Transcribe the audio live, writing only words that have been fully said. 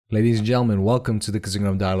Ladies and gentlemen, welcome to the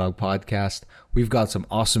Kazingram Dialogue podcast. We've got some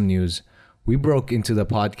awesome news. We broke into the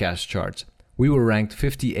podcast charts. We were ranked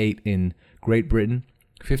 58 in Great Britain,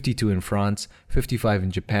 52 in France, 55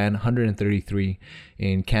 in Japan, 133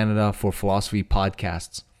 in Canada for philosophy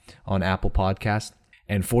podcasts on Apple Podcasts,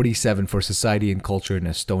 and 47 for society and culture in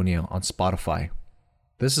Estonia on Spotify.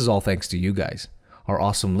 This is all thanks to you guys, our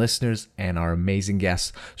awesome listeners, and our amazing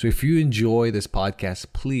guests. So if you enjoy this podcast,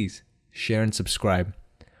 please share and subscribe.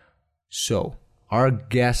 So, our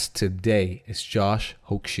guest today is Josh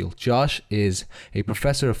Hochschild. Josh is a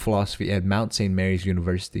professor of philosophy at Mount St. Mary's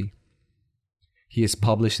University. He has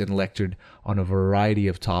published and lectured on a variety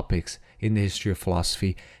of topics in the history of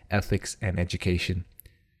philosophy, ethics, and education.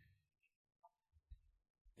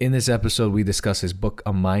 In this episode, we discuss his book,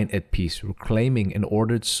 A Mind at Peace, Reclaiming an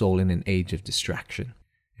Ordered Soul in an Age of Distraction.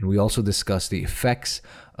 And we also discuss the effects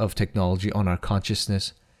of technology on our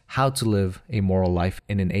consciousness, how to live a moral life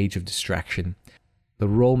in an age of distraction, the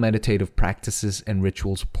role meditative practices and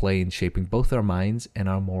rituals play in shaping both our minds and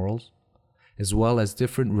our morals, as well as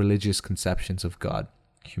different religious conceptions of God,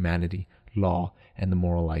 humanity, law, and the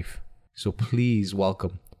moral life. So please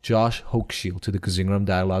welcome Josh Hochschild to the Kazingram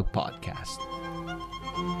Dialogue podcast.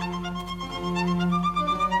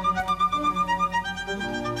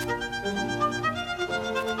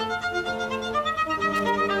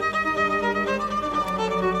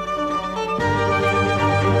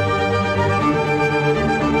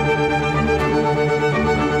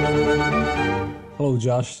 Hello,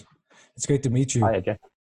 Josh. It's great to meet you. Hi, Ajay.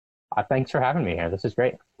 Thanks for having me here. This is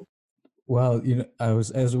great. Well,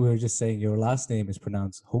 as we were just saying, your last name is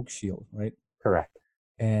pronounced Hochschild, right? Correct.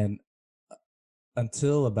 And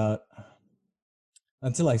until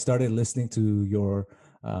I started listening to your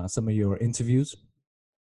some of your interviews,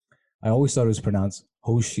 I always thought it was pronounced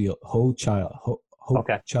Hochschild.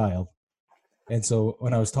 Okay. And so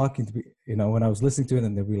when I was talking to, when I was listening to it,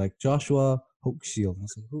 and they'd be like Joshua Hochschild, I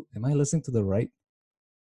was like, am I listening to the right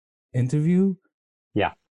interview?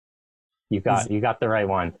 Yeah, you got the right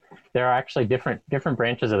one. There are actually different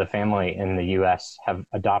branches of the family in the U.S. have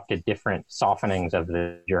adopted different softenings of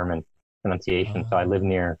the German pronunciation. So I live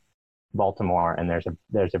near Baltimore, and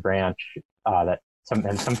there's a branch that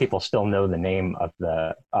some people still know the name of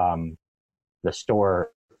the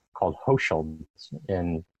store called Hochschild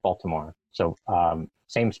in Baltimore. So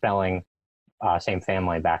same spelling, same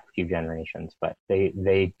family back a few generations, but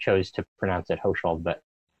they chose to pronounce it Hochschild. But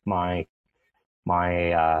my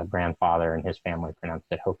grandfather and his family pronounced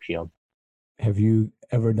it Hochschild. Have you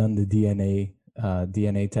ever done the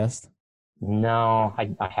DNA test? No, I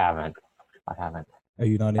haven't. Are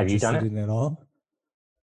you not Have you done interested in it at all?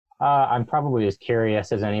 I'm probably as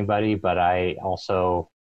curious as anybody, but I also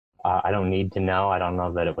I don't need to know. I don't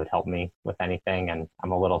know that it would help me with anything, and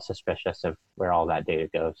I'm a little suspicious of where all that data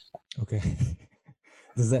goes. Okay.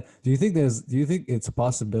 Do you think it's a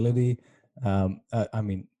possibility? I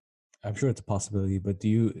mean, I'm sure it's a possibility, but do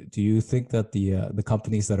you think that the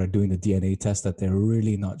companies that are doing the DNA test, that they're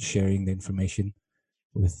really not sharing the information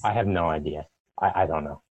with? I have no idea. I don't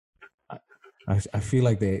know. I feel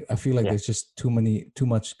like there's just too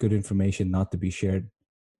much good information not to be shared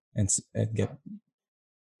and get.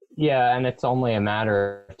 Yeah, and it's only a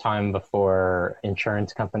matter of time before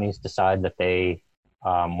insurance companies decide that they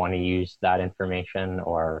want to use that information,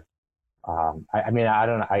 or I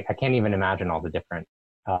don't know. I can't even imagine all the different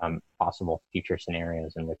possible future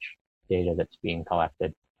scenarios in which data that's being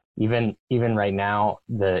collected. Even right now,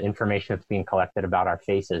 the information that's being collected about our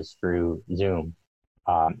faces through Zoom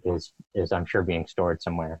is I'm sure being stored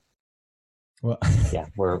somewhere. Well, yeah,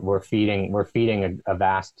 we're feeding a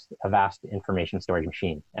vast information storage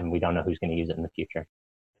machine, and we don't know who's going to use it in the future.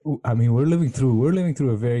 I mean, we're living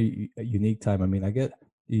through a very unique time. I mean, I get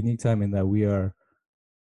unique time in that we are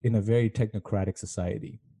in a very technocratic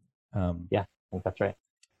society. Yeah, I think that's right.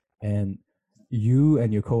 And you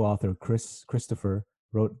and your co-author Christopher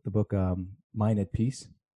wrote the book Mind at Peace.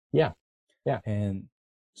 Yeah. And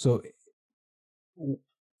so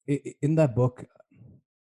in that book,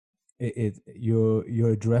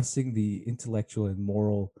 you're addressing the intellectual and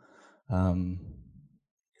moral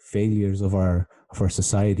failures of our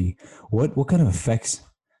society. What kind of effects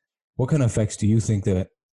do you think that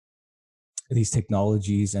these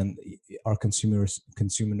technologies and our consumeristic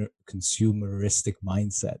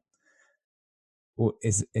mindset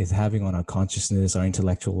is having on our consciousness, our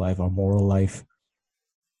intellectual life, our moral life?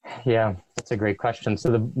 Yeah, that's a great question. So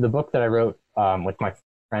the book that I wrote with my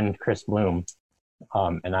friend Chris Bloom,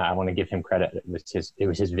 and I want to give him credit. It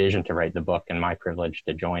was his vision to write the book, and my privilege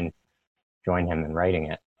to join him in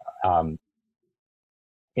writing it.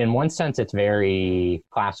 In one sense, it's very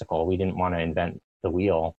classical. We didn't want to invent the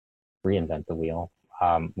wheel. reinvent the wheel.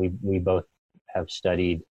 We both have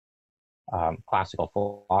studied classical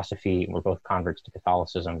philosophy. We're both converts to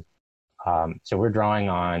Catholicism. So we're drawing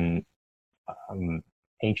on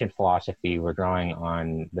ancient philosophy. We're drawing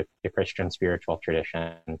on the Christian spiritual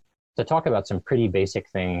tradition to talk about some pretty basic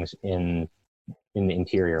things in the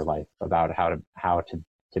interior life, about how to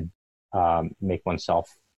make oneself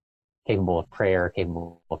capable of prayer,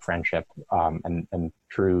 capable of friendship, and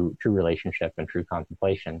true relationship and true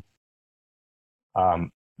contemplation.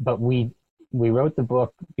 But we wrote the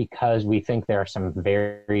book because we think there are some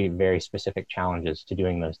very, very specific challenges to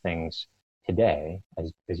doing those things today,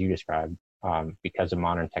 as you described, because of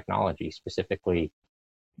modern technology, specifically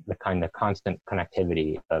the kind of constant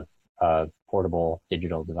connectivity of portable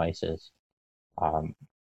digital devices.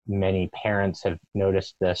 Many parents have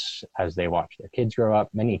noticed this as they watch their kids grow up.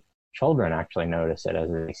 Many children actually notice it as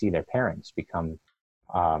they see their parents become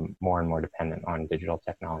more and more dependent on digital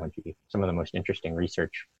technology. Some of the most interesting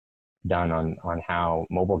research done on how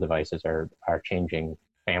mobile devices are changing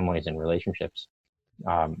families and relationships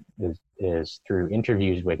is through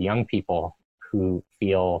interviews with young people who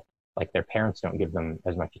feel like their parents don't give them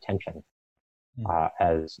as much attention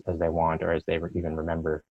as they want, or as they even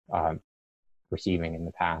remember receiving in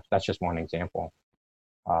the past. That's just one example.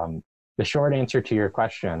 The short answer to your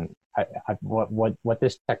question, what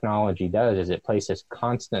this technology does is it places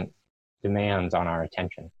constant demands on our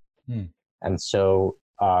attention. And so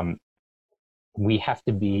we have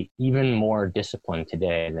to be even more disciplined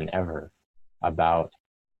today than ever about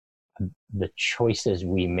the choices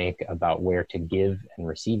we make about where to give and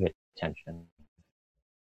receive attention.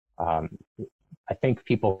 I think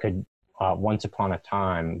people could once upon a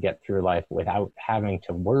time get through life without having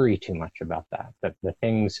to worry too much about that. That the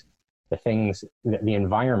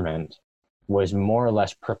environment was more or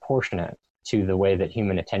less proportionate to the way that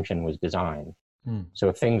human attention was designed. So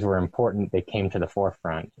if things were important, they came to the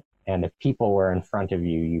forefront. And if people were in front of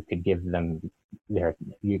you, you could give them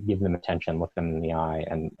attention, look them in the eye,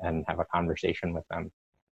 and have a conversation with them.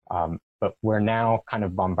 But we're now kind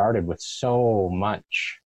of bombarded with so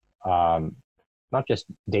much, not just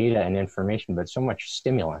data and information, but so much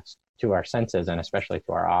stimulus to our senses and especially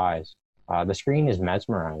to our eyes. The screen is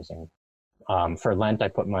mesmerizing. For Lent, I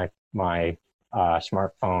put my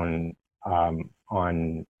smartphone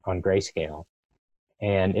on grayscale,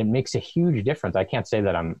 and it makes a huge difference. I can't say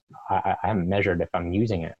that I haven't measured if I'm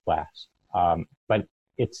using it less, but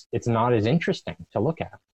it's not as interesting to look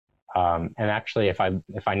at. And actually, if I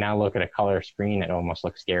now look at a color screen, it almost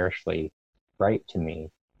looks garishly bright to me.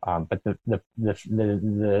 But the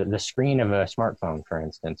screen of a smartphone, for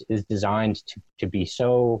instance, is designed to be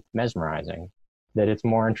so mesmerizing that it's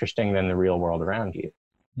more interesting than the real world around you.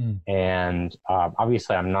 And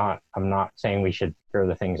obviously, I'm not saying we should throw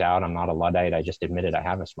the things out. I'm not a Luddite. I just admitted I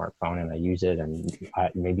have a smartphone and I use it. And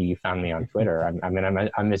maybe you found me on Twitter.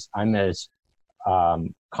 I'm as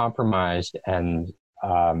compromised and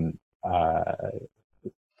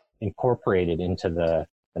incorporated into the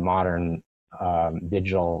modern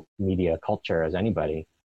digital media culture as anybody,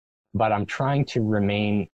 but I'm trying to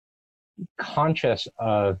remain conscious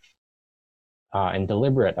of and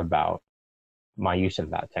deliberate about my use of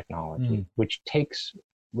that technology, which takes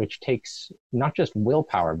not just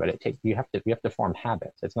willpower, but you have to form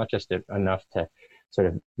habits. It's not just enough to sort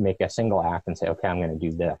of make a single act and say, okay, I'm going to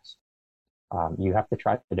do this. You have to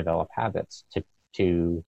try to develop habits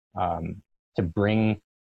to bring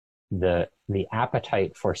the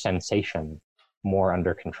appetite for sensation more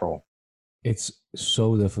under control. It's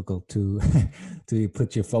so difficult to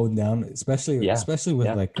put your phone down, especially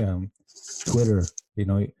with like Twitter. You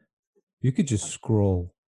know, you could just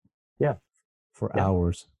scroll for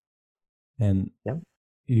hours, and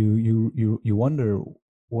you wonder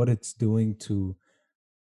what it's doing to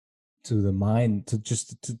the mind, to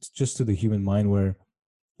the human mind, where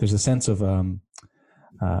there's a sense of a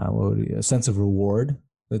sense of reward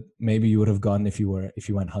that maybe you would have gotten if you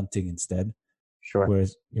went hunting instead. Sure.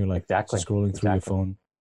 Whereas you're like scrolling through your phone.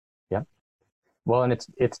 Yeah. Well, and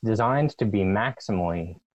it's designed to be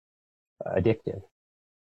maximally addictive.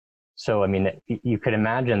 So, I mean, you could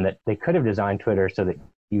imagine that they could have designed Twitter so that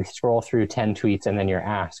you scroll through 10 tweets and then you're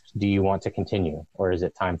asked, do you want to continue, or is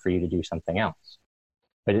it time for you to do something else?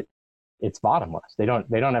 But it's bottomless. They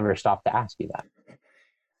don't ever stop to ask you that.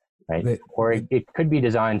 Right? It could be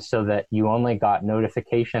designed so that you only got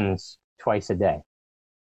notifications twice a day.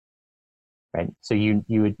 Right? So you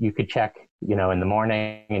could check, in the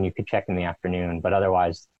morning, and you could check in the afternoon, but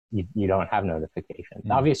otherwise you don't have notifications.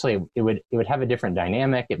 Obviously, it would have a different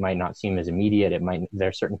dynamic. It might not seem as immediate. There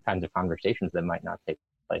are certain kinds of conversations that might not take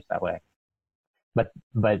place that way. but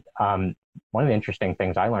one of the interesting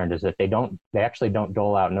things I learned is that they actually don't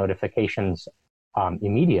dole out notifications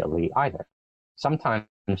immediately either. Sometimes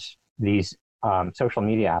these social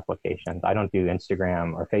media applications, I don't do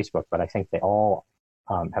Instagram or Facebook, but I think they all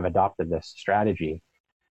have adopted this strategy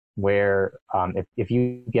where if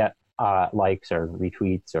you get likes or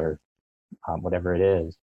retweets or whatever it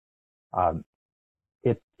is,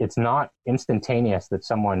 it's not instantaneous that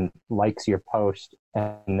someone likes your post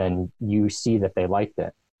and then you see that they liked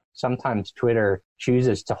it. Sometimes Twitter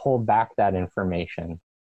chooses to hold back that information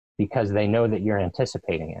because they know that you're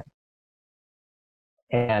anticipating it.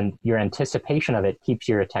 And your anticipation of it keeps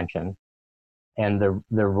your attention. And the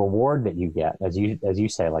reward that you get, as you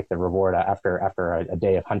say, like the reward after a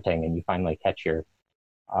day of hunting and you finally catch your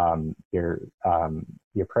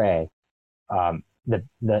prey, the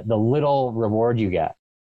little reward you get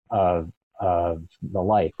of the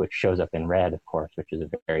light, which shows up in red, of course, which is a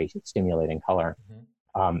very stimulating color,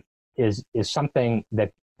 is something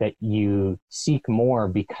that you seek more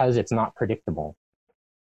because it's not predictable,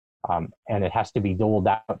 and it has to be doled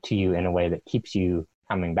out to you in a way that keeps you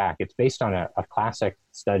coming back. It's based on a classic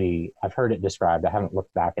study. I've heard it described. I haven't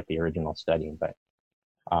looked back at the original study, but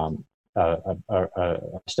a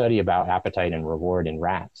study about appetite and reward in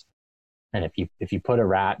rats. And if you put a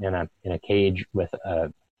rat in a cage with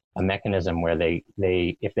a mechanism where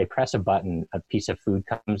if they press a button, a piece of food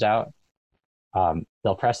comes out,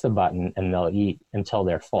 they'll press the button and they'll eat until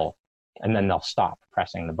they're full, and then they'll stop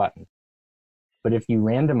pressing the button. But if you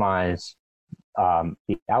randomize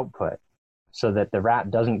the output so that the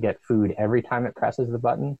rat doesn't get food every time it presses the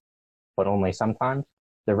button, but only sometimes,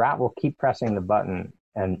 the rat will keep pressing the button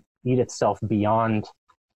and eat itself beyond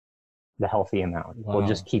the healthy amount. Wow. It will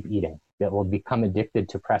just keep eating. It will become addicted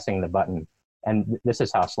to pressing the button. And this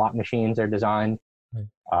is how slot machines are designed,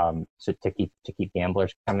 so to keep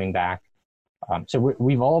gamblers coming back. So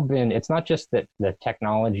we've all been. It's not just that the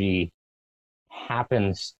technology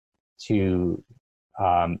happens to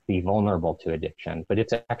be vulnerable to addiction, but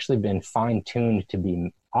it's actually been fine-tuned to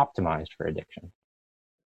be optimized for addiction.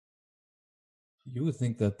 You would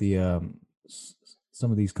think that the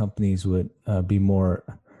some of these companies would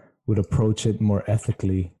approach it more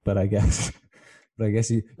ethically, but I guess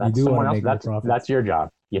you do want to make more profit. That's your job.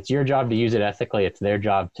 It's your job to use it ethically. It's their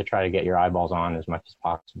job to try to get your eyeballs on as much as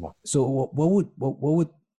possible. So what would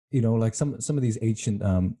like some of these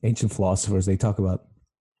ancient philosophers, they talk about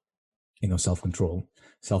self-control,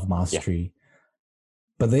 self-mastery,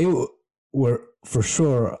 but they were for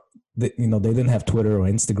sure that they didn't have Twitter or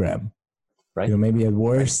Instagram, right? Maybe at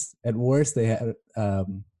worst they had a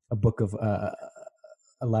book of a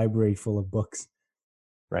library full of books,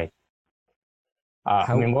 right? Go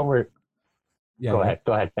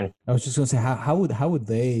ahead. Finish. I was just going to say, how would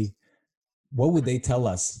they, what would they tell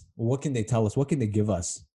us? What can they tell us? What can they give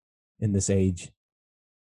us in this age?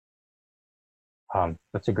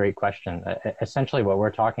 That's a great question. Essentially, what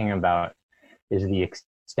we're talking about is the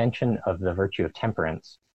extension of the virtue of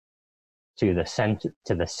temperance to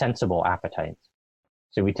the sensible appetites.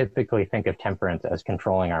 So we typically think of temperance as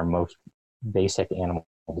controlling our most basic animal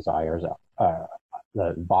desires,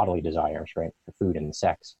 the bodily desires, right? The food and the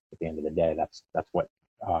sex. At the end of the day, that's what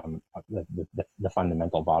the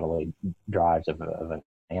fundamental bodily drives of an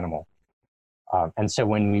animal. And so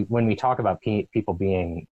when we talk about people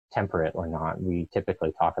being temperate or not, we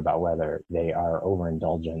typically talk about whether they are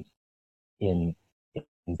overindulgent in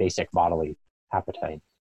basic bodily appetites.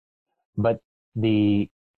 But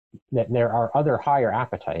there are other higher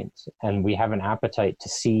appetites, and we have an appetite to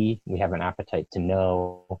see, we have an appetite to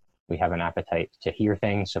know, we have an appetite to hear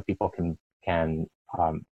things. So people can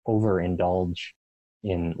overindulge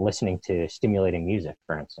in listening to stimulating music,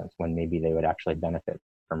 for instance, when maybe they would actually benefit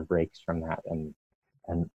from breaks from that and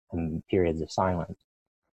periods of silence.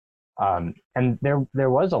 And there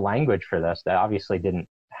was a language for this that obviously didn't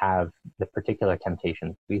have the particular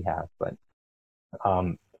temptations we have, but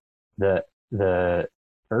the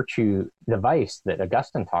virtue, the vice that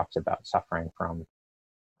Augustine talks about suffering from,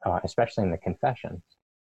 especially in the Confessions,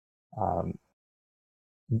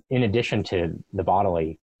 in addition to the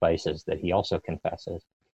bodily vices that he also confesses,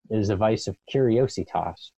 is a vice of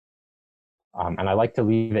curiositas. And I like to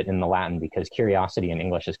leave it in the Latin because curiosity in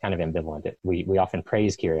English is kind of ambivalent. We often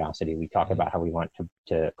praise curiosity. We talk about how we want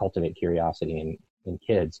to cultivate curiosity in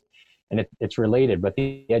kids, and it's related. But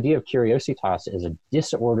the idea of curiositas is a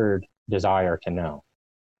disordered desire to know,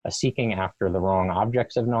 a seeking after the wrong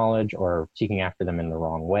objects of knowledge, or seeking after them in the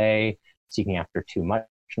wrong way, seeking after too much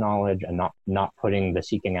knowledge, and not putting the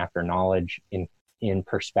seeking after knowledge in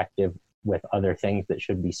perspective with other things that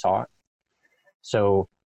should be sought. So,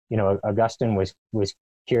 Augustine was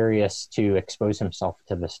curious to expose himself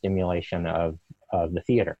to the stimulation of the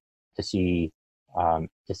theater, to see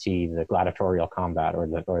the gladiatorial combat or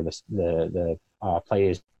the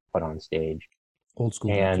plays put on stage. Old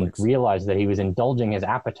school and Netflix. Realized that he was indulging his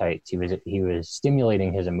appetites. He was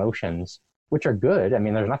stimulating his emotions, which are good. I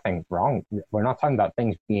mean, there's nothing wrong. We're not talking about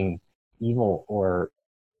things being evil or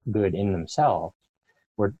good in themselves.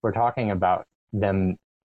 We're talking about them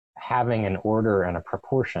having an order and a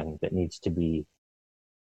proportion that needs to be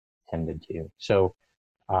tended to. So,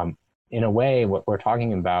 in a way, what we're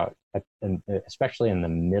talking about, especially in the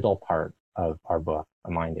middle part of our book,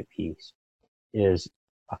 A Mind at Peace, is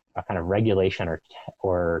a kind of regulation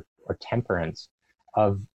or temperance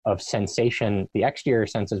of sensation, the exterior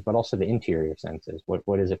senses, but also the interior senses.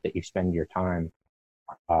 What is it that you spend your time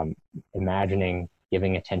imagining,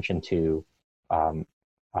 giving attention to,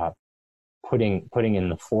 putting in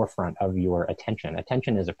the forefront of your attention?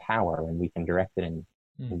 Attention is a power, and we can direct it in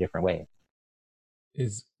different ways.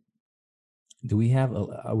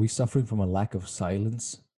 Are we suffering from a lack of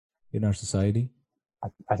silence in our society?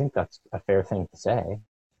 I think that's a fair thing to say.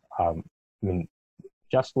 I mean,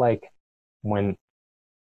 just like when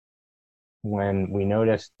we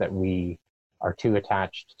notice that we are too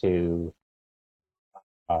attached to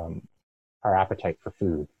our appetite for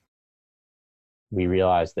food, we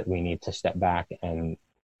realize that we need to step back and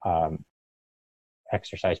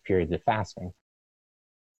exercise periods of fasting.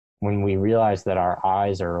 When we realize that our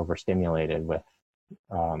eyes are overstimulated with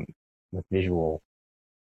visual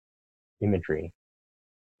imagery,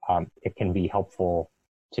 it can be helpful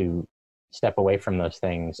to step away from those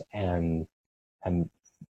things and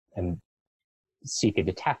seek a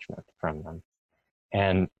detachment from them.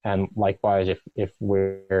 And likewise, if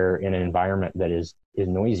we're in an environment that is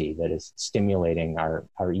noisy, that is stimulating our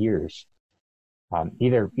ears,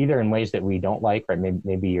 either in ways that we don't like, right?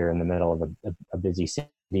 Maybe you're in the middle of a busy city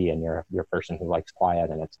and you're a person who likes quiet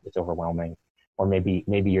and it's overwhelming, or maybe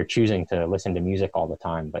you're choosing to listen to music all the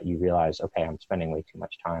time, but you realize, okay, I'm spending way too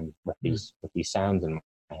much time with these sounds in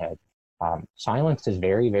my head. Silence is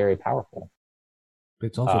very, very powerful.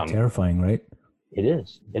 It's also terrifying, right? It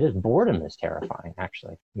is. Boredom is terrifying,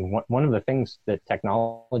 actually. I mean, one of the things that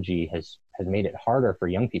technology has made it harder for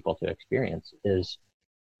young people to experience is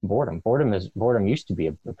boredom. Boredom used to be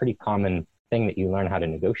a pretty common thing that you learn how to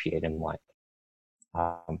negotiate in life.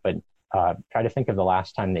 But try to think of the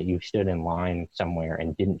last time that you stood in line somewhere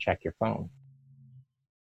and didn't check your phone,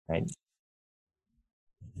 right?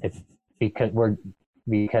 It's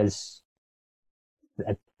because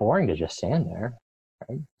it's boring to just stand there,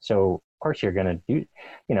 right? So of course you're going to do,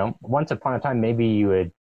 once upon a time, maybe you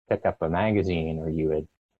would pick up a magazine or you would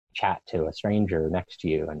chat to a stranger next to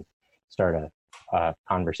you and start a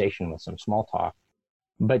conversation with some small talk.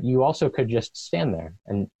 But you also could just stand there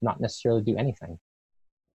and not necessarily do anything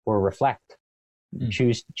or reflect.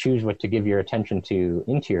 Choose what to give your attention to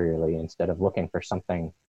interiorly instead of looking for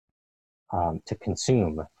something to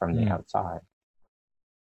consume from the outside.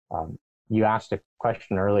 You asked a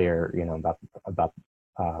question earlier, about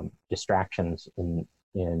distractions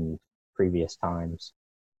in previous times.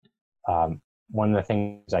 One of the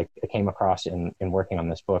things I came across in working on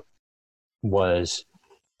this book was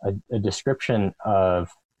a description of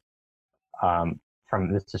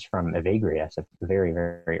this is from Evagrius, a very,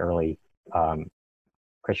 very early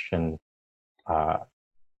Christian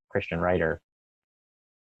writer,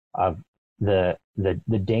 of the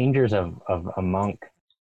dangers of a monk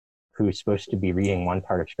who's supposed to be reading one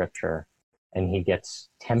part of scripture and he gets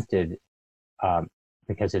tempted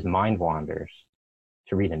because his mind wanders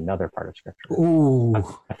to read another part of scripture. Ooh.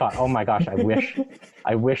 I thought, oh my gosh,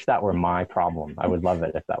 I wish that were my problem. I would love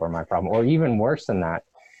it if that were my problem. Or even worse than that,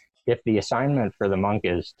 if the assignment for the monk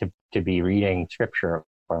is to be reading scripture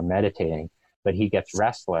or meditating, but he gets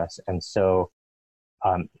restless, and so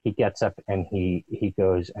he gets up and he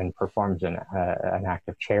goes and performs an act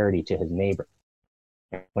of charity to his neighbor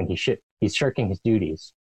when he's shirking his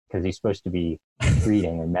duties because he's supposed to be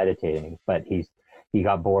reading and meditating, but he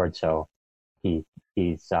got bored, so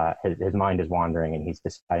his mind is wandering and he's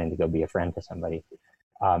deciding to go be a friend to somebody.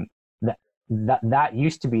 That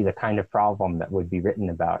used to be the kind of problem that would be written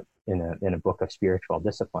about in a book of spiritual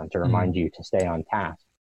discipline to remind you to stay on task.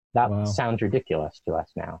 That sounds ridiculous to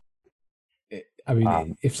us now. I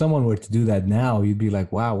mean, if someone were to do that now, you'd be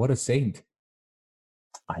like, wow, what a saint.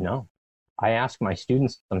 I know. I ask my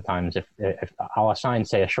students sometimes if I'll assign,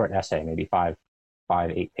 say, a short essay, maybe 8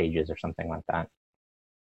 pages or something like that.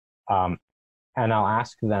 And I'll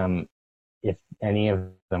ask them if any of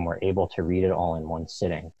them were able to read it all in one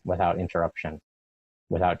sitting without interruption,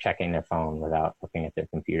 without checking their phone, without looking at their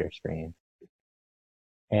computer screen.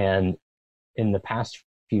 And in the past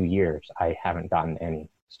few years, I haven't gotten any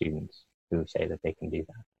students who say that they can do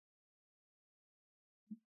that.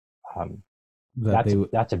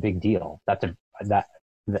 That's a big deal.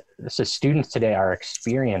 So students today are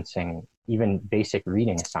experiencing even basic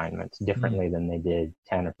reading assignments differently than they did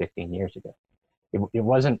 10 or 15 years ago. It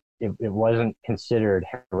wasn't considered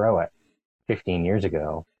heroic 15 years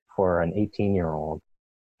ago for an 18-year-old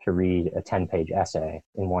to read a 10-page essay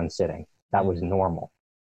in one sitting. That was normal.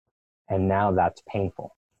 And now that's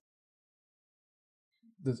painful.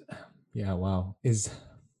 Yeah, wow. Is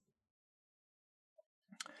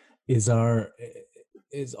this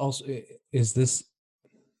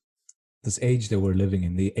age that we're living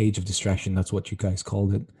in, the age of distraction, that's what you guys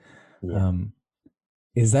called it. Yeah.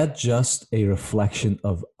 Is that just a reflection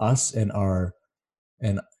of us and our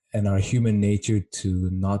human nature to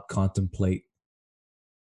not contemplate,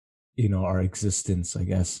 our existence, I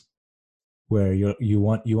guess, where you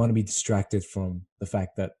want to be distracted from the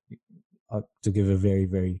fact that, to give a very,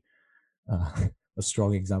 very a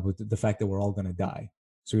strong example, the fact that we're all going to die.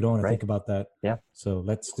 So we don't want to think about that. Yeah. So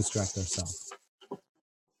let's distract ourselves.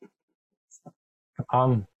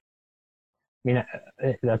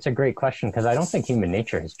 That's a great question, because I don't think human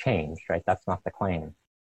nature has changed, right? That's not the claim.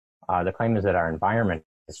 The claim is that our environment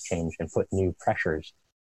has changed and put new pressures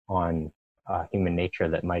on human nature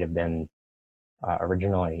that might have been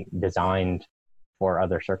originally designed for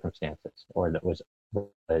other circumstances, or that was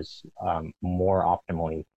more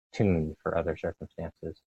optimally tuned for other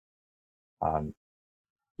circumstances.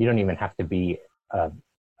 You don't even have to be a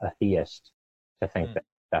theist to think that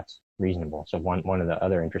that's reasonable. So one of the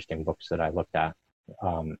other interesting books that I looked at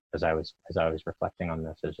as I was reflecting on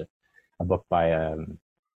this is a book by a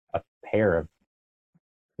pair of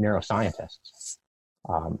neuroscientists.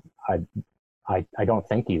 I don't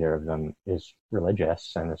think either of them is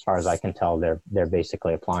religious, and as far as I can tell, they're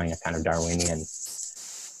basically applying a kind of Darwinian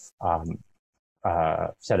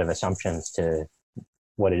set of assumptions to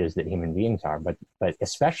what it is that human beings are. But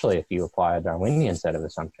especially if you apply a Darwinian set of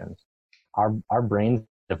assumptions, our brains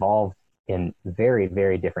evolved in very,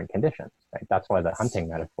 very different conditions. Right? That's why the hunting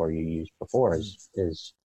metaphor you used before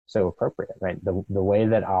is so appropriate. Right? The way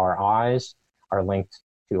that our eyes are linked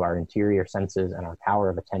to our interior senses and our power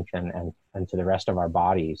of attention and to the rest of our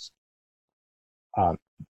bodies,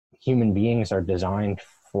 human beings are designed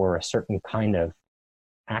for a certain kind of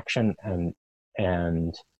action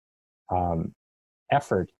and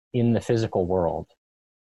effort in the physical world,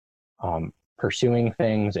 pursuing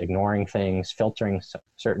things, ignoring things, filtering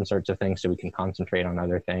certain sorts of things so we can concentrate on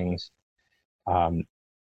other things.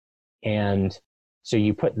 And so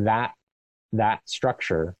you put that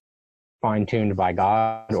structure, fine-tuned by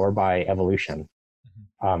God or by evolution,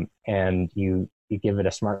 and you give it a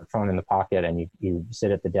smartphone in the pocket, and you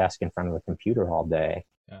sit at the desk in front of a computer all day,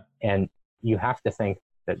 and you have to think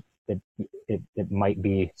that it might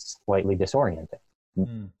be slightly disorienting.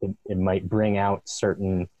 It might bring out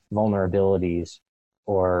certain vulnerabilities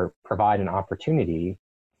or provide an opportunity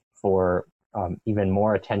for even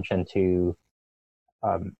more attention to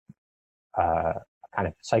kind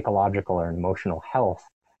of psychological or emotional health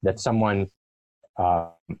that someone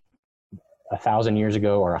 1,000 years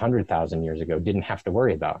ago or 100,000 years ago didn't have to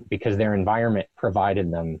worry about, because their environment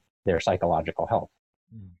provided them their psychological health.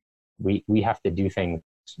 We have to do things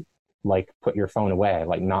like put your phone away,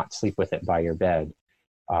 like not sleep with it by your bed,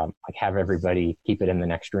 like have everybody keep it in the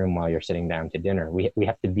next room while you're sitting down to dinner. We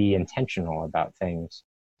have to be intentional about things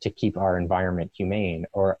to keep our environment humane,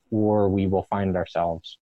 or we will find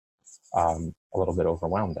ourselves a little bit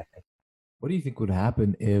overwhelmed, I think. What do you think would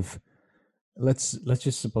happen if, let's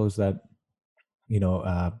just suppose that,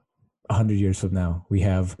 100 years from now,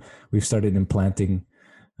 we've started implanting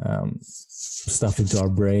stuff into our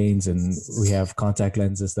brains, and we have contact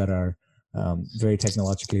lenses that are very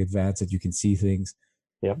technologically advanced, that you can see things.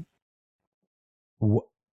 Yep. Do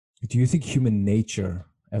you think human nature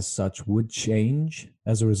as such would change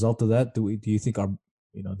as a result of that? Do you think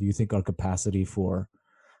our capacity for,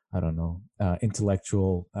 I don't know,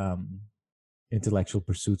 intellectual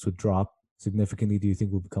pursuits would drop significantly? Do you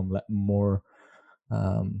think we'll become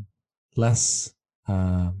less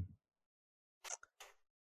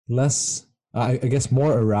I guess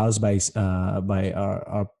more aroused by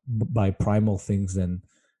primal things than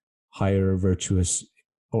higher virtuous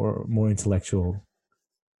or more intellectual?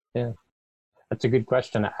 Yeah, that's a good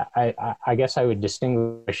question. I guess I would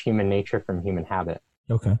distinguish human nature from human habit.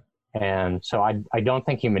 Okay. And so I don't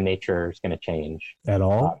think human nature is going to change at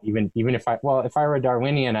all. Even if I were a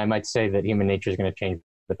Darwinian, I might say that human nature is going to change,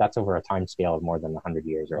 but that's over a time scale of more than 100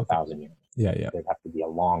 years or 1,000 years. Yeah. There'd have to be a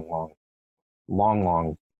long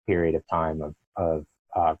period of time of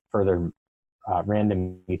further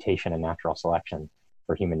random mutation and natural selection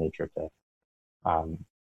for human nature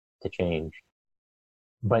to change.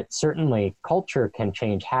 But certainly culture can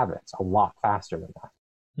change habits a lot faster than that.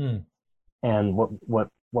 And what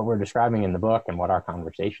we're describing in the book and what our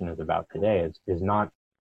conversation is about today is not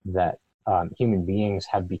that human beings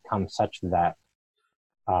have become such that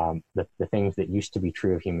the things that used to be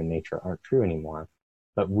true of human nature aren't true anymore,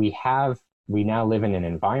 but we now live in an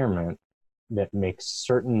environment that makes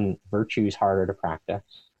certain virtues harder to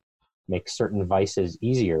practice, makes certain vices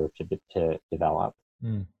easier to develop.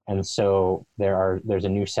 And so there's a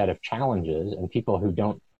new set of challenges, and people who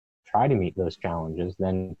don't try to meet those challenges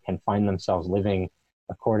then can find themselves living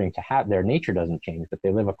according to their nature doesn't change, but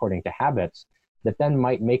they live according to habits that then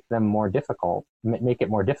might make it more difficult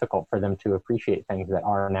for them to appreciate things that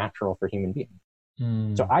are natural for human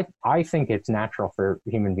beings. So I think it's natural for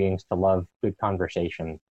human beings to love good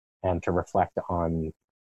conversation and to reflect on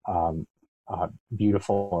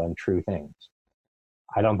beautiful and true things.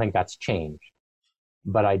 I don't think that's changed,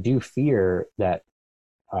 but I do fear that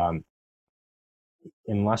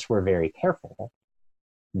unless we're very careful,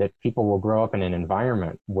 that people will grow up in an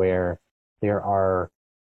environment where there are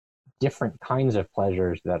different kinds of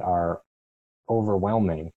pleasures that are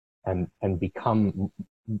overwhelming and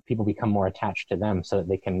people become more attached to them so that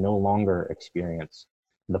they can no longer experience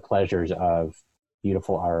the pleasures of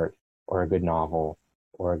beautiful art or a good novel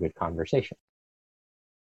or a good conversation.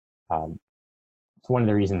 It's one of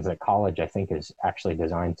the reasons that college, I think, is actually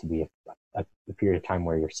designed to be a period of time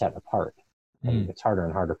where you're set apart. And it's harder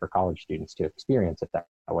and harder for college students to experience it that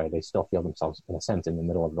way. They still feel themselves, in a sense, in the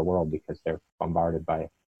middle of the world because they're bombarded by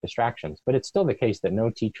distractions. But it's still the case that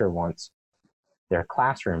no teacher wants their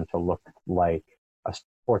classroom to look like a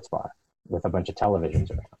sports bar with a bunch of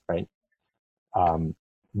televisions around, right?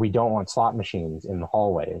 We don't want slot machines in the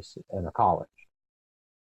hallways in a college,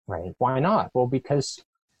 right? Why not? Well, because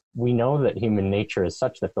we know that human nature is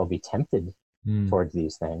such that they'll be tempted towards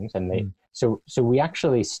these things, and so we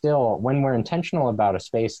actually still, when we're intentional about a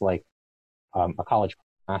space like a college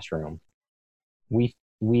classroom, we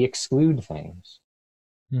exclude things.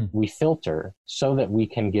 We filter so that we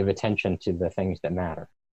can give attention to the things that matter.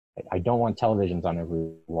 I don't want televisions on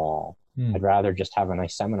every wall. I'd rather just have a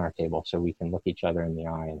nice seminar table so we can look each other in the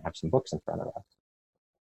eye and have some books in front of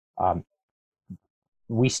us.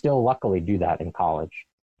 We still luckily do that in college,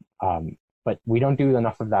 but we don't do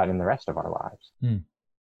enough of that in the rest of our lives.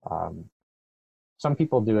 Some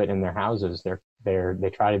people do it in their houses. They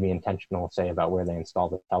try to be intentional, say, about where they install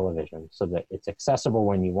the television so that it's accessible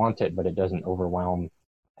when you want it, but it doesn't overwhelm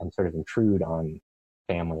and sort of intrude on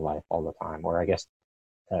family life all the time. Or I guess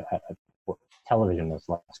television is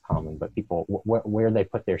less common, but people, where they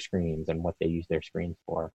put their screens and what they use their screens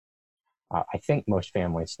for. I think most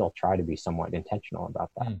families still try to be somewhat intentional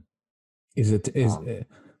about that.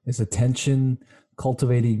 Is attention,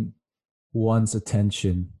 cultivating one's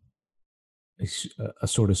attention, a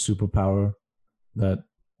sort of superpower that?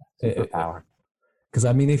 Superpower. Because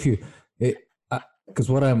I mean, because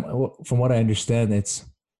from what I understand, it's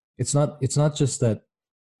not just that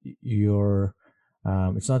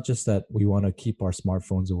it's not just that we want to keep our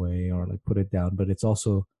smartphones away or like put it down, but it's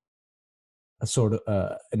also a sort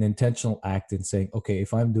of an intentional act in saying, okay,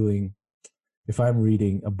 if I'm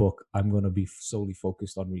reading a book, I'm going to be solely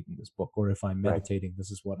focused on reading this book, or if I'm meditating,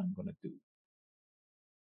 this is what I'm going to do.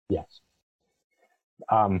 Yes.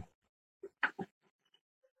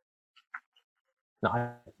 No,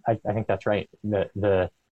 I think that's right.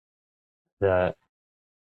 The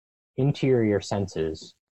interior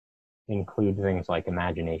senses include things like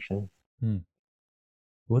imagination.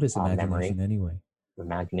 What is imagination anyway?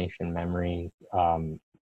 Imagination, memory,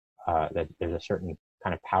 that there's a certain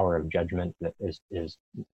kind of power of judgment that is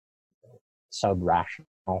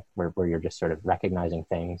sub-rational, where you're just sort of recognizing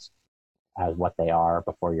things as what they are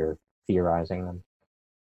before you're theorizing them.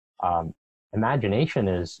 Imagination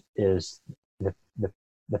is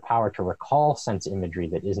the power to recall sense imagery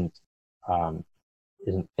that isn't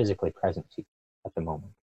physically present to you at the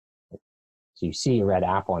moment. So you see a red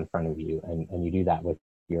apple in front of you, and you do that with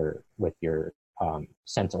your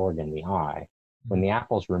sense organ, the eye. When the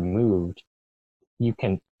apple's removed, you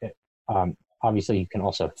can obviously you can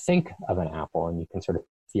also think of an apple, and you can sort of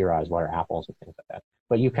theorize what are apples and things like that.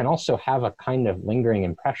 But you can also have a kind of lingering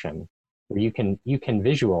impression where you can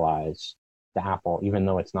visualize the apple even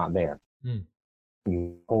though it's not there.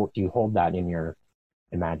 You hold that in your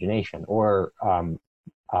imagination, or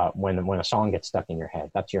when a song gets stuck in your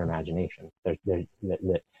head, that's your imagination.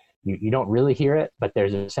 You don't really hear it, but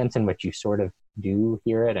there's a sense in which you sort of do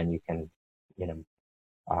hear it, and you can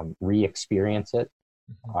re-experience it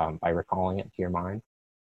by recalling it to your mind.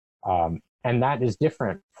 and that is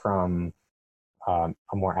different from a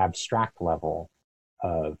more abstract level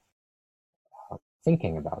of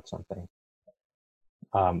thinking about something.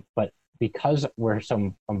 But because we're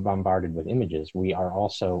so bombarded with images, we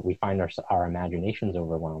find our imaginations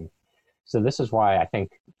overwhelmed. So this is why I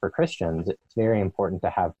think for Christians, it's very important to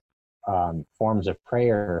have forms of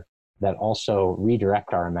prayer that also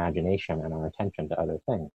redirect our imagination and our attention to other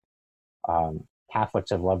things.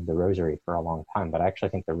 Catholics have loved the rosary for a long time, but I actually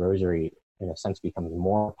think the rosary, in a sense, becomes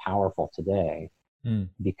more powerful today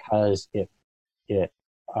because it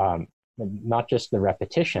not just the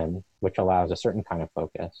repetition, which allows a certain kind of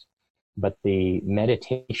focus, but the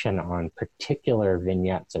meditation on particular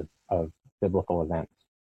vignettes of biblical events.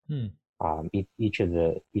 Each of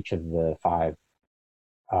the five,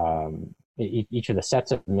 each of the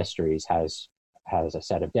sets of mysteries has a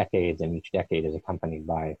set of decades, and each decade is accompanied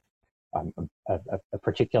by a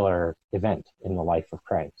particular event in the life of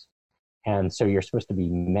Christ. And so you're supposed to be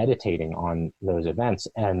meditating on those events,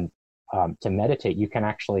 and to meditate, you can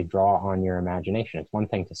actually draw on your imagination. It's one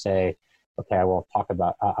thing to say, okay, I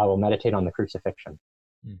will meditate on the crucifixion.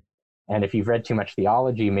 And if you've read too much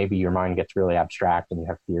theology, maybe your mind gets really abstract and you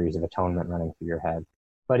have theories of atonement running through your head.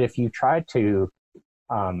 But if you try to,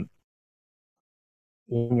 in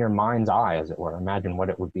your mind's eye, as it were, imagine what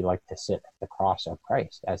it would be like to sit at the cross of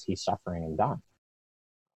Christ as he's suffering and dying.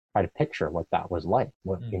 Try to picture what that was like.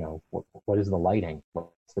 What is the lighting?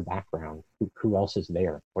 What's the background? Who else is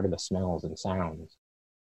there? What are the smells and sounds?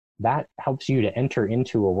 That helps you to enter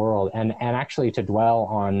into a world and actually to dwell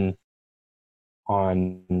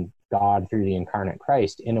on God through the incarnate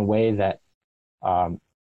Christ in a way that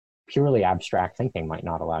purely abstract thinking might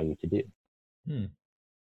not allow you to do.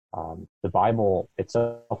 The Bible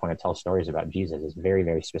itself, when it tells stories about Jesus, is very,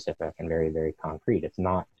 very specific and very, very concrete. It's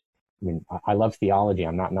not, I love theology.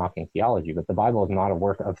 I'm not knocking theology, but the Bible is not a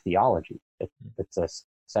work of theology. It's a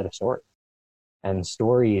set of stories. And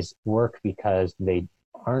stories work because they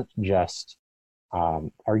aren't just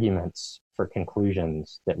arguments for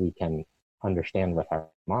conclusions that we can understand with our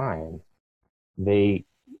mind. They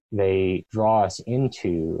draw us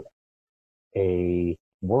into a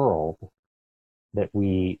world that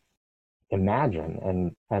we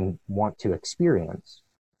imagine and want to experience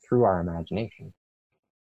through our imagination.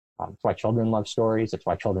 That's why children love stories. That's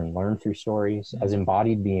why children learn through stories. As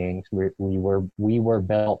embodied beings, we were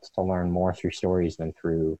built to learn more through stories than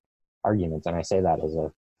through arguments. And I say that as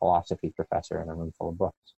a philosophy professor in a room full of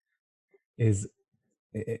books. Is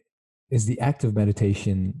the act of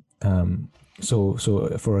meditation, so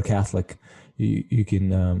for a Catholic, you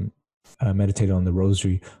can meditate on the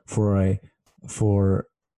rosary. For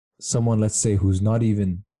someone, let's say, who's not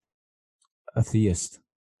even a theist,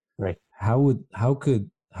 right? How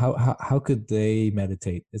could they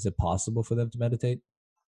meditate? Is it possible for them to meditate?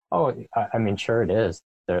 Oh, I mean, sure it is.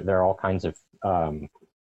 There are all kinds of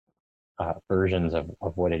versions of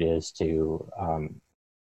what it is to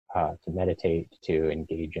meditate, to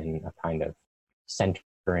engage in a kind of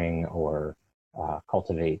centering or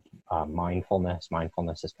cultivate mindfulness.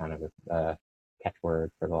 Mindfulness is kind of a catchword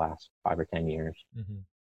for the last 5 or 10 years.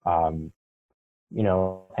 And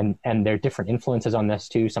there are different influences on this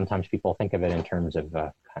too. Sometimes people think of it in terms of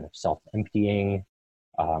kind of self-emptying,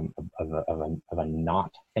 of a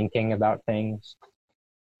not thinking about things.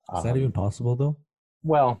 Is that even possible though?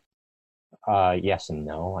 Well, yes and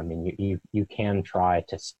no. I mean, you can try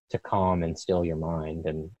to calm and still your mind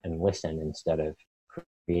and listen instead of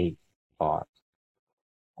create thought.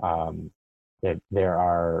 There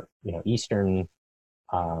are Eastern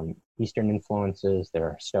influences. There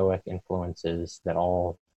are Stoic influences that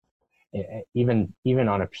all, even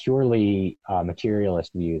on a purely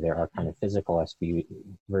materialist view, there are kind of physicalist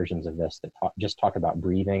versions of this that just talk about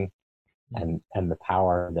breathing and the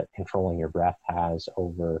power that controlling your breath has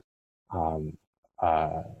over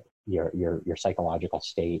your psychological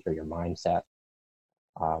state or your mindset.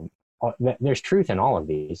 There's truth in all of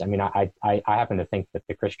these. I mean, I happen to think that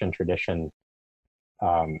the Christian tradition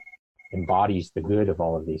embodies the good of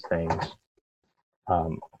all of these things,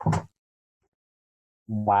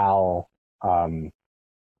 while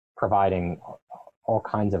providing all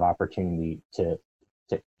kinds of opportunity to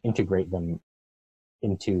integrate them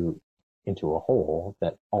into a whole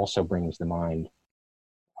that also brings the mind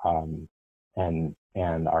and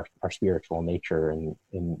our spiritual nature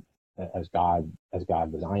in as God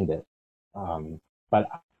designed it. But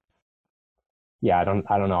yeah, I don't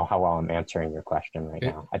know how well I'm answering your question right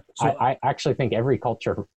now. I actually think every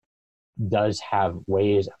culture does have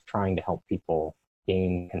ways of trying to help people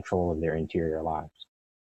gain control of their interior lives.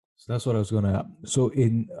 So that's what I was going to. So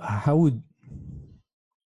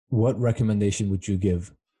what recommendation would you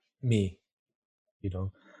give me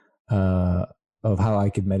of how I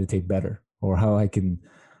can meditate better, or how I can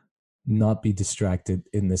not be distracted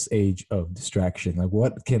in this age of distraction. Like,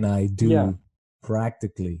 what can I do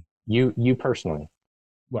practically? You personally,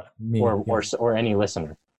 what me, or any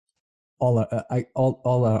listener? All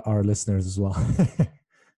our listeners as well.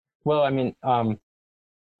 Well, I mean, I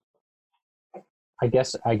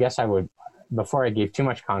guess I would, before I gave too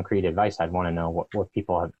much concrete advice, I'd want to know what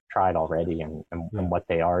people have tried already and what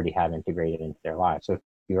they already have integrated into their lives. So if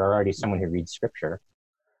you're already someone who reads scripture,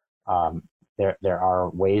 there are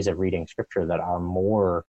ways of reading scripture that are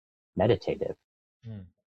more meditative.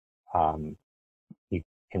 You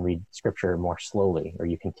can read scripture more slowly, or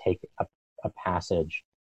you can take a passage,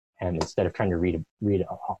 and instead of trying to read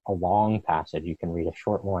a long passage, you can read a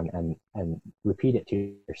short one and repeat it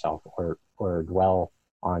to yourself, or dwell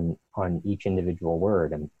on each individual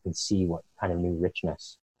word and see what kind of new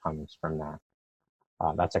richness comes from that.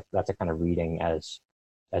 That's a kind of reading as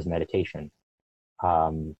meditation.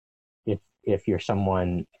 If you're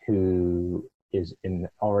someone who is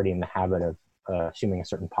already in the habit of assuming a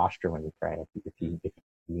certain posture when you pray, if you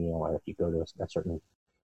kneel, or if you go to a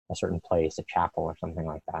certain place, a chapel or something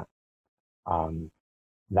like that,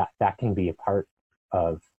 that can be a part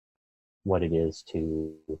of what it is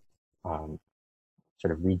to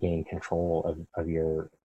sort of regain control of your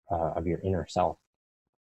inner self.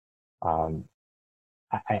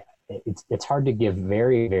 It's hard to give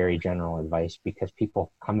very, very general advice, because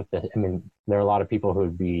people come at this. I mean, there are a lot of people who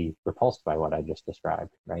would be repulsed by what I just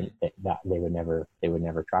described, right? That they would never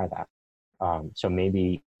try that. So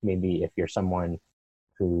maybe if you're someone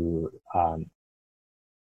who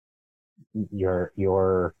your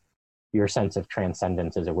sense of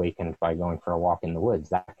transcendence is awakened by going for a walk in the woods,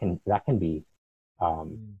 that can be a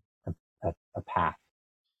path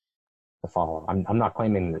to follow. I'm not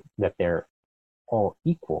claiming that they're all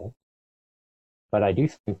equal, but I do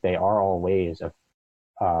think they are all ways of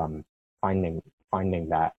finding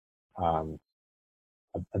that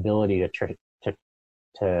ability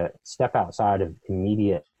to step outside of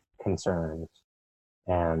immediate concerns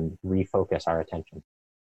and refocus our attention.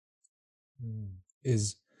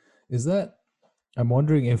 Is that, I'm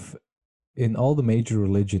wondering if in all the major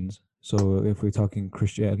religions, so if we're talking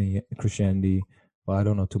Christianity, well, I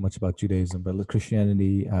don't know too much about Judaism, but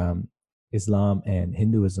Christianity, Islam, and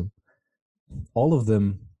Hinduism, all of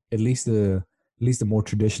them, at least the more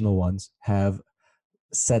traditional ones, have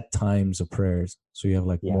set times of prayers. So you have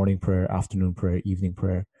like morning prayer, afternoon prayer, evening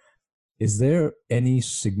prayer. Is there any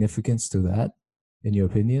significance to that, in your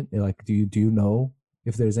opinion? Like, do you know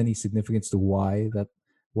if there's any significance to why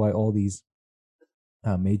all these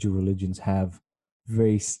major religions have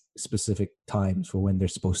very specific times for when they're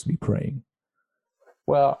supposed to be praying?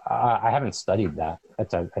 Well, I haven't studied that. I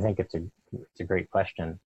think it's a great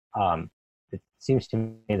question. It seems to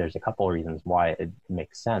me there's a couple of reasons why it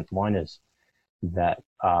makes sense. One is that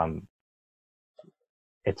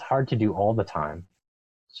it's hard to do all the time,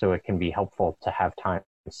 so it can be helpful to have time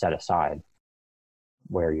set aside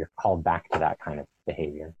where you're called back to that kind of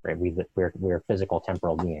behavior. Right? We're physical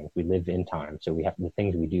temporal beings. We live in time, so we have the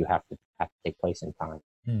things we do have to take place in time.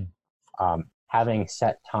 Having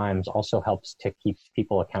set times also helps to keep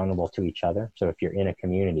people accountable to each other. So if you're in a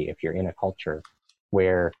community, if you're in a culture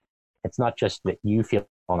where it's not just that you feel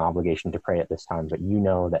an obligation to pray at this time, but you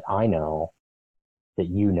know that I know that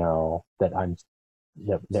you know that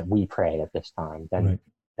that we pray at this time, then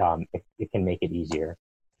it can make it easier.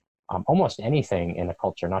 Almost anything in a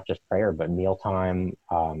culture, not just prayer, but mealtime,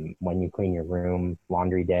 when you clean your room,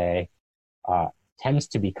 laundry day, tends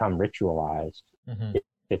to become ritualized. If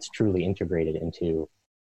it's truly integrated into,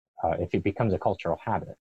 if it becomes a cultural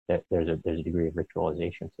habit, that there's a degree of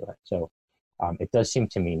ritualization to it. So it does seem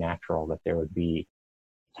to me natural that there would be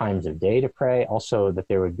times of day to pray, also that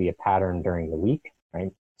there would be a pattern during the week,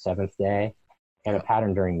 right? Seventh day, and a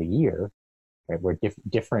pattern during the year, right? Where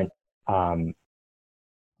different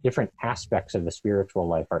aspects of the spiritual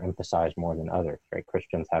life are emphasized more than others, right?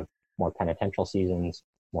 Christians have more penitential seasons,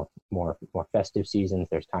 more festive seasons.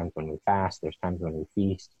 There's times when we fast. There's times when we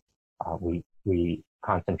feast. We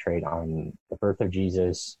concentrate on the birth of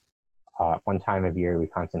Jesus. One time of year we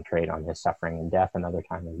concentrate on his suffering and death. Another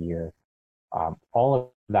time of year, all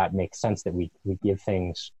of that makes sense, that we give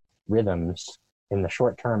things rhythms in the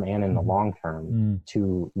short term and in the long term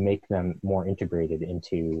to make them more integrated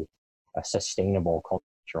into a sustainable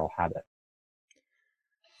cultural habit.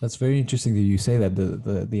 That's very interesting that you say that,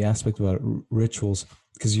 the aspect about rituals,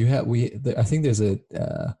 because I think there's a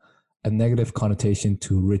negative connotation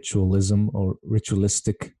to ritualism or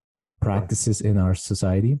ritualistic practices in our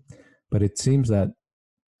society, but it seems there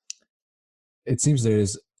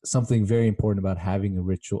is something very important about having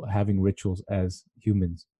rituals as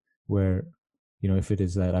humans, where, if it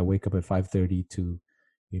is that I wake up at 5:30 to,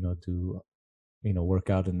 do, work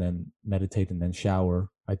out and then meditate and then shower.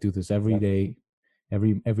 I do this every day,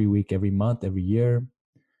 every week, every month, every year.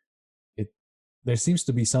 There seems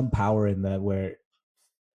to be some power in that, where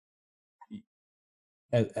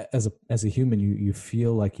as a human, you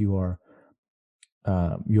feel like you're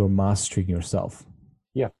mastering yourself.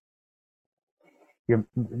 Yeah.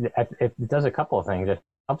 It does a couple of things. It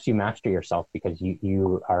helps you master yourself because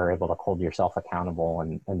you are able to hold yourself accountable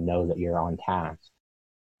and know that you're on task.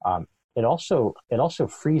 It also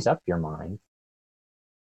frees up your mind,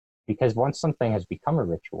 because once something has become a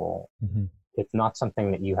ritual, mm-hmm. it's not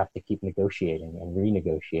something that you have to keep negotiating and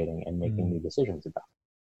renegotiating and making new decisions about.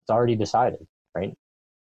 It's already decided, right?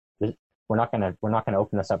 We're not gonna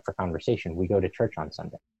open this up for conversation. We go to church on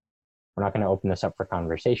Sunday. We're not going to open this up for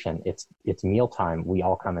conversation. It's mealtime. We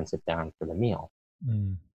all come and sit down for the meal.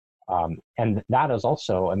 And that is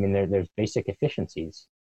also, I mean, there's basic efficiencies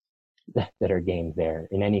that are gained there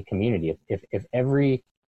in any community. If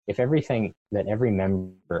everything that every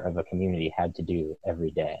member of a community had to do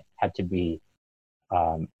every day had to be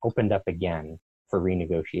opened up again for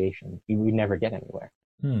renegotiation, we'd never get anywhere.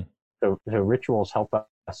 So rituals help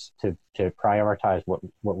us to prioritize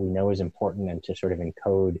what we know is important, and to sort of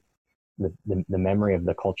encode the memory of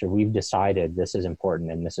the culture. We've decided this is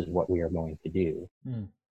important and this is what we are going to do.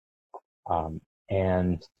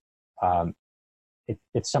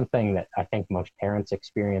 It's something that I think most parents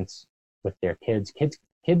experience with their kids.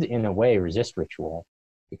 Kids in a way resist ritual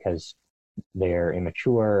because they're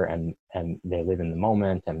immature and they live in the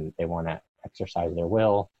moment and they want to exercise their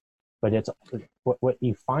will. But it's what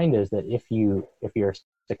you find is that if you're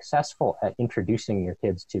successful at introducing your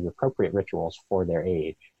kids to appropriate rituals for their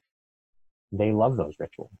age, they love those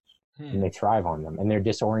rituals and they thrive on them, and they're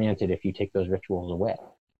disoriented if you take those rituals away.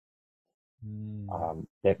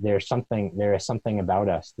 There is something about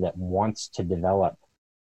us that wants to develop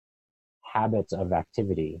habits of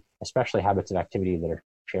activity, especially habits of activity that are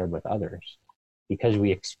shared with others, because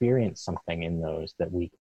we experience something in those that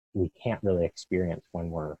we can't really experience when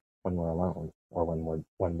we're alone, or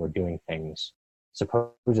when we're doing things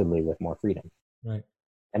supposedly with more freedom. Right.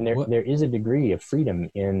 And there is a degree of freedom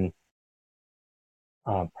in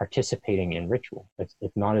participating in ritual.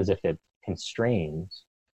 It's not as if it constrains,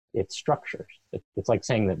 it structures. It's like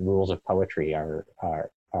saying that rules of poetry are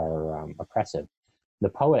oppressive. The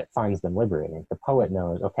poet finds them liberating. The poet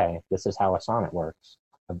knows, okay, this is how a sonnet works.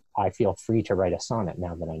 I feel free to write a sonnet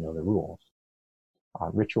now that I know the rules.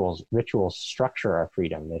 Rituals structure our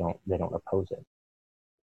freedom. They don't oppose it.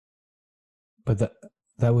 But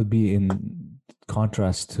that would be in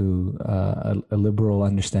contrast to a liberal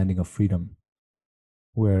understanding of freedom,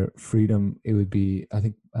 where freedom, it would be, I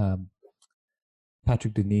think,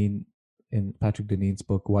 Patrick Deneen, in Patrick Deneen's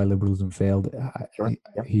book Why Liberalism Failed,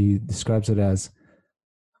 he describes it as,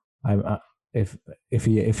 if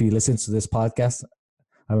he listens to this podcast,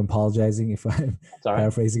 I'm apologizing if I'm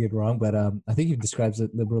paraphrasing it wrong, but I think he describes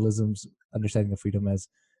it, liberalism's understanding of freedom, as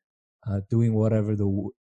doing whatever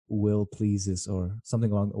the will pleases, or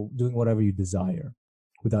something along, doing whatever you desire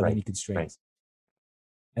without any constraints.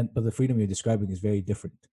 But the freedom you're describing is very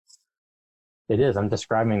different. It is. I'm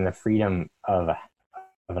describing the freedom of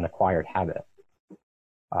an acquired habit.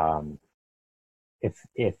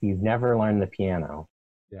 If you've never learned the piano,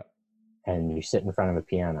 and you sit in front of a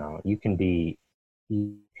piano, you can be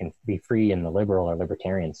free in the liberal or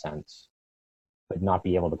libertarian sense, but not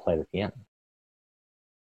be able to play the piano.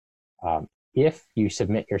 If you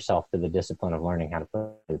submit yourself to the discipline of learning how to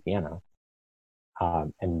play the piano,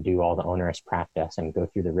 and do all the onerous practice and go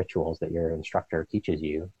through the rituals that your instructor teaches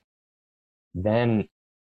you, then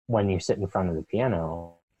when you sit in front of the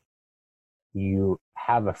piano, you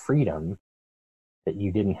have a freedom that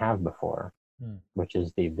you didn't have before, which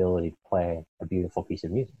is the ability to play a beautiful piece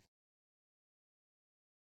of music.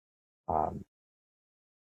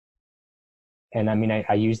 And I mean,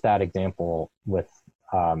 I use that example with,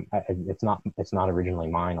 it's not originally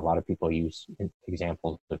mine. A lot of people use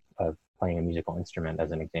examples of playing a musical instrument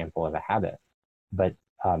as an example of a habit. But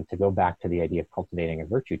to go back to the idea of cultivating a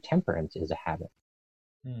virtue, temperance is a habit.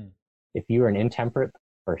 If you are an intemperate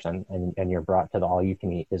person and you're brought to the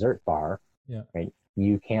all-you-can-eat dessert bar, right,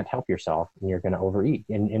 you can't help yourself and you're going to overeat.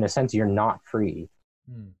 In a sense, you're not free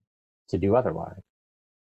to do otherwise.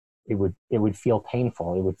 It would feel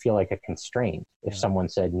painful. It would feel like a constraint if someone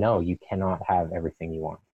said, no, you cannot have everything you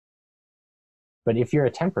want. But if you're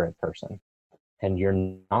a temperate person and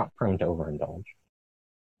you're not prone to overindulge,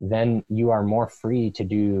 then you are more free to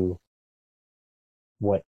do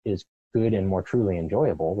what is good and more truly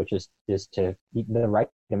enjoyable, which is to eat the right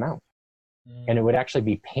amount. And it would actually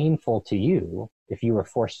be painful to you if you were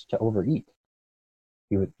forced to overeat.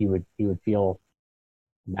 You would feel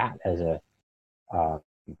that as a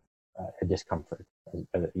discomfort.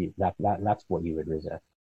 That's what you would resist.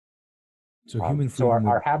 So human so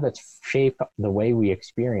our habits shape the way we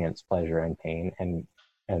experience pleasure and pain, and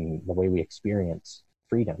the way we experience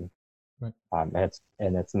freedom. Right.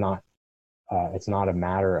 And it's not a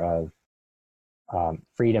matter of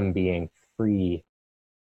freedom being free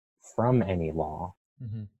from any law,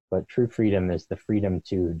 but true freedom is the freedom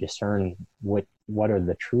to discern what are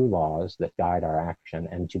the true laws that guide our action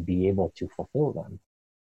and to be able to fulfill them.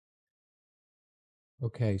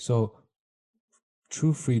 Okay, so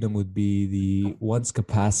true freedom would be the one's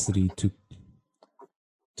capacity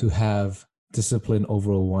to have discipline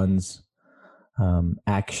over one's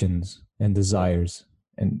actions and desires,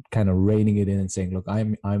 and kind of reining it in and saying, "Look, I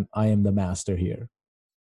am the master here."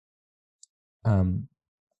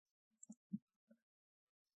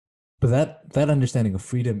 But that understanding of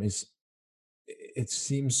freedom it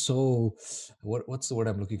seems so, what's the word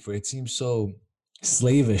I'm looking for? It seems so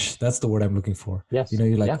slavish. That's the word I'm looking for. Yes.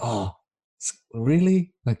 You're like, oh,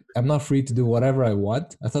 really? Like, I'm not free to do whatever I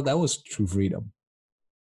want? I thought that was true freedom.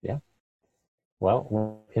 Yeah.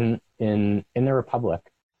 Well, in the Republic,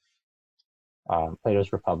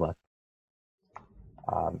 Plato's Republic,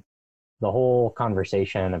 the whole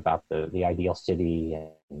conversation about the ideal city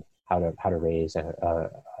and how to raise a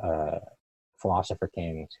philosopher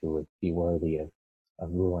kings who would be worthy of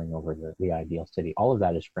ruling over the ideal city, all of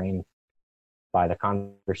that is framed by the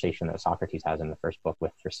conversation that Socrates has in the first book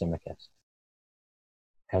with Thrasymachus.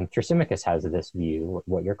 And Thrasymachus has this view,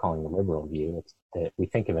 what you're calling the liberal view. It's that we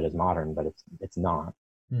think of it as modern, but it's not.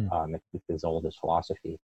 It's as old as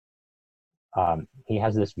philosophy. He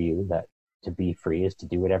has this view that to be free is to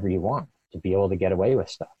do whatever you want, to be able to get away with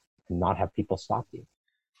stuff and not have people stop you.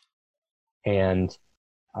 And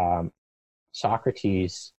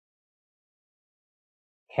Socrates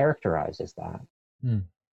characterizes that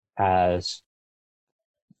as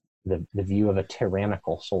the view of a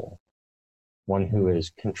tyrannical soul, one who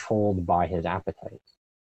is controlled by his appetites.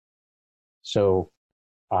 So,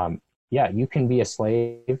 you can be a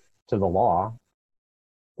slave to the law,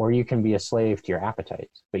 or you can be a slave to your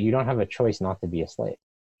appetites, but you don't have a choice not to be a slave.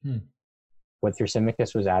 What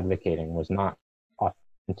Thrasymachus was advocating was not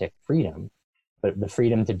authentic freedom, but the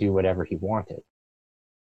freedom to do whatever he wanted.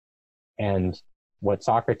 And what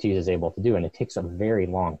Socrates is able to do, and it takes a very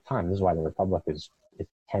long time. This is why the Republic is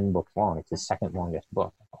 10 books long. It's the second longest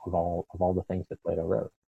book of all the things that Plato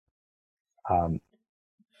wrote.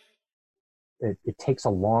 It takes a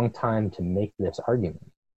long time to make this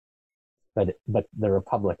argument, but the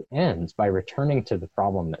Republic ends by returning to the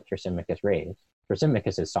problem that Thrasymachus raised.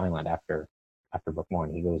 Thrasymachus is silent after book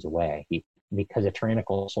one. He goes away. Because a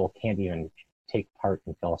tyrannical soul can't even take part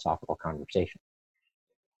in philosophical conversation.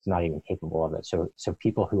 It's not even capable of it. So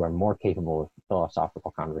people who are more capable of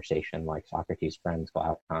philosophical conversation, like Socrates' friends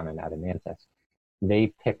Glaucon and Adeimantus,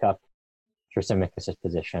 they pick up Thrasymachus'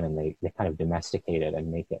 position and they kind of domesticate it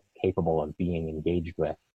and make it capable of being engaged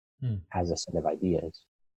with as a set of ideas.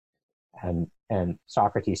 And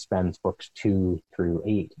Socrates spends books 2 through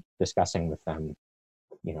 8 discussing with them,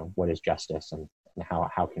 what is justice and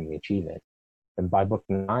how can we achieve it. And by book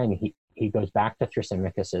 9, he goes back to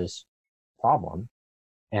Thrasymachus' problem.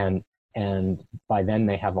 And by then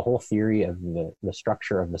they have a whole theory of the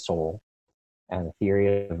structure of the soul and the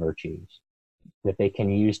theory of virtues that they can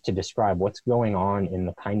use to describe what's going on in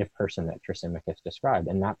the kind of person that Thrasymachus described.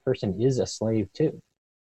 And that person is a slave too.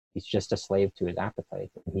 He's just a slave to his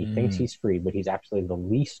appetite. And he thinks he's free, but he's actually the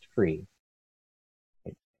least free.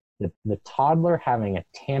 The toddler having a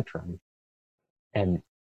tantrum and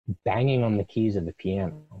banging on the keys of the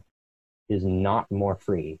piano is not more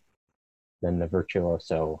free than the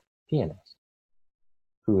virtuoso pianist,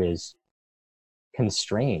 who is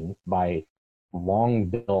constrained by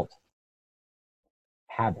long-built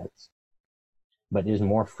habits, but is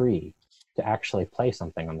more free to actually play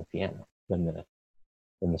something on the piano than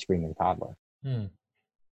the screaming toddler.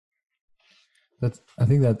 I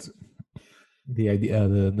think that's the idea.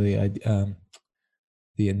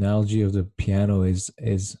 The analogy of the piano is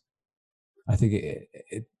I think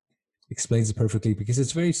it explains it perfectly, because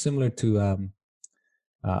it's very similar to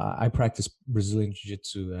I practice Brazilian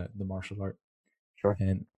Jiu-Jitsu, the martial art. Sure.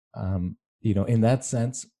 And in that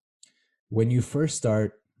sense, when you first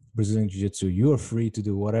start Brazilian Jiu-Jitsu, you are free to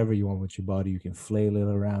do whatever you want with your body. You can flail it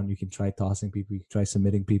around, you can try tossing people, you can try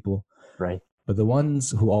submitting people. Right. But the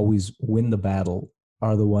ones who always win the battle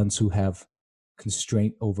are the ones who have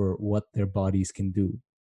constraint over what their bodies can do.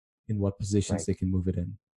 in what positions Right. they can move it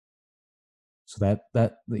in. So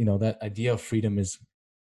that idea of freedom is,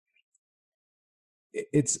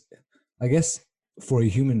 it's, I guess, for a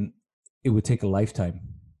human, it would take a lifetime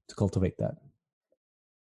to cultivate that.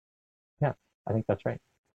 Yeah, I think that's right.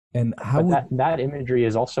 And how but that imagery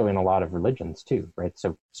is also in a lot of religions too, right?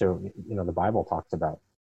 So the Bible talks about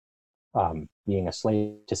being a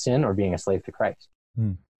slave to sin or being a slave to Christ.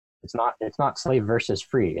 It's not slave versus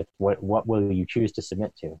free. It's what will you choose to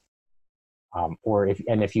submit to, or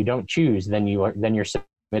if you don't choose, then you're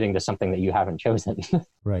submitting to something that you haven't chosen.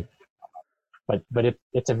 Right. But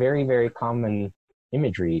it's a very, very common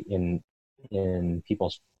imagery in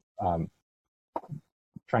people's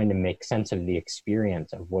trying to make sense of the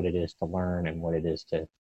experience of what it is to learn and what it is to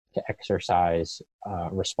exercise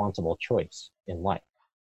responsible choice in life.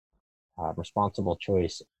 Responsible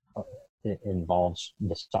choice involves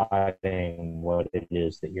deciding what it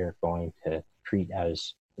is that you're going to treat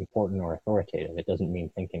as important or authoritative. It doesn't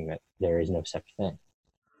mean thinking that there is no such thing.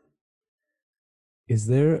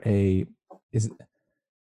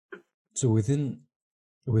 So within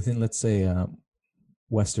let's say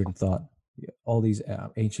Western thought, all these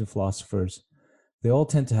ancient philosophers, they all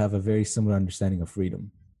tend to have a very similar understanding of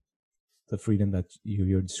freedom, the freedom that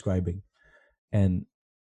you're describing. And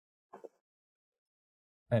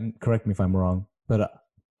correct me if I'm wrong, but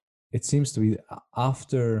it seems to be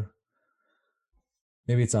after,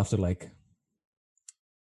 maybe it's after like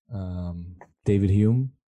David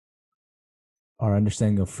Hume, our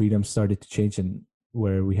understanding of freedom started to change, and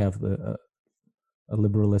where we have a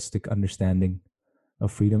liberalistic understanding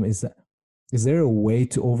of freedom. Is there a way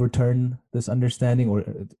to overturn this understanding, or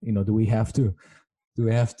do we have to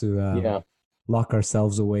lock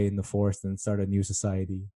ourselves away in the forest and start a new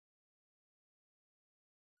society?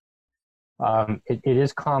 It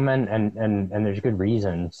is common, and there's good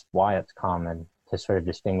reasons why it's common to sort of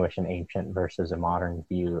distinguish an ancient versus a modern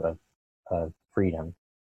view of freedom.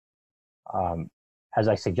 As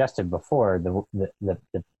I suggested before,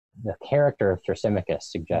 the character of Thrasymachus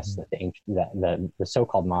suggests that the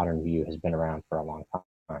so-called modern view has been around for a long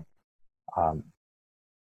time.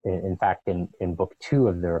 In fact, in Book 2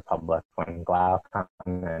 of the Republic, when Glaucon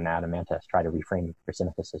and Adeimantus try to reframe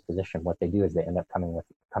Thrasymachus' position, what they do is they end up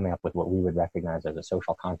coming up with what we would recognize as a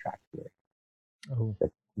social contract theory. Oh.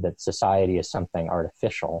 That society is something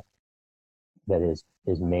artificial that is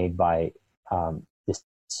made by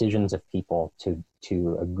decisions of people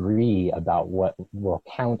to agree about what will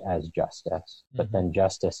count as justice, but then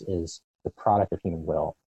justice is the product of human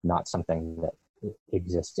will, not something that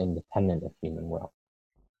exists independent of human will.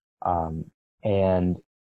 And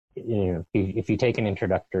if you take an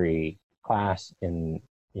introductory class in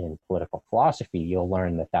political philosophy, you'll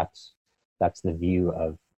learn that that's the view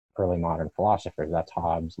of early modern philosophers. That's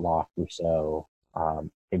Hobbes, Locke, Rousseau.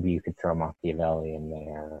 Maybe you could throw Machiavelli in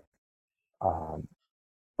there.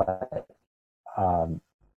 But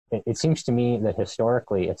it seems to me that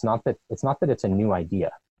historically, it's not that it's a new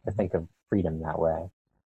idea to think of freedom that way,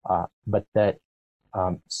 but that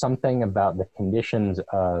something about the conditions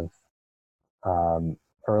of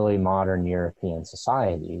early modern European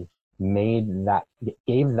society gave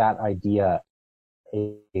that idea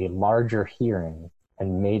a larger hearing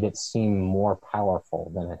and made it seem more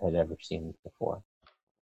powerful than it had ever seemed before.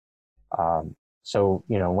 So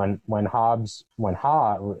when Hobbes,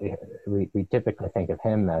 we typically think of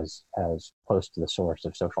him as close to the source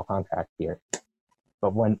of social contract theory.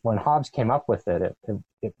 But when Hobbes came up with it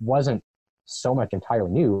wasn't so much entirely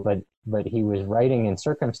new, but he was writing in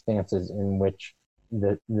circumstances in which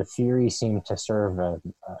the theory seemed to serve a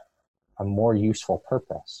more useful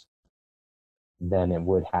purpose than it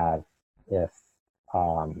would have if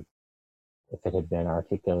it had been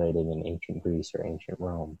articulated in ancient Greece or ancient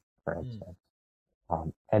Rome, for instance.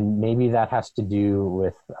 And maybe that has to do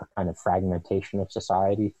with a kind of fragmentation of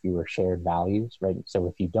society, fewer shared values, right? So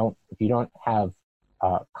if you don't have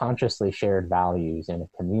consciously shared values in a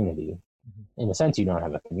community, in a sense, you don't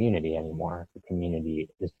have a community anymore. The community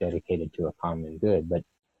is dedicated to a common good. But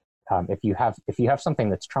if you have something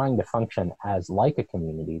that's trying to function as like a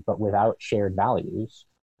community, but without shared values,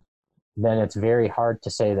 then it's very hard to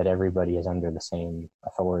say that everybody is under the same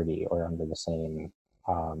authority or under the same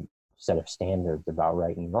set of standards about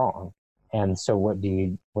right and wrong. And so what do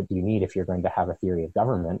you need if you're going to have a theory of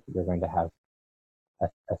government? You're going to have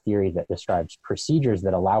a theory that describes procedures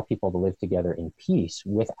that allow people to live together in peace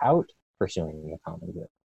without pursuing the common good.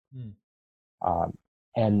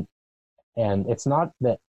 And it's not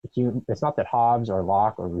that Hobbes or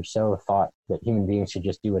Locke or Rousseau thought that human beings should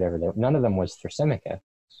just do whatever they. None of them was Thrasymachus.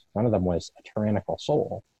 None of them was a tyrannical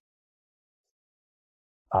soul,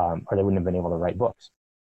 or they wouldn't have been able to write books.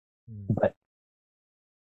 but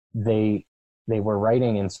they were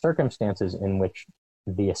writing in circumstances in which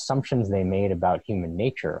the assumptions they made about human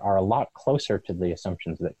nature are a lot closer to the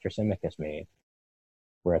assumptions that Thrasymachus made,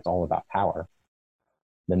 where it's all about power,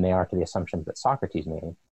 than they are to the assumptions that Socrates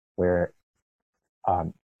made, where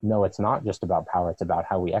no, it's not just about power, it's about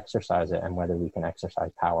how we exercise it and whether we can exercise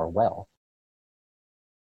power well.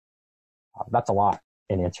 That's a lot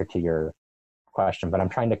in answer to your question, but I'm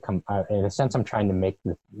trying to in a sense, I'm trying to make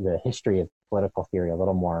the history of political theory a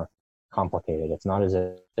little more complicated. It's not as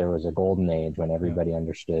if there was a golden age when everybody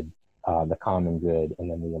understood the common good and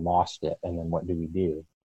then we lost it, and then what do we do?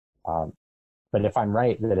 But if I'm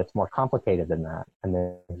right that it's more complicated than that,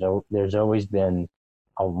 and there's always been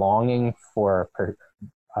a longing for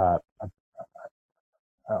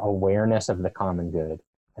awareness of the common good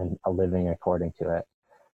and a living according to it,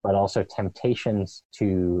 but also temptations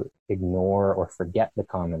to ignore or forget the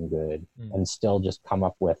common good and still just come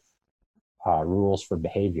up with rules for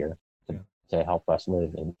behavior to help us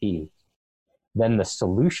live in peace. Then the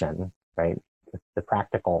solution, right? The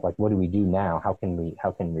practical, like, what do we do now? How can we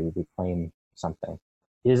reclaim something?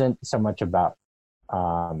 Isn't so much about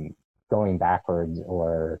going backwards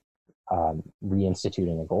or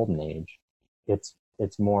reinstituting a golden age. It's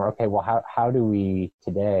more, okay, well, how do we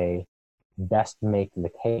today best make the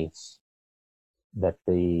case that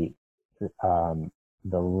the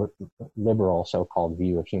liberal so-called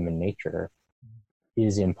view of human nature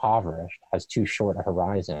is impoverished, has too short a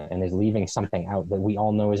horizon, and is leaving something out that we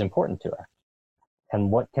all know is important to us? And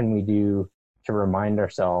what can we do to remind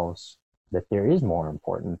ourselves that there is more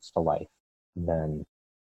importance to life than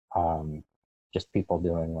just people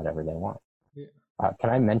doing whatever they want? Yeah. Can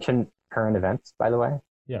I mention current events, by the way?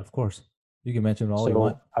 Yeah, of course. You can mention all you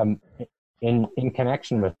want. In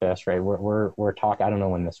connection with this, right? We're talking. I don't know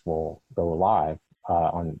when this will go live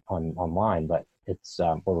online, but it's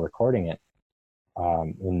we're recording it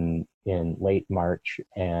in late March,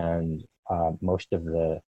 and most of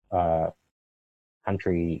the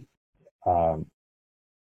country.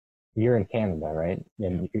 You're in Canada, right?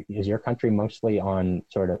 And is your country mostly on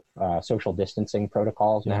sort of social distancing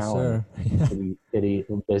protocols now? Sir. City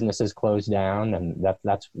businesses closed down, and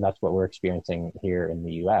that's what we're experiencing here in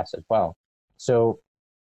the U.S. as well. So,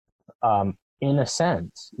 in a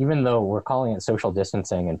sense, even though we're calling it social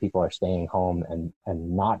distancing and people are staying home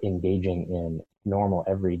and not engaging in normal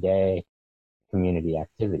everyday community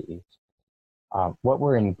activities, what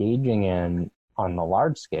we're engaging in on the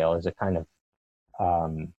large scale is a kind of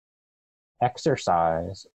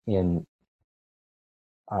exercise in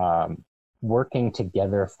working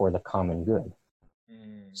together for the common good.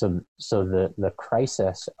 So the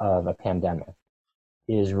crisis of a pandemic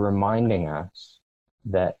is reminding us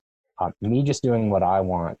that me just doing what I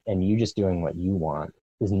want and you just doing what you want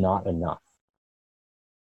is not enough.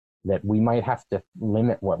 That we might have to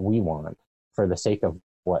limit what we want for the sake of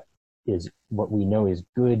what we know is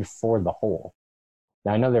good for the whole.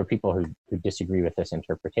 Now, I know there are people who disagree with this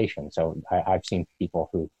interpretation. So I've seen people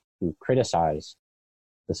who criticize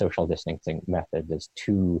the social distancing method as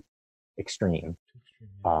too extreme,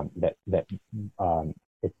 or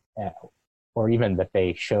even that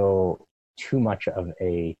they show too much of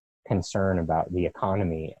a concern about the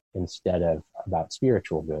economy instead of about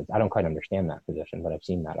spiritual goods. I don't quite understand that position, but I've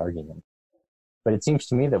seen that argument. But it seems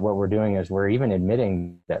to me that what we're doing is we're even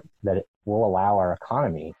admitting that it will allow our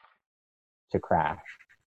economy to crash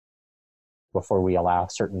before we allow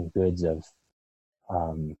certain goods of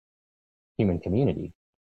human community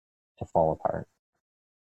to fall apart.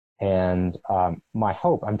 And my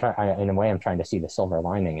hope, in a way, I'm trying to see the silver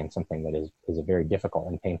lining in something that is a very difficult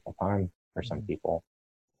and painful time for some people.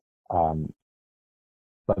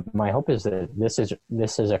 But my hope is that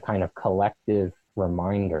this is a kind of collective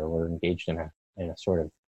reminder. We're engaged in a sort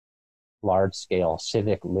of large scale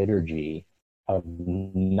civic liturgy of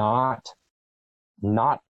not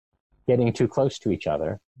getting too close to each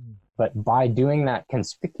other, but by doing that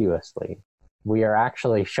conspicuously, we are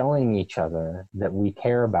actually showing each other that we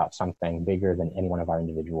care about something bigger than any one of our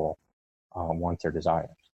individual wants or desires.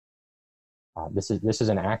 This is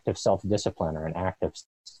an act of self-discipline or an act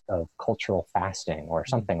of cultural fasting or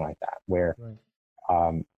something like that, where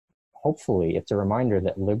hopefully it's a reminder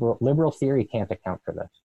that liberal theory can't account for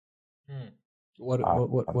this.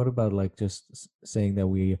 What about like just saying that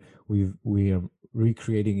we are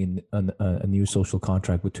recreating a new social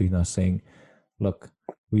contract between us, saying, look,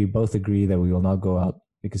 we both agree that we will not go out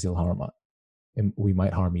because it'll harm us, and we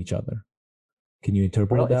might harm each other. Can you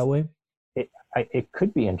interpret it that way? It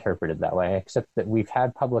could be interpreted that way, except that we've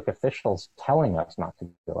had public officials telling us not to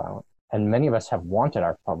go out, and many of us have wanted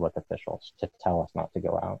our public officials to tell us not to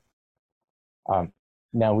go out.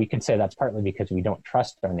 Now, we could say that's partly because we don't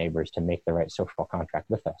trust our neighbors to make the right social contract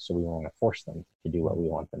with us, so we want to force them to do what we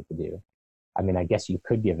want them to do. I mean, I guess you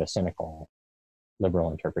could give a cynical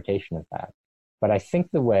liberal interpretation of that. But I think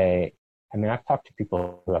I've talked to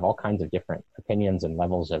people who have all kinds of different opinions and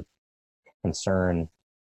levels of concern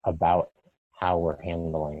about how we're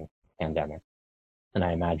handling pandemic. And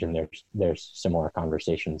I imagine there's similar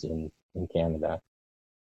conversations in Canada.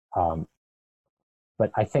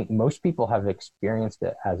 But I think most people have experienced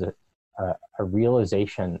it as a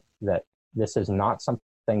realization that this is not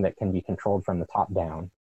something that can be controlled from the top down,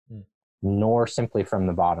 nor simply from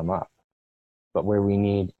the bottom up, but where we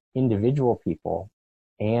need individual people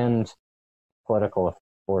and political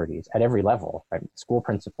authorities at every level, right? School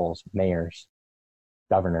principals, mayors,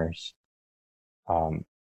 governors,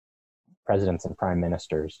 presidents and prime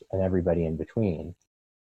ministers, and everybody in between,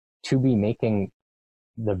 to be making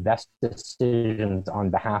the best decisions on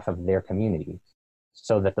behalf of their communities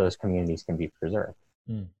so that those communities can be preserved.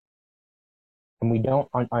 And we don't,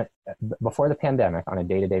 before the pandemic, on a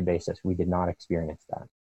day-to-day basis, we did not experience that.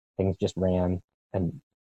 Things just ran and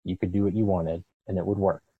you could do what you wanted and it would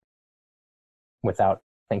work without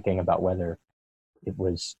thinking about whether it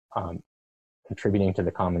was contributing to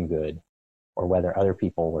the common good or whether other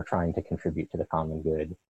people were trying to contribute to the common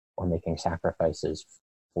good or making sacrifices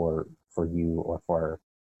for you or for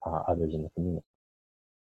others in the community.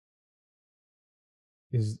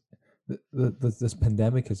 This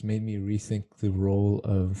pandemic has made me rethink the role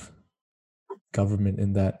of government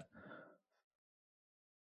in that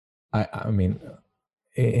I mean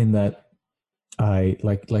in that I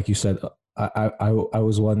like you said I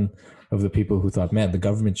was one of the people who thought, man, the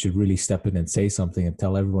government should really step in and say something and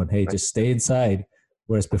tell everyone, hey, just stay inside.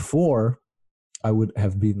 Whereas before, I would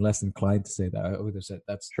have been less inclined to say that. I would have said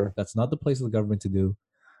that's not the place of the government to do.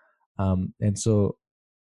 And so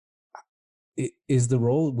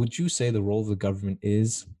would you say the role of the government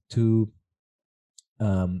is to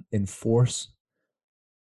enforce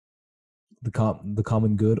the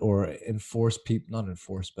common good, or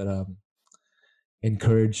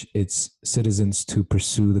encourage its citizens to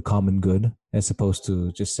pursue the common good as opposed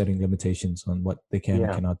to just setting limitations on what they can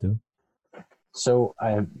and cannot do? So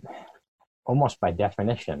almost by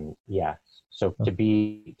definition, yes. So to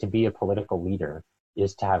be a political leader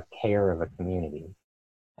is to have care of a community,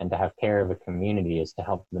 and to have care of a community is to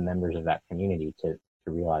help the members of that community to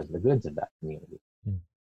realize the goods of that community.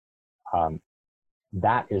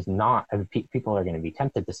 That is not, people are going to be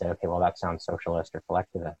tempted to say, okay, well, that sounds socialist or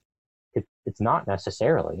collectivist. It's not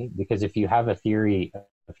necessarily, because if you have a theory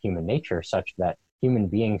of human nature such that human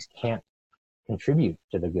beings can't contribute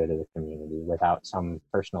to the good of the community without some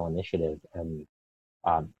personal initiative and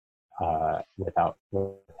without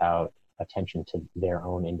attention to their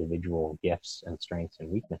own individual gifts and strengths and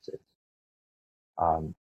weaknesses.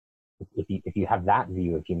 If you have that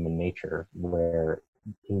view of human nature where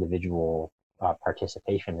individual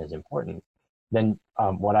participation is important, then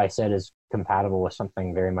what I said is compatible with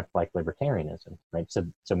something very much like libertarianism, right? So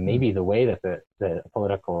maybe the way that the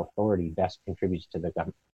political authority best contributes to the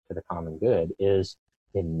common good is,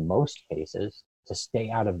 in most cases, to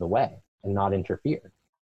stay out of the way and not interfere.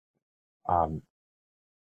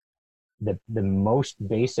 The most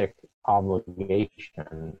basic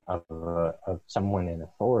obligation of someone in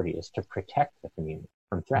authority is to protect the community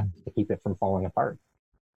from threats, to keep it from falling apart.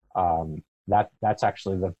 That's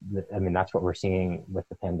actually that's what we're seeing with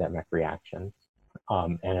the pandemic reaction.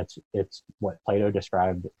 And it's what Plato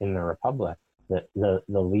described in the Republic, that the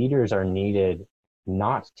leaders are needed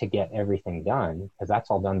not to get everything done, because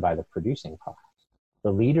that's all done by the producing class.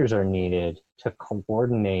 The leaders are needed to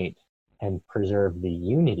coordinate and preserve the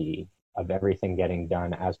unity of everything getting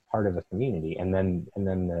done as part of a community. And then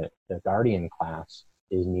the guardian class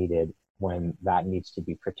is needed when that needs to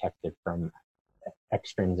be protected from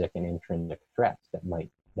extrinsic and intrinsic threats that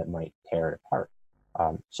might tear it apart.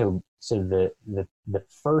 So the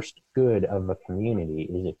first good of a community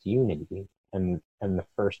is its unity, and the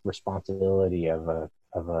first responsibility of a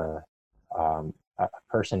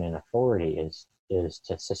person in authority is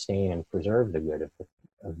to sustain and preserve the good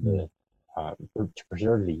to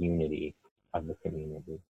preserve the unity of the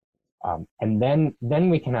community. And then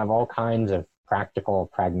we can have all kinds of practical,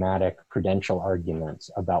 pragmatic, prudential arguments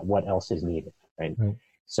about what else is needed, right?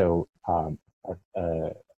 So a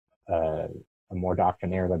more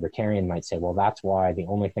doctrinaire libertarian might say, well, that's why the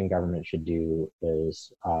only thing government should do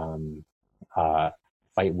is fight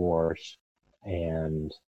wars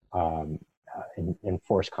and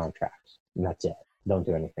enforce contracts, and that's it. Don't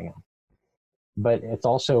do anything else. but it's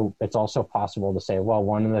also possible to say, well,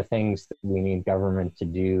 one of the things that we need government to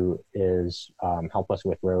do is help us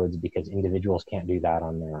with roads because individuals can't do that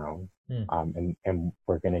on their own. And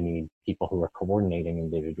we're going to need people who are coordinating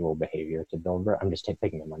individual behavior to build. I'm just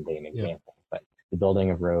taking a mundane example, but the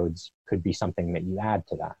building of roads could be something that you add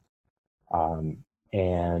to that.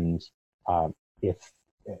 If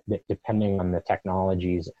depending on the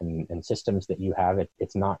technologies and systems that you have,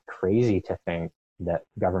 it's not crazy to think that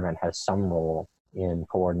government has some role in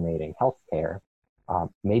coordinating healthcare,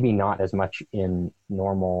 maybe not as much in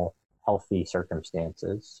normal healthy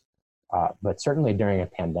circumstances, but certainly during a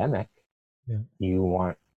pandemic, you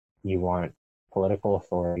want political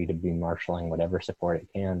authority to be marshaling whatever support it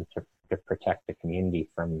can to protect the community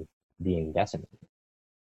from being decimated.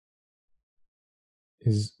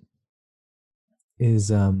 Is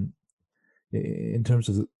in terms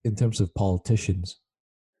of politicians,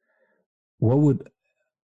 what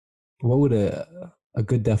would a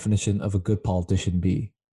good definition of a good politician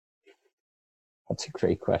be? That's a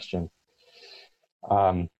great question.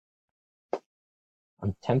 I'm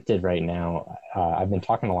tempted right now. I've been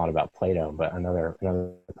talking a lot about Plato, but another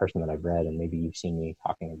person that I've read, and maybe you've seen me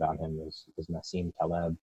talking about him, is Nassim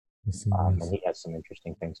Taleb. And he has some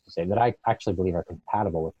interesting things to say that I actually believe are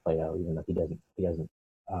compatible with Plato, even though he doesn't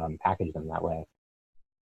package them that way.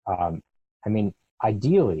 I mean,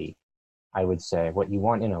 ideally, I would say what you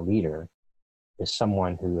want in a leader is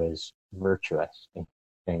someone who is virtuous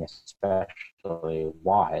and especially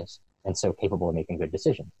wise, and so capable of making good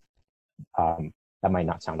decisions. That might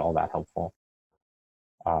not sound all that helpful.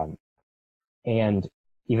 And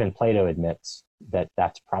even Plato admits that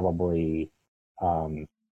that's probably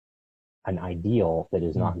an ideal that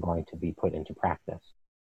is not going to be put into practice.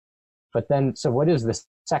 But then, so what is the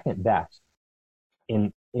second best?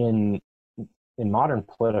 In modern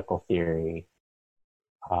political theory,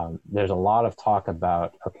 there's a lot of talk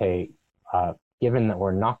about, okay, given that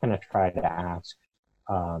we're not going to try to ask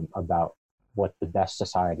about what the best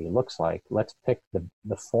society looks like, let's pick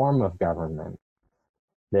the form of government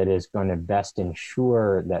that is going to best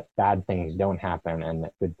ensure that bad things don't happen and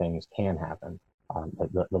that good things can happen.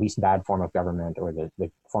 The least bad form of government, or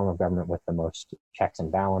the form of government with the most checks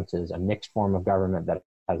and balances, a mixed form of government that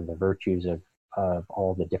has the virtues of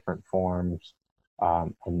all the different forms,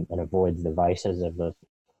 and avoids the vices of those.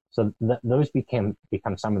 So those become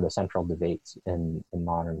some of the central debates in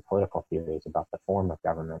modern political theories about the form of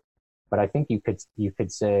government. But I think you could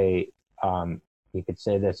say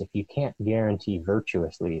this: if you can't guarantee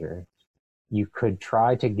virtuous leaders, you could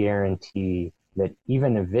try to guarantee that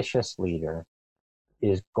even a vicious leader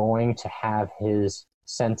is going to have his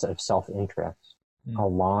sense of self-interest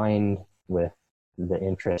aligned with the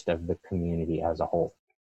interest of the community as a whole.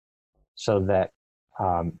 So that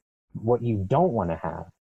what you don't want to have,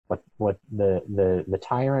 what the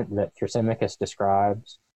tyrant that Thrasymachus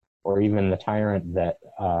describes, or even the tyrant that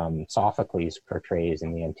Sophocles portrays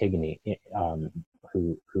in the Antigone,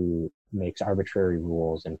 who makes arbitrary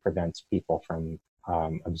rules and prevents people from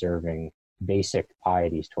observing basic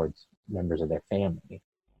pieties towards members of their family,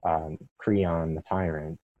 Creon the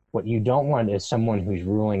tyrant. What you don't want is someone who's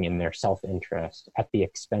ruling in their self-interest at the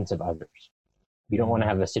expense of others. You don't want to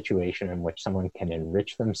have a situation in which someone can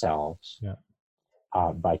enrich themselves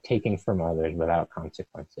by taking from others without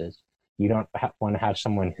consequences. You don't want to have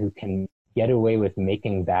someone who can get away with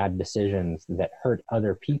making bad decisions that hurt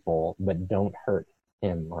other people but don't hurt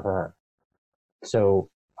him or her. So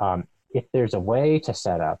if there's a way to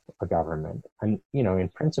set up a government, and in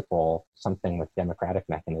principle, something with democratic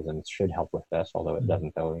mechanisms should help with this, although it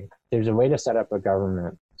doesn't always. There's a way to set up a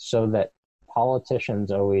government so that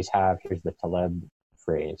politicians always have, here's the Taleb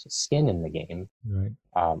phrase, skin in the game, right?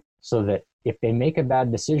 So that if they make a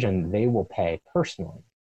bad decision, they will pay personally.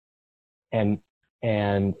 And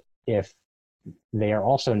if they are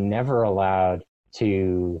also never allowed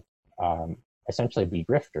to essentially be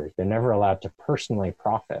grifters, they're never allowed to personally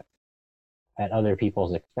profit at other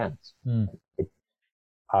people's expense.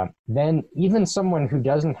 Then even someone who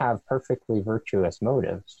doesn't have perfectly virtuous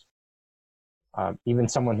motives, even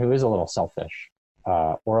someone who is a little selfish,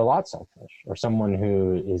 or a lot selfish, or someone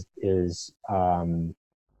who is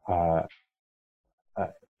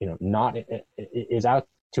not is out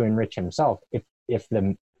to enrich himself, if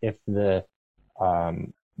the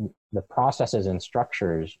processes and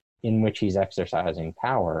structures in which he's exercising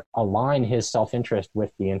power align his self-interest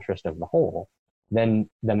with the interest of the whole, then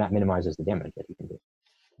that minimizes the damage that he can do.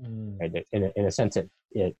 Right? In a sense,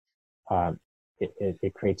 it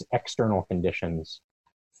creates external conditions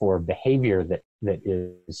for behavior that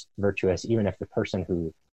is virtuous, even if the person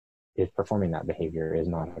who is performing that behavior is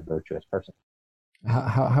not a virtuous person.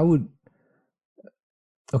 How would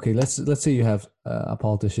okay, let's say you have a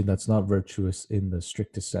politician that's not virtuous in the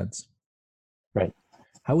strictest sense. Right.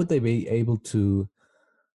 How would they be able to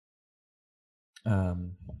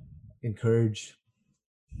encourage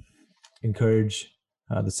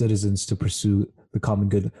the citizens to pursue the common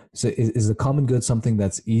good? So is the common good something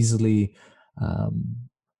that's easily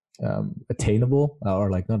attainable,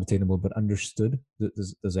 or like not attainable but understood?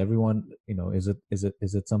 Does everyone, is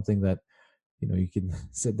it something that you can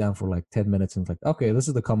sit down for like 10 minutes and it's like, okay, this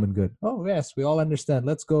is the common good. Oh yes, we all understand.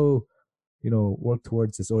 Let's go, work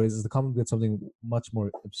towards this. Or is the common good something much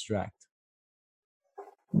more abstract?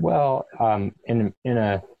 Well, in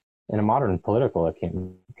a modern political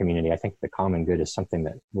community, I think the common good is something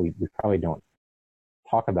that we probably don't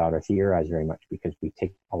talk about or theorize very much because we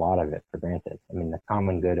take a lot of it for granted. I mean, the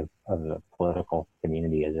common good of the political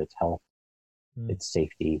community is its health, its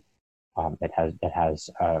safety. It has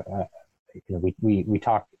we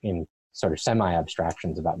talk in sort of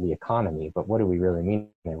semi-abstractions about the economy, but what do we really mean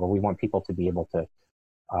there? Well, we want people to be able to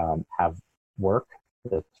have work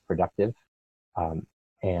that's productive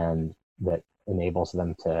and that enables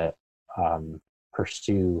them to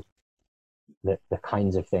pursue the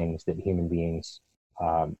kinds of things that human beings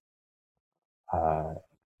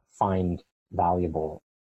find valuable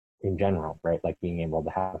in general, right? Like being able to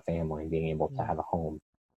have a family, being able to have a home.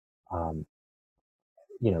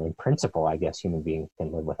 In principle, I guess human beings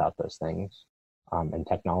can live without those things. And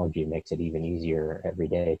technology makes it even easier every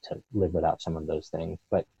day to live without some of those things.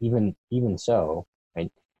 But even so,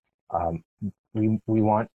 right, we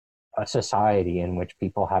want a society in which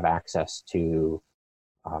people have access to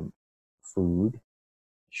food,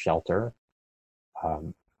 shelter,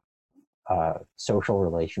 social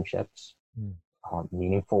relationships,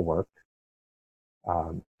 meaningful work.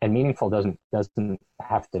 And meaningful doesn't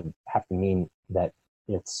have to mean that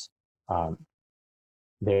it's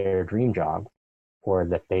their dream job or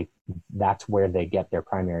that that's where they get their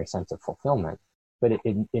primary sense of fulfillment, but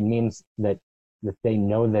it means that they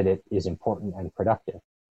know that it is important and productive.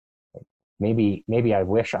 Maybe I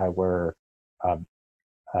wish I were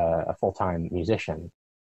a full-time musician,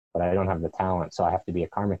 but I don't have the talent, so I have to be a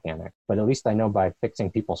car mechanic. But at least I know by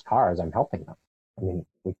fixing people's cars, I'm helping them. I mean,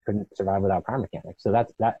 we couldn't survive without car mechanics. So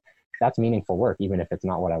that's meaningful work, even if it's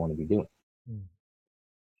not what I want to be doing.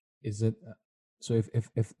 Is it so?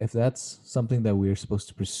 If that's something that we're supposed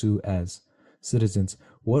to pursue as citizens,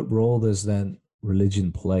 what role does then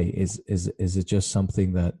religion play? Is it just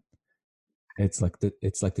something that it's like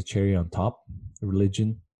the cherry on top,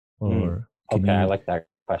 religion, or okay, I like that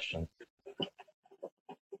question.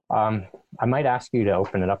 I might ask you to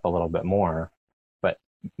open it up a little bit more, but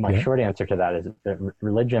my short answer to that is that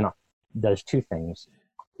religion does two things.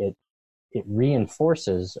 It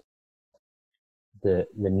reinforces the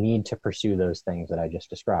need to pursue those things that I just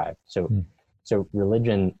described. So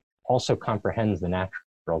religion also comprehends the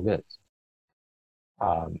natural goods.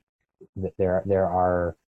 There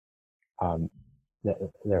are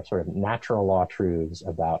sort of natural law truths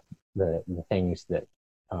about the things that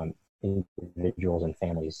individuals and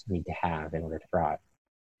families need to have in order to thrive.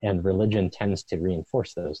 And religion tends to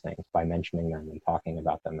reinforce those things by mentioning them and talking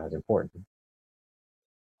about them as important.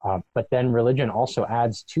 But then religion also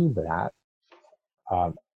adds to that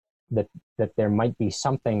that there might be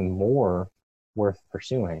something more worth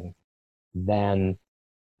pursuing than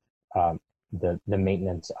the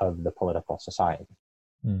maintenance of the political society.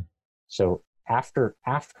 So after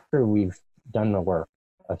we've done the work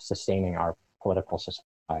of sustaining our political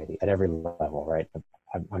society at every level, right?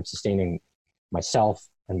 I'm sustaining myself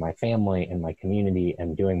and my family and my community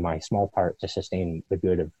and doing my small part to sustain the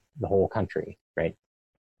good of the whole country, right?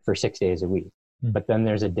 For 6 days a week. But then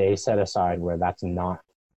there's a day set aside where that's not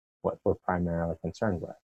what we're primarily concerned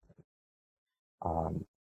with.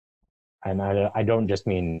 And I don't just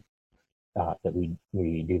mean that we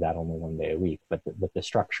do that only 1 day a week, but the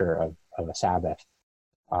structure of a Sabbath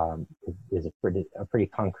is a pretty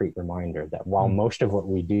concrete reminder that while most of what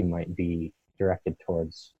we do might be directed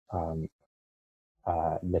towards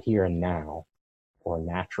the here and now or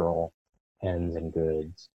natural ends and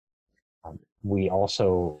goods,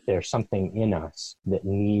 there's something in us that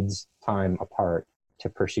needs time apart to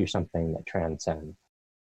pursue something that transcends.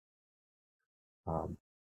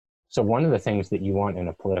 So one of the things that you want in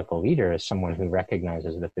a political leader is someone who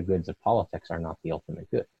recognizes that the goods of politics are not the ultimate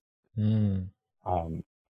good.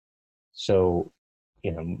 So,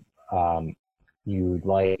 you'd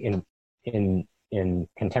like in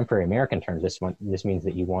contemporary American terms, this means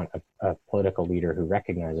that you want a political leader who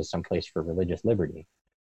recognizes some place for religious liberty.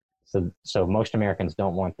 So most Americans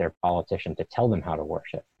don't want their politician to tell them how to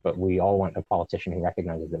worship, but we all want a politician who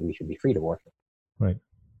recognizes that we should be free to worship. Right.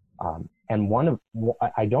 And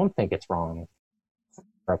I don't think it's wrong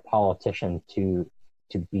for a politician to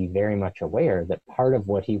be very much aware that part of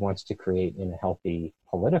what he wants to create in a healthy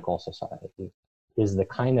political society is the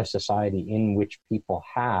kind of society in which people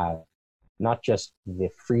have not just the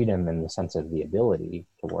freedom in the sense of the ability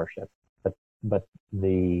to worship, but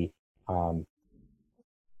the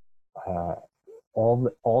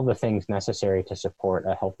all the things necessary to support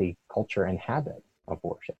a healthy culture and habit of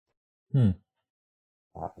worship.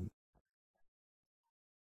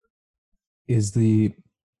 Does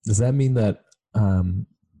that mean that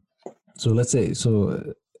so let's say,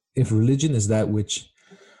 if religion is that which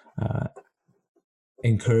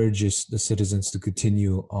encourages the citizens to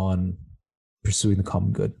continue on pursuing the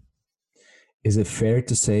common good, is it fair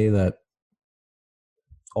to say that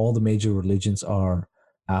all the major religions are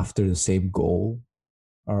after the same goal?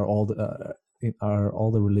 Are all the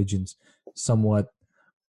religions somewhat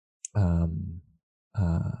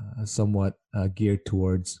geared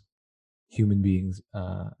towards human beings,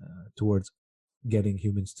 towards getting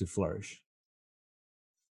humans to flourish?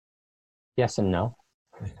 Yes and no.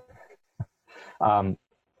 I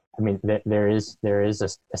mean, there is a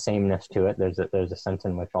sameness to it. There's a sense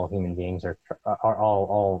in which all human beings are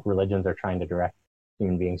all religions are trying to direct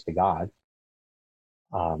human beings to God.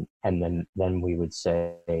 And then we would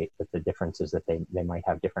say that the difference is that they might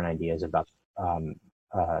have different ideas about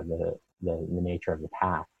the nature of the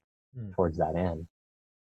path towards that end.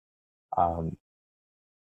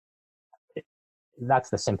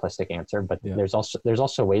 That's the simplistic answer, but there's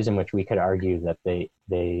also ways in which we could argue that the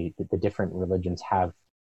different religions have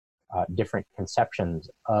different conceptions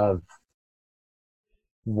of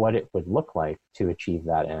what it would look like to achieve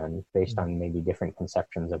that end based on maybe different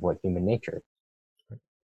conceptions of what human nature is.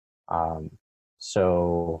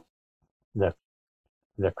 So the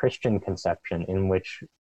Christian conception, in which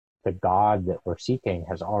the God that we're seeking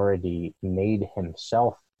has already made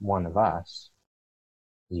himself one of us,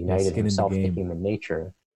 united himself to human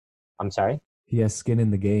nature. I'm sorry? He has skin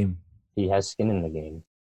in the game. He has skin in the game.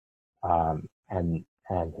 And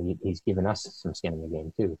he's given us some skin in the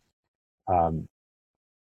game too.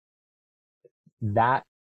 That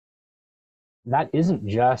isn't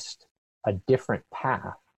just a different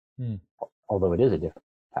path, although it is a different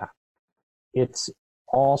path. It's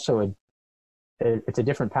also it's a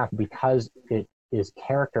different path because it is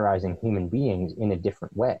characterizing human beings in a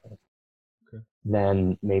different way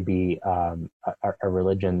than maybe a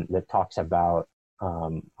religion that talks about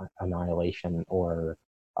annihilation or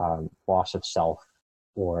loss of self,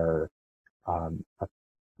 or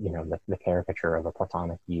the caricature of a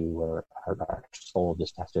Platonic view where our soul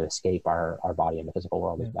just has to escape our body and the physical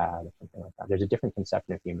world is bad or something like that. There's a different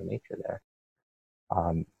conception of human nature there.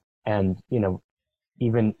 And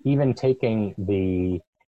even taking the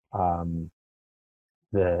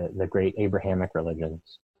great Abrahamic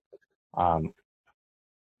religions,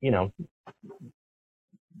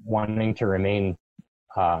 wanting to remain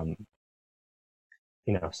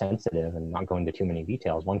sensitive and not go into too many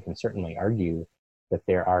details, one can certainly argue that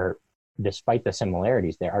there are, despite the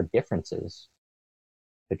similarities, there are differences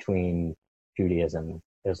between Judaism,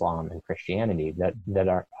 Islam, and Christianity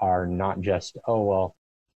that are not just, oh well,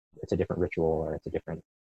 it's a different ritual or it's a different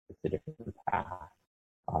path.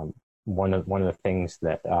 One of the things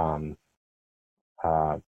that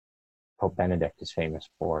Pope Benedict is famous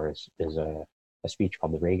for is a speech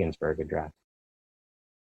called the Regensburg Address,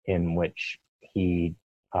 in which he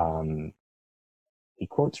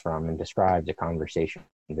quotes from and describes a conversation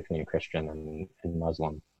between a Christian and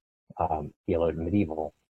Muslim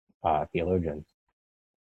medieval theologians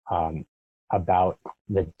about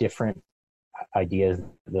the different ideas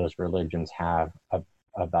those religions have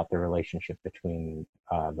about the relationship between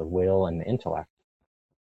the will and the intellect,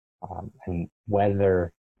 and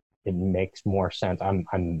whether it makes more sense.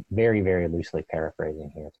 I'm very, very loosely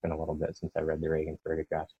paraphrasing here. It's been a little bit since I read the Regensburg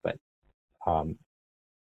Address, but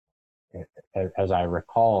as I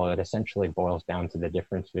recall, it essentially boils down to the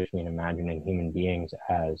difference between imagining human beings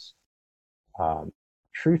as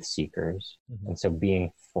truth seekers, and so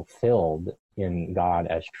being fulfilled in God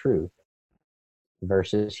as truth,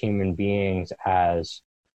 versus human beings as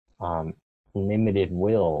limited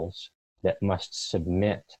wills that must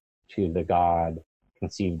submit to the God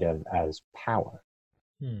conceived of as power.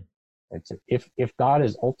 It's if God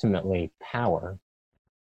is ultimately power,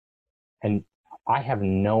 and I have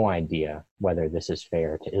no idea whether this is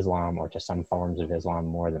fair to Islam or to some forms of Islam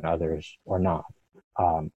more than others or not.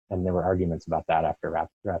 And there were arguments about that after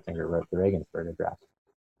Ratzinger wrote the Regensburg Address.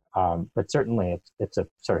 But certainly it's a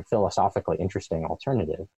sort of philosophically interesting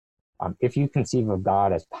alternative. If you conceive of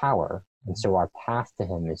God as power, and so our path to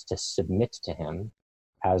him is to submit to him,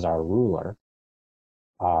 as our ruler.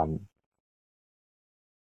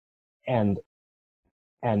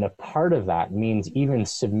 And a part of that means even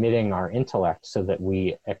submitting our intellect so that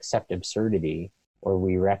we accept absurdity, or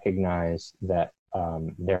we recognize that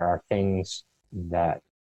there are things that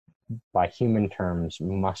by human terms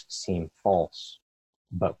must seem false,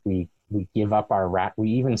 but we give up we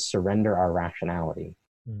even surrender our rationality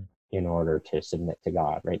in order to submit to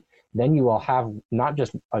God, right? Then you will have not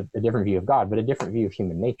just a different view of God, but a different view of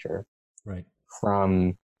human nature, right?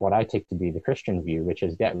 From what I take to be the Christian view, which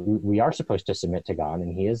is that we are supposed to submit to God,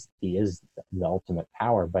 and He is the ultimate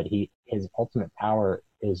power, but His ultimate power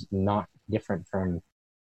is not different from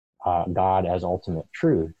God as ultimate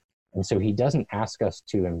truth. And so He doesn't ask us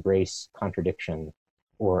to embrace contradiction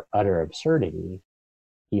or utter absurdity.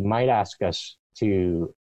 He might ask us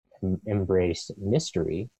to embrace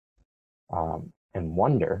mystery and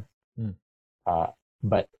wonder.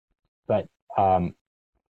 But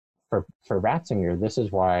for Ratzinger, this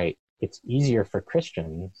is why it's easier for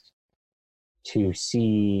Christians to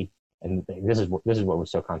see, and this is what was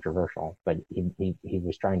so controversial, but he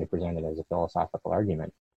was trying to present it as a philosophical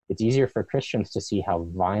argument. It's easier for Christians to see how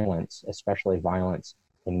violence, especially violence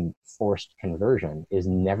in forced conversion, is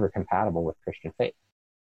never compatible with Christian faith.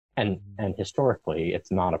 And historically,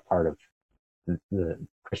 it's not a part of the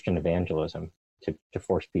Christian evangelism to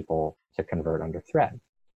force people to convert under threat.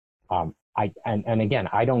 And again,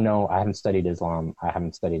 I don't know, I haven't studied Islam, I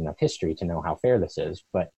haven't studied enough history to know how fair this is,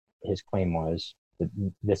 but his claim was that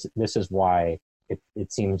this is why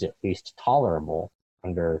it seems at least tolerable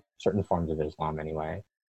under certain forms of Islam anyway,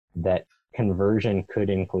 that conversion could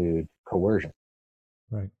include coercion.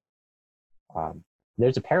 Right.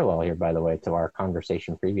 There's a parallel here, by the way, to our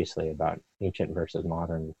conversation previously about ancient versus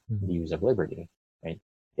modern views of liberty, right?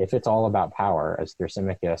 If it's all about power, as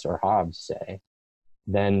Thrasymachus or Hobbes say,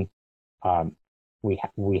 then we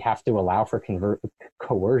have to allow for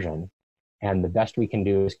coercion, and the best we can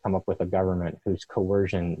do is come up with a government whose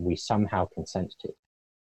coercion we somehow consent to.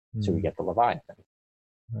 So we get the Leviathan.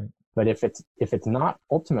 Right. But if it's not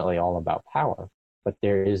ultimately all about power, but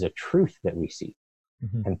there is a truth that we seek,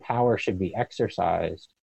 and power should be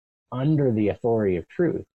exercised under the authority of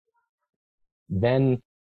truth, then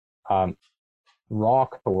raw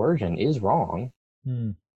coercion is wrong,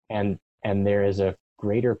 and there is a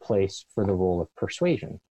greater place for the role of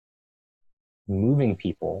persuasion, moving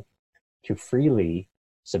people to freely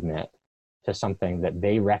submit to something that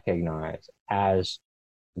they recognize as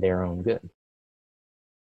their own good.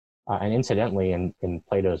 And incidentally, in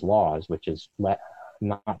Plato's Laws, which is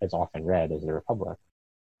not as often read as the Republic,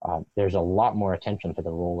 there's a lot more attention to the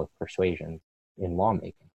role of persuasion in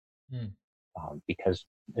lawmaking, because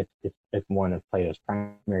it's one of Plato's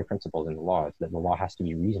primary principles in the law, is that the law has to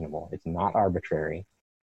be reasonable. It's not arbitrary.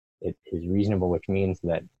 It is reasonable, which means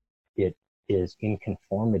that it is in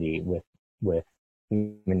conformity with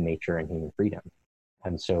human nature and human freedom.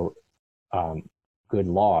 And so good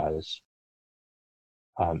laws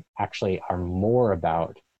actually are more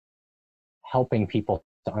about helping people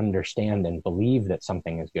to understand and believe that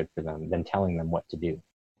something is good for them than telling them what to do.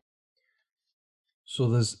 So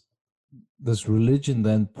does religion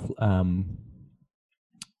then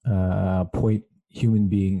point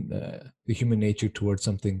the human nature towards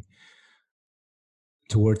something,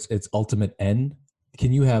 towards its ultimate end?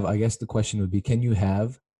 Can you have, I guess the question would be, can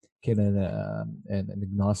an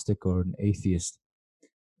agnostic or an atheist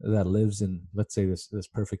that lives in, let's say, this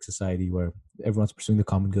perfect society where everyone's pursuing the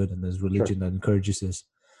common good and there's religion that encourages this,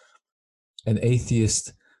 an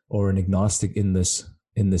atheist or an agnostic in this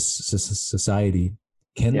society,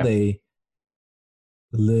 can they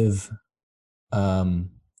live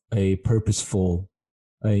a purposeful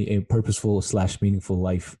 / meaningful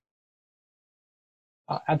life?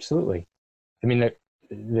 Absolutely. I mean,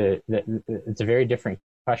 it's a very different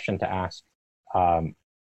question to ask.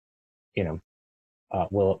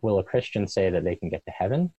 Will a Christian say that they can get to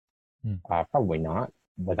heaven? Probably not,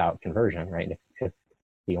 without conversion, right? If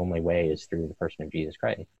the only way is through the person of Jesus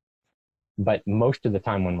Christ. But most of the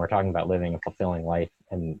time when we're talking about living a fulfilling life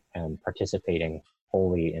and participating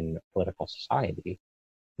wholly in political society,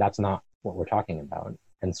 that's not what we're talking about.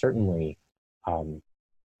 And certainly,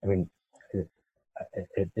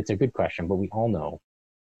 it's a good question, but we all know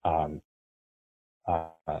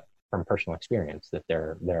from personal experience that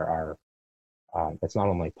there are, it's not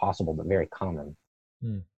only possible, but very common.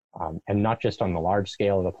 And not just on the large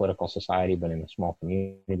scale of a political society, but in a small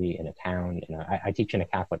community, in a town. I teach in a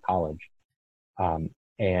Catholic college.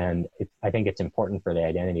 And I think it's important for the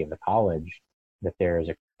identity of the college that there is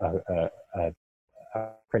a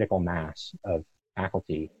critical mass of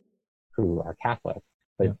faculty who are Catholic.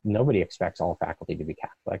 but nobody expects all faculty to be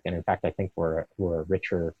Catholic. And in fact, I think we're a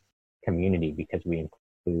richer community because we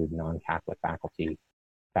include non-Catholic faculty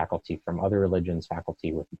from other religions,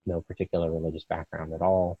 faculty with no particular religious background at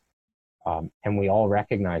all. And we all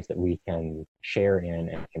recognize that we can share in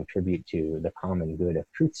and contribute to the common good of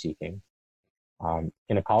truth seeking.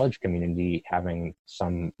 In a college community, having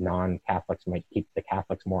some non-Catholics might keep the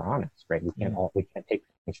Catholics more honest, right? We can't take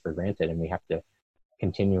things for granted, and we have to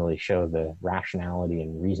continually show the rationality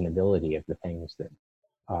and reasonability of the things that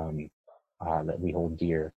that we hold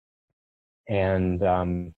dear. And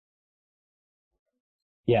the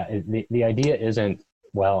idea isn't,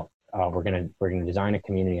 well, we're gonna design a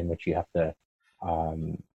community in which you have to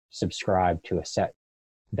subscribe to a set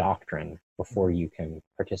doctrine before you can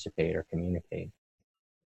participate or communicate.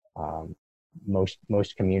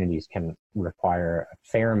 Most communities can require a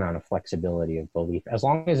fair amount of flexibility of belief, as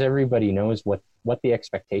long as everybody knows what the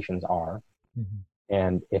expectations are. Mm-hmm.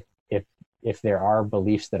 And if there are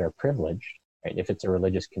beliefs that are privileged, right, if it's a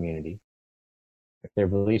religious community, if there are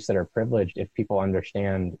beliefs that are privileged, if people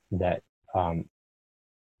understand that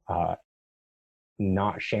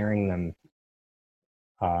not sharing them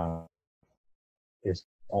is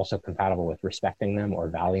also compatible with respecting them or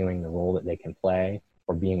valuing the role that they can play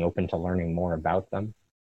or being open to learning more about them.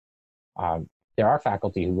 There are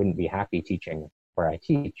faculty who wouldn't be happy teaching where I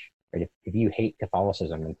teach. Right? If you hate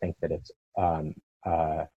Catholicism and think that it's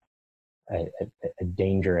a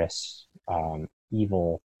dangerous,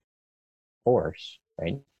 evil force,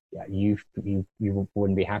 right? Yeah, you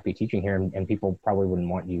wouldn't be happy teaching here, and people probably wouldn't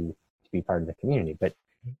want you to be part of the community. But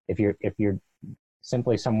if you're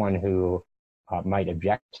simply someone who might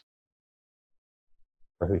object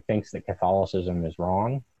or who thinks that Catholicism is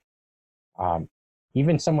wrong,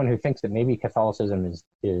 even someone who thinks that maybe Catholicism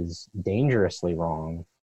is dangerously wrong,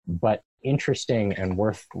 but interesting and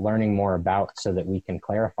worth learning more about so that we can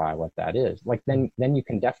clarify what that is, like then you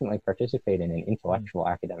can definitely participate in an intellectual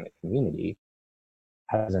academic community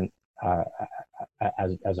as a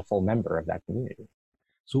full member of that community.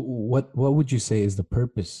 So what would you say is the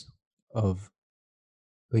purpose of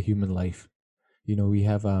the human life? We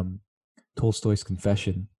have Tolstoy's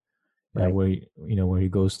Confession, right, where he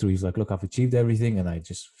goes through. He's like, look, I've achieved everything, and I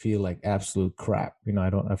just feel like absolute crap. I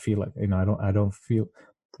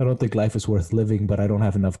don't think life is worth living, but I don't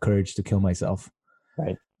have enough courage to kill myself.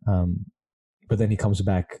 Right. But then he comes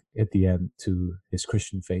back at the end to his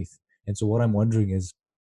Christian faith. And so what I'm wondering is,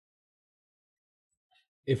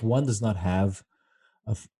 if one does not have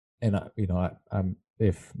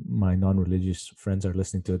if my non-religious friends are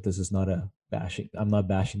listening to it, this is not I'm not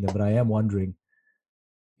bashing them, but I am wondering,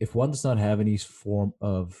 if one does not have any form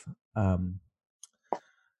of a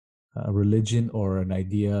religion or an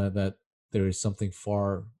idea that there is something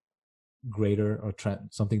far greater or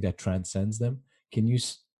something that transcends them, can you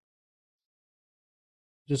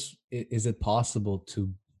is it possible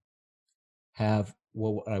to have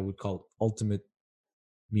what I would call ultimate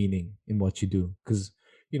meaning in what you do? Because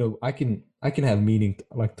I can have meaning,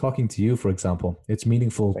 like talking to you, for example. It's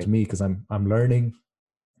meaningful to me because I'm learning.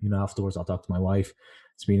 Afterwards I'll talk to my wife.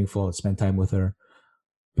 It's meaningful. I spend time with her.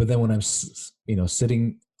 But then when I'm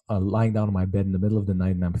sitting lying down on my bed in the middle of the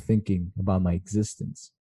night and I'm thinking about my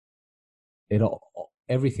existence,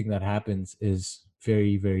 everything that happens is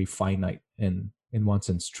very, very finite and in one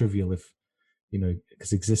sense trivial, if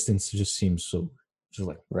because existence just seems so just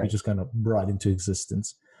like you're just kind of brought into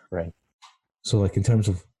existence. Right. So like in terms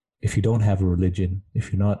of, if you don't have a religion,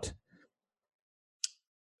 if you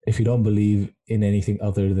don't believe in anything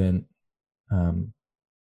other than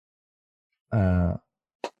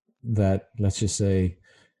that, let's just say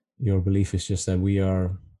your belief is just that we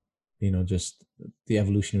are, just the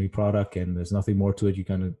evolutionary product and there's nothing more to it. You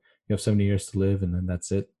have 70 years to live and then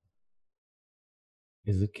that's it.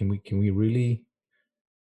 Is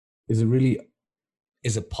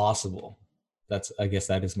it possible? I guess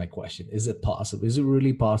that is my question. Is it possible? Is it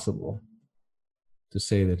really possible to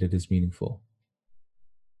say that it is meaningful?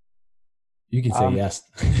 You can say yes.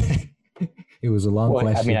 It was a long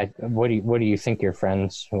question. I mean, what do you think your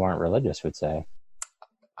friends who aren't religious would say?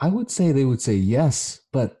 I would say they would say yes,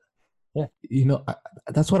 but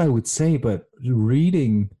that's what I would say. But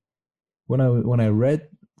reading, when I read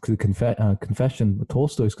the confession,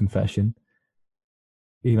 Tolstoy's Confession,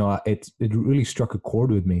 it really struck a chord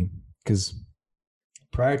with me, because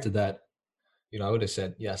prior to that, I would have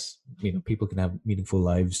said yes. People can have meaningful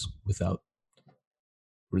lives without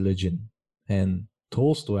religion. And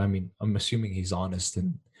Tolstoy, I mean, I'm assuming he's honest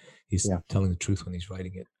and he's telling the truth when he's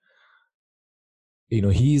writing it.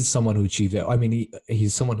 He's someone who achieved it. I mean,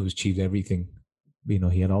 he's someone who's achieved everything.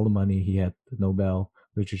 He had all the money. He had the Nobel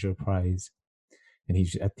Literature Prize.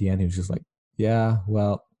 And at the end, he was just like, yeah,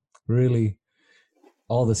 well, really,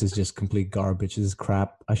 all this is just complete garbage. This is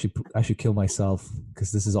crap. I should kill myself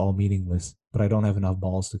because this is all meaningless, but I don't have enough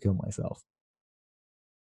balls to kill myself.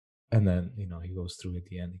 And then, you know, he goes through at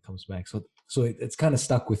the end, he comes back. So it's kind of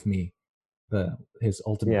stuck with me. His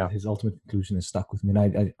ultimate conclusion is stuck with me.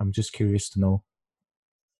 And I'm just curious to know.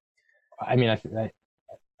 I mean,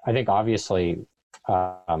 I think obviously,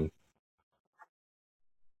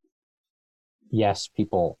 yes,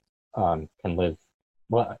 people can live.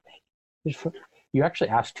 Well, you actually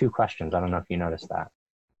asked two questions. I don't know if you noticed that.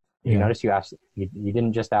 You noticed you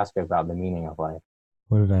didn't just ask about the meaning of life.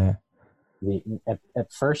 What did I?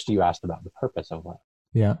 At first, you asked about the purpose of life.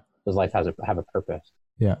 Yeah. Does life have a purpose?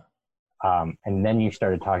 Yeah. And then you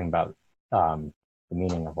started talking about the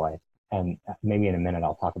meaning of life. And maybe in a minute,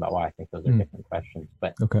 I'll talk about why I think those are different questions.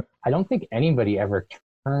 But okay. I don't think anybody ever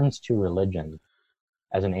turns to religion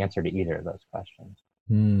as an answer to either of those questions.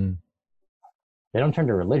 They don't turn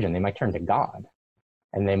to religion. They might turn to God.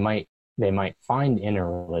 And they might find in a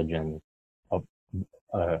religion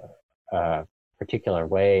a particular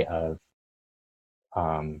way of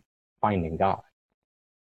finding God.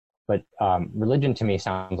 But religion to me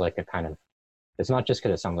sounds like a kind of, it's not just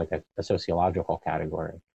because it sounds like a sociological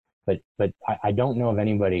category, but I don't know of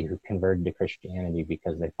anybody who converted to Christianity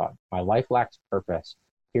because they thought, my life lacks purpose.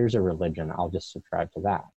 Here's a religion. I'll just subscribe to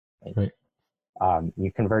that. Right.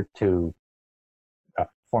 You convert to a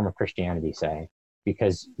form of Christianity, say,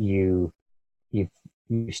 because you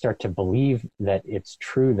start to believe that it's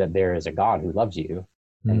true that there is a God who loves you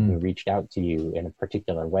and who reached out to you in a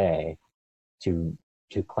particular way to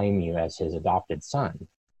claim you as his adopted son.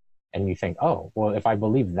 And you think, oh, well, if I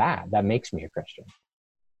believe that makes me a Christian.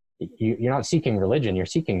 You're not seeking religion, you're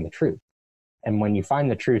seeking the truth. And when you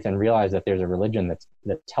find the truth and realize that there's a religion that's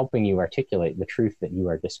helping you articulate the truth that you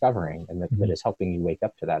are discovering and that is helping you wake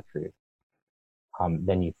up to that truth,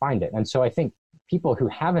 then you find it. And so I think people who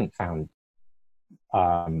haven't found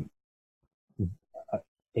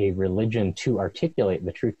a religion to articulate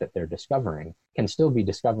the truth that they're discovering can still be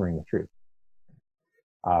discovering the truth.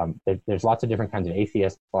 There's lots of different kinds of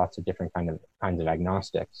atheists, lots of different kinds of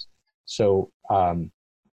agnostics. So,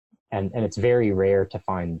 and it's very rare to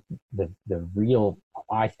find the real,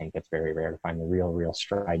 I think it's very rare to find the real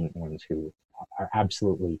strident ones who are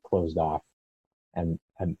absolutely closed off and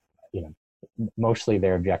you know, mostly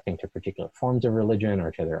they're objecting to particular forms of religion or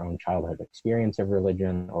to their own childhood experience of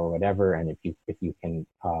religion or whatever. And if you can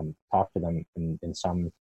talk to them in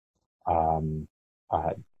some kind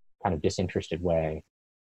of disinterested way,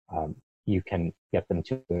 you can get them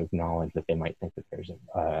to acknowledge that they might think that there's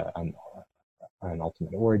an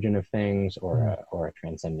ultimate origin of things, or a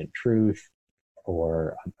transcendent truth,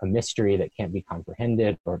 or a mystery that can't be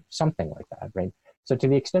comprehended, or something like that, right? So to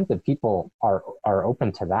the extent that people are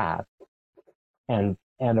open to that, and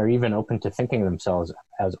are even open to thinking themselves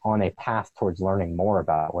as on a path towards learning more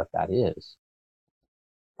about what that is,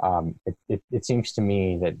 it seems to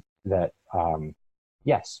me that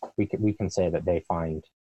yes, we can say that they find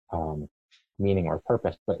meaning or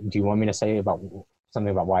purpose. But do you want me to say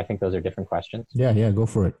something about why I think those are different questions? Yeah, go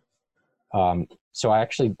for it. So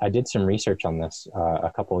I did some research on this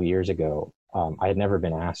a couple of years ago. I had never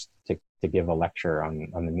been asked to give a lecture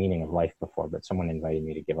on the meaning of life before, but someone invited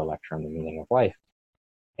me to give a lecture on the meaning of life.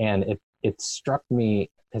 And it struck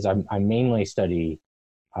me, because I mainly study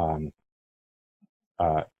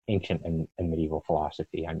ancient and medieval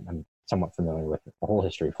philosophy. I'm somewhat familiar with the whole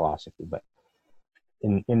history of philosophy, but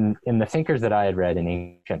in the thinkers that I had read in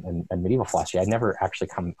ancient and medieval philosophy, I'd never actually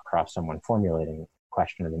come across someone formulating a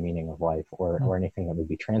question of the meaning of life or anything that would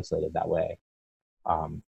be translated that way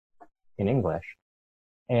in English.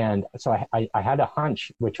 And so I had a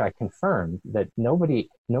hunch, which I confirmed, that nobody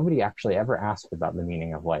actually ever asked about the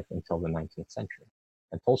meaning of life until the 19th century.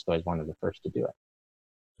 And Tolstoy is one of the first to do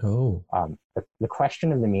it. Oh. The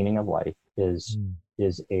question of the meaning of life is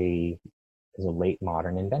a late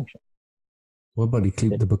modern invention. What about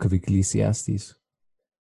the book of Ecclesiastes?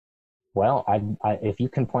 Well, if you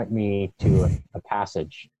can point me to a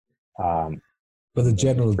passage, but the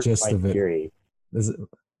general gist of it, theory,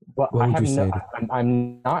 well, what would you say?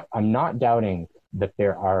 I'm not doubting that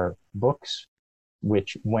there are books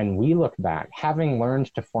which, when we look back, having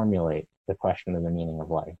learned to formulate the question of the meaning of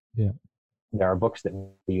life, there are books that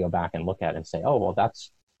we go back and look at and say, oh, well,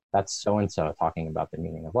 that's so-and-so talking about the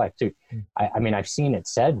meaning of life too. I mean, I've seen it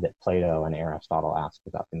said that Plato and Aristotle asked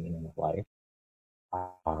about the meaning of life,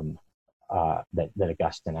 that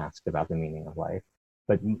Augustine asked about the meaning of life.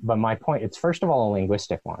 But my point, it's first of all a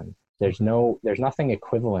linguistic one. There's nothing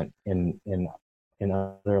equivalent in in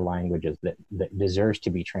other languages that deserves to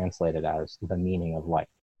be translated as the meaning of life.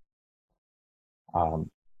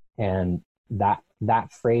 And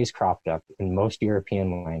that phrase cropped up in most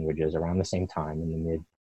European languages around the same time in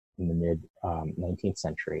the mid 19th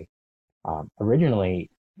century. Originally,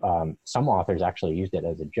 some authors actually used it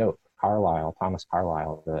as a joke. Thomas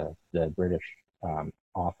Carlyle, the British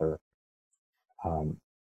author,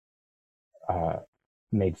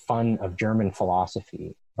 made fun of German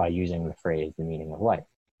philosophy by using the phrase "the meaning of life."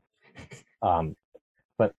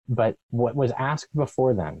 But what was asked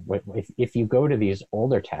before then, if you go to these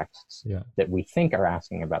older texts that we think are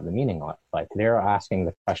asking about the meaning of life, they're asking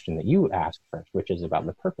the question that you asked first, which is about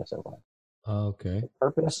the purpose of life. Okay. The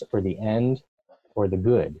purpose or the end or the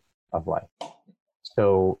good of life.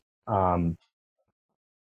 So, and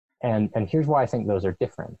here's why I think those are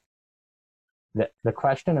different. The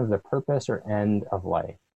question of the purpose or end of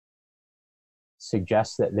life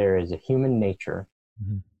suggests that there is a human nature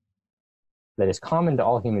that is common to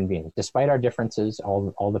all human beings, despite our differences,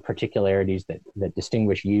 all the particularities that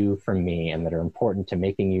distinguish you from me and that are important to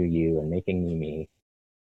making you you and making me me.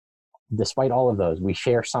 Despite all of those, we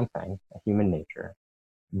share something, a human nature,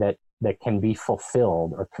 that can be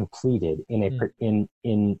fulfilled or completed in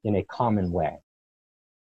a common way.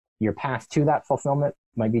 Your path to that fulfillment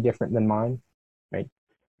might be different than mine, right?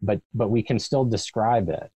 But we can still describe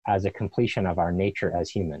it as a completion of our nature as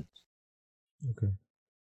humans. Okay.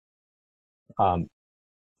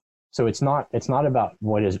 So it's not about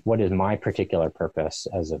what is my particular purpose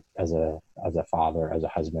as a father, as a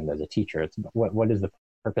husband, as a teacher. It's what is the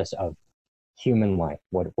purpose of human life?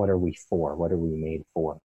 What are we for? What are we made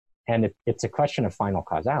for? And it's a question of final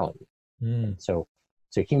causality. So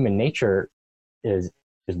human nature is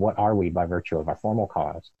what are we by virtue of our formal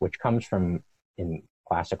cause, which comes from, in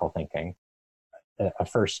classical thinking, a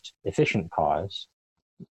first efficient cause,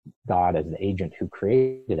 God as the agent who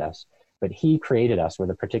created us, but he created us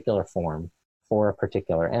with a particular form for a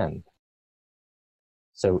particular end.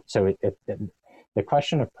 So the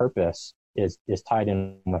question of purpose is tied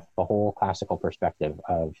in with the whole classical perspective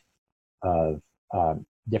of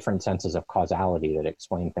different senses of causality that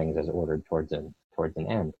explain things as ordered towards an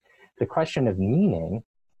end. The question of meaning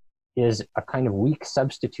is a kind of weak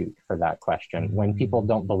substitute for that question when people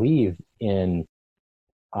don't believe in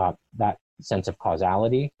that sense of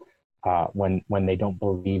causality, when they don't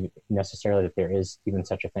believe necessarily that there is even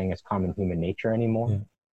such a thing as common human nature anymore.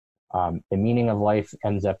 Yeah. The meaning of life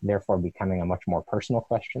ends up therefore becoming a much more personal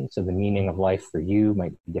question. So the meaning of life for you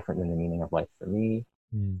might be different than the meaning of life for me.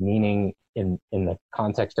 Meaning in the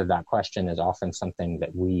context of that question is often something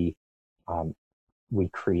that we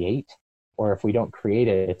create, or if we don't create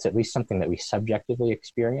it, it's at least something that we subjectively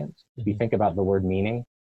experience. If you think about the word meaning,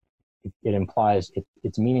 it implies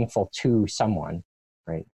it's meaningful to someone,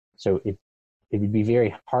 right? So it would be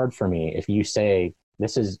very hard for me if you say,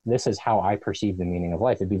 this is how I perceive the meaning of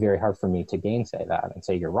life. It'd be very hard for me to gainsay that and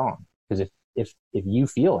say you're wrong. Because if you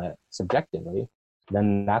feel it subjectively,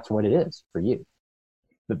 then that's what it is for you.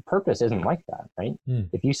 The purpose isn't like that, right?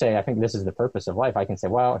 If you say, I think this is the purpose of life, I can say,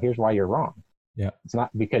 well, here's why you're wrong. Yeah. It's not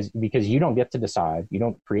because you don't get to decide, you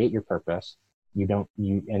don't create your purpose, and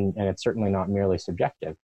it's certainly not merely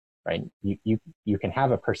subjective, right? You can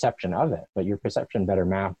have a perception of it, but your perception better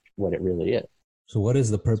match what it really is. So what is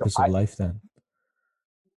the purpose of life then?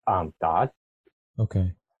 God.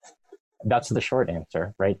 Okay. That's the short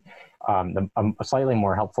answer, right? A slightly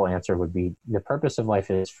more helpful answer would be the purpose of life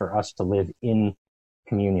is for us to live in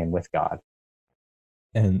communion with God.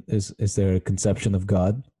 And is there a conception of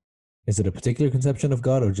God? Is it a particular conception of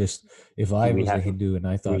God, or just if I was a Hindu and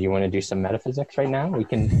I thought? Do you want to do some metaphysics right now? We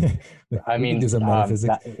can. I mean, do some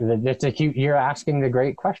metaphysics. You're asking the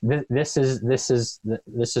great question. This is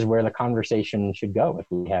where the conversation should go if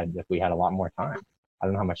we had a lot more time. I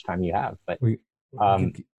don't know how much time you have, but we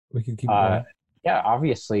can keep going. Yeah,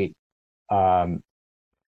 obviously,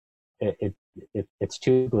 it's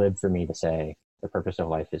too glib for me to say the purpose of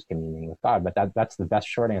life is communing with God, but that's the best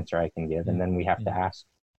short answer I can give. And then we have to ask,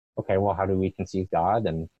 okay, well, how do we conceive God?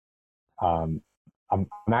 And I'm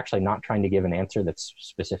actually not trying to give an answer that's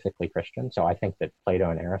specifically Christian. So I think that Plato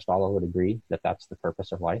and Aristotle would agree that that's the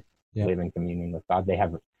purpose of life, live in communion with God. They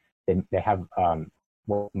have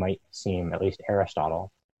what might seem, at least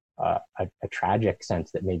Aristotle, a tragic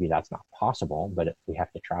sense that maybe that's not possible, but we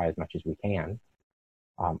have to try as much as we can.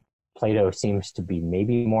 Plato seems to be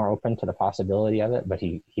maybe more open to the possibility of it, but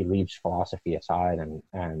he leaves philosophy aside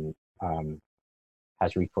and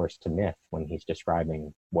has recourse to myth when he's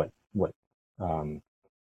describing what an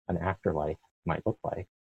afterlife might look like.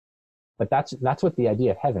 But that's what the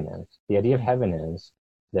idea of heaven is. The idea of heaven is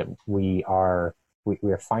that we are we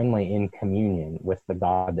are finally in communion with the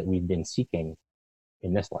God that we've been seeking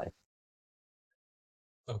in this life.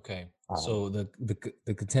 Okay, so the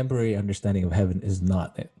contemporary understanding of heaven is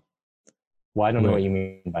not it. Well, I don't know what you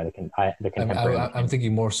mean by the contemporary. I'm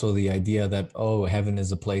thinking more so the idea that heaven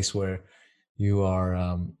is a place where you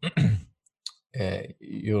are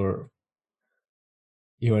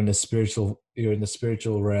you're in the spiritual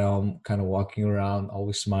realm, kind of walking around,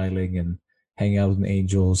 always smiling and hanging out with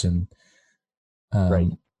angels and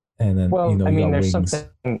right. And then I mean, there's wings.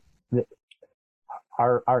 something that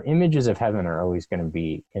our images of heaven are always going to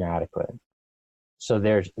be inadequate. So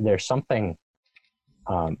there's something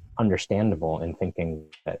understandable in thinking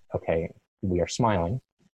that, okay, we are smiling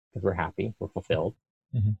because we're happy, we're fulfilled.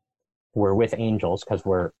 Mm-hmm. We're with angels because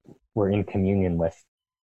we're in communion with.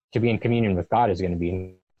 To be in communion with God is going to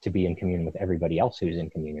be to be in communion with everybody else who's in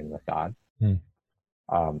communion with God. Mm.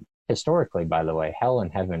 Historically, by the way, hell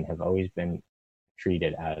and heaven have always been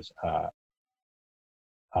treated as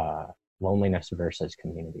loneliness versus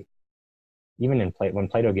community. Even in when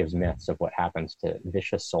Plato gives myths of what happens to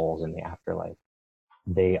vicious souls in the afterlife,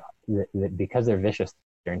 because they're vicious,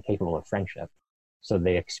 they're incapable of friendship, so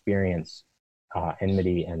they experience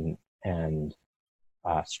enmity and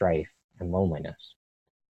strife and loneliness.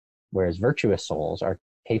 Whereas virtuous souls are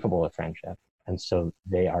capable of friendship, and so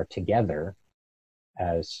they are together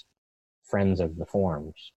as friends of the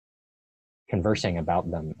forms, conversing about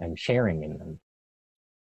them and sharing in them,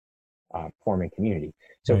 forming community.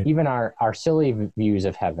 So right. Even our silly views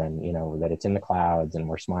of heaven, that it's in the clouds and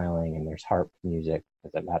we're smiling and there's harp music,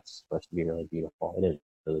 that's supposed to be really beautiful. It is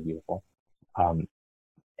really beautiful.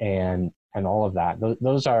 And all of that,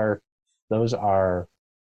 those are,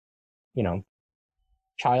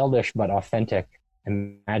 childish but authentic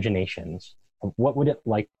imaginations of what would it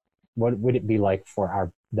be like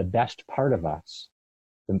for the best part of us,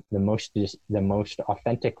 the most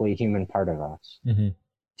authentically human part of us, mm-hmm.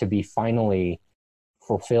 to be finally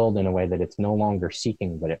fulfilled in a way that it's no longer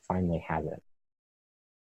seeking, but it finally has it.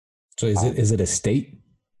 So is it a state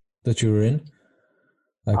that you were in?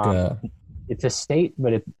 It's a state,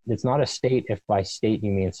 but it's not a state if by state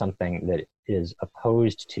you mean something that is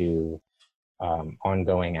opposed to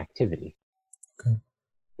ongoing activity. Okay.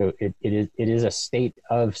 So it is a state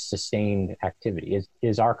of sustained activity.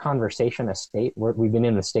 Is our conversation a state? We've been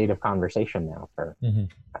in the state of conversation now for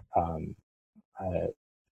mm-hmm.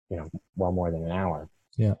 Well more than an hour.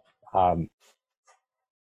 Yeah.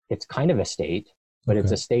 It's kind of a state, but okay.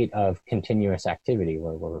 It's a state of continuous activity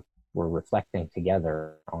where we're reflecting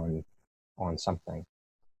together on something.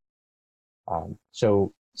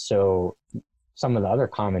 So some of the other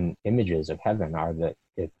common images of heaven are that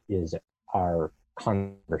it is our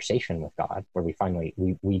conversation with God, where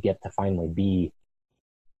we get to finally be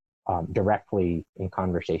directly in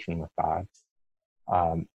conversation with God.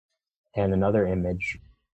 And another image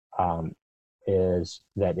is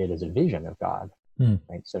that it is a vision of God.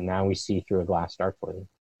 Right? So now we see through a glass darkly,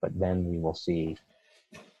 but then we will see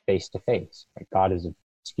face to face. Right? God is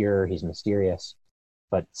obscure, he's mysterious,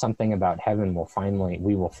 but something about heaven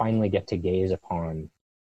we will finally get to gaze upon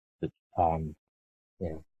the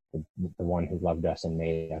one who loved us and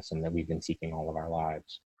made us and that we've been seeking all of our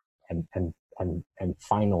lives, and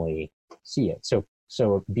finally see it.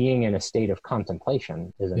 So being in a state of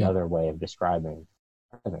contemplation is another way of describing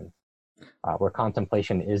heaven, where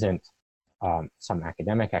contemplation isn't some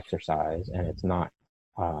academic exercise, and it's not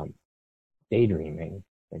daydreaming.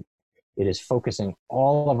 It is focusing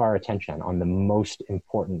all of our attention on the most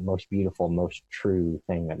important, most beautiful, most true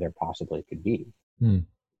thing that there possibly could be.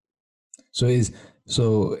 So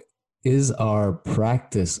is our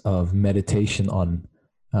practice of meditation on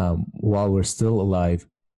while we're still alive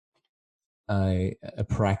a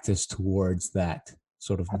practice towards that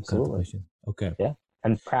sort of contemplation? Okay. Yeah.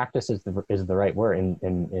 And practice is the right word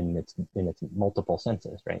in its multiple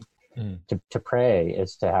senses, right? To pray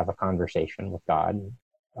is to have a conversation with God.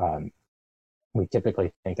 We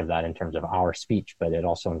typically think of that in terms of our speech, but it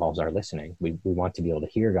also involves our listening. We want to be able to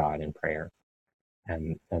hear God in prayer,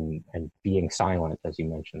 and being silent, as you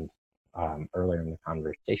mentioned earlier in the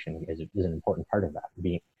conversation, is an important part of that.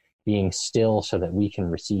 Being still so that we can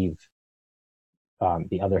receive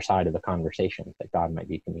the other side of the conversation that God might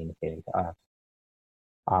be communicating to us.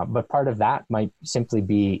 But part of that might simply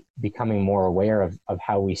be becoming more aware of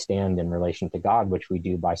how we stand in relation to God, which we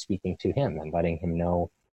do by speaking to him and letting him know,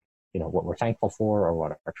 what we're thankful for, or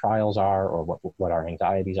what our trials are, or what our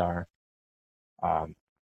anxieties are.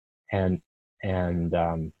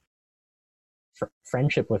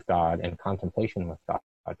 Friendship with God and contemplation with God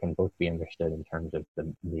can both be understood in terms of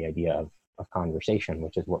the idea of conversation,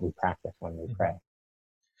 which is what we practice when we pray.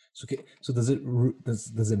 So, okay, so does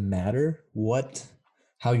it matter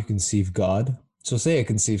how you conceive God? So say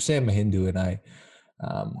I'm a Hindu and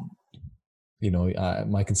um,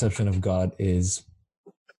 my conception of God is,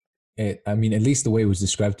 I mean, at least the way it was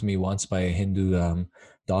described to me once by a Hindu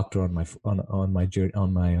doctor on my journey,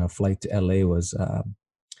 on my flight to LA was,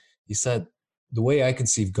 he said, the way I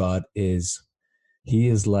conceive God is he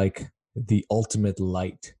is like the ultimate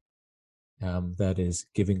light, that is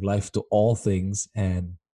giving life to all things,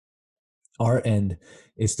 and our end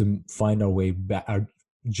is to find our way back, our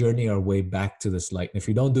way back to this light. And if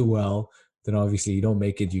you don't do well, then obviously you don't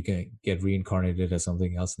make it. You can get reincarnated as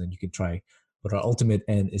something else, and then you can try. But our ultimate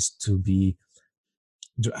end is to be.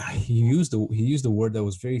 He used the word that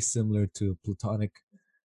was very similar to a Platonic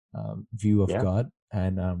view of God,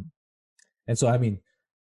 and so I mean,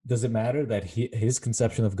 does it matter that his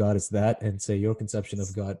conception of God is that, and say your conception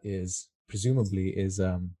of God is presumably is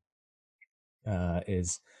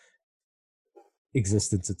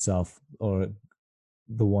existence itself, or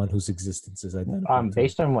the one whose existence is identical?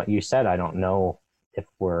 Based on what you said, I don't know if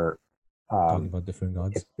we're talking about different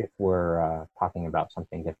gods. If we're talking about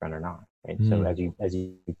something different or not. Right? So as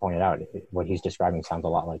you pointed out, what he's describing sounds a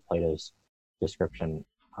lot like Plato's description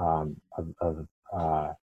of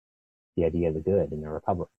the idea of the good in the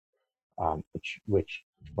Republic, which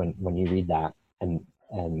when you read that and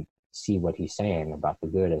see what he's saying about the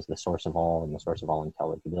good as the source of all, and the source of all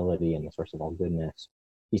intelligibility, and the source of all goodness,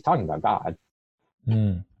 he's talking about God.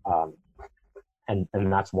 And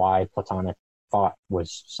that's why Platonic thought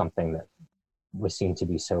was something that was seen to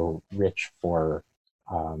be so rich for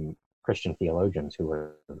Christian theologians who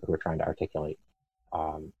were trying to articulate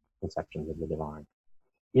conceptions of the divine.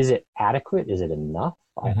 Is it adequate? Is it enough?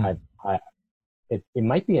 It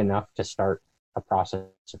might be enough to start a process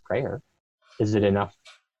of prayer. Is it enough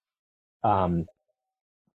to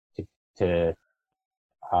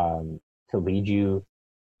lead you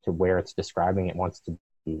to where it's describing it wants to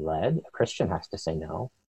be led? A Christian has to say no.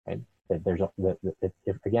 Right? That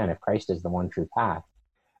if Christ is the one true path,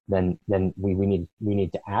 then we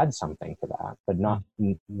need to add something to that, but not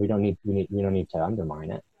we don't need to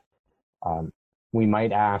undermine it. We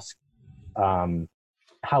might ask,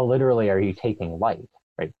 how literally are you taking light,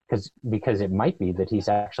 right? Because it might be that he's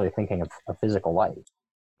actually thinking of a physical light,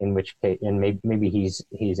 in which case, and maybe he's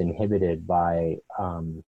inhibited by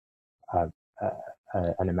an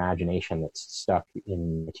imagination that's stuck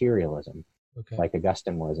in materialism, like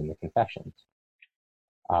Augustine was in the Confessions.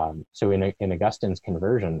 So in Augustine's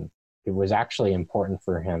conversion, it was actually important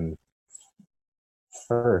for him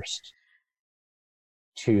first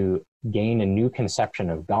to gain a new conception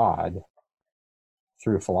of God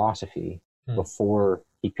through philosophy before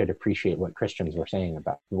he could appreciate what Christians were saying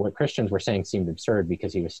about what Christians were saying seemed absurd,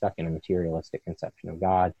 because he was stuck in a materialistic conception of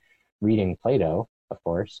God. Reading Plato, of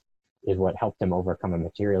course, is what helped him overcome a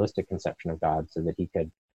materialistic conception of God, so that he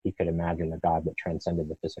could imagine a God that transcended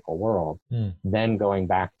the physical world. Then going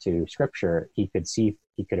back to Scripture, he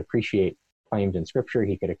could appreciate claims in Scripture.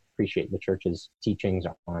 He could appreciate the church's teachings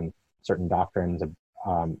on certain doctrines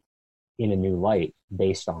in a new light,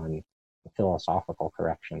 based on the philosophical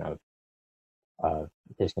correction of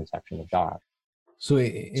his conception of God.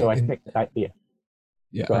 I think,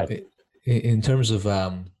 Go ahead. In terms of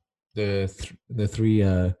the three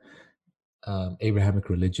Abrahamic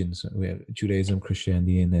religions, we have Judaism,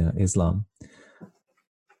 Christianity, and Islam.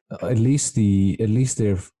 At least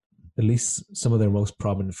some of their most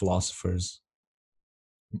prominent philosophers,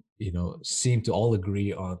 seem to all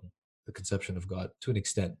agree on the conception of God to an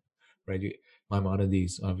extent, right?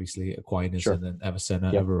 Maimonides, obviously, Aquinas, and then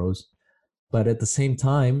Avicenna, Averroes. But at the same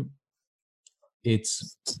time,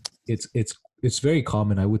 it's very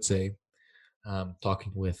common, I would say,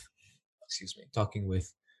 talking with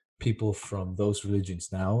people from those religions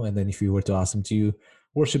now, and then if you were to ask them, do you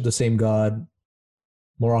worship the same God?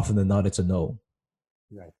 More often than not, it's a no.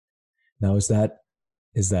 Right. Now, is that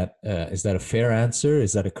a fair answer?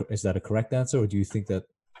 Is that a correct answer, or do you think that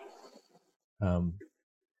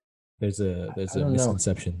there's a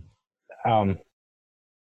misconception?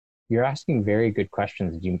 You're asking very good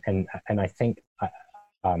questions, and I think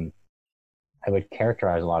I would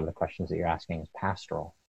characterize a lot of the questions that you're asking as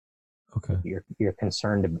pastoral. Okay. You're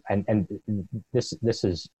concerned, and this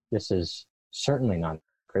is certainly not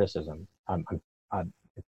criticism.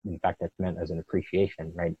 In fact, it's meant as an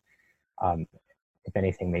appreciation, right? If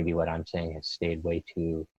anything, maybe what I'm saying has stayed way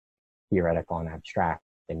too theoretical and abstract,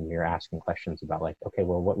 and you're asking questions about, like, okay,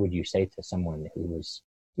 well, what would you say to someone who was,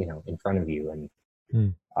 in front of you, and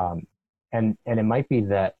it might be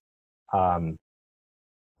that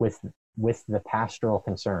with the pastoral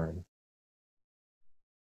concern,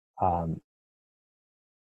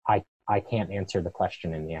 I can't answer the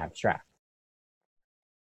question in the abstract.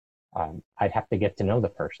 I'd have to get to know the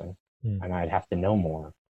person, and I'd have to know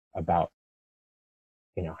more about,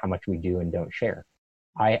 how much we do and don't share.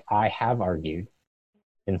 I have argued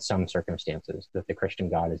in some circumstances that the Christian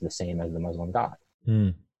God is the same as the Muslim God.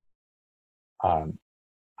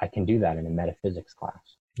 I can do that in a metaphysics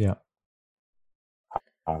class. Yeah.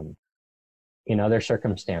 In other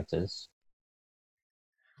circumstances,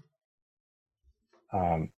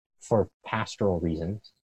 for pastoral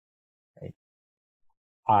reasons, right,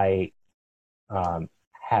 I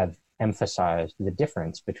have emphasized the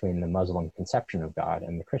difference between the Muslim conception of God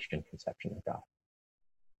and the Christian conception of God.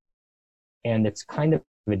 And it's kind of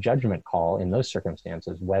a judgment call in those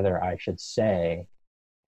circumstances whether I should say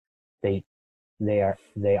the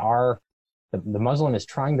Muslim is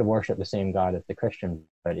trying to worship the same God as the Christian,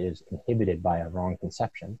 but is inhibited by a wrong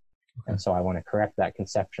conception. Okay. And so I want to correct that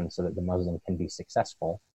conception so that the Muslim can be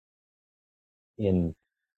successful in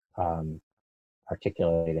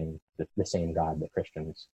articulating the same God that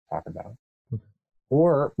Christians talk about. Okay.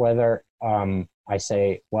 Or whether I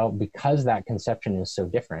say, well, because that conception is so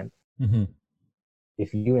different,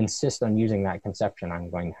 if you insist on using that conception, I'm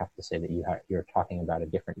going to have to say that you're talking about a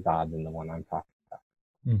different God than the one I'm talking about.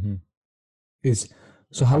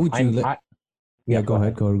 So how would you go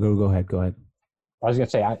ahead. Go ahead. I was going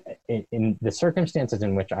to say, in the circumstances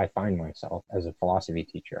in which I find myself as a philosophy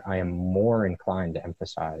teacher, I am more inclined to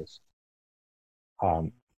emphasize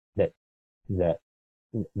that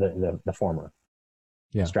the former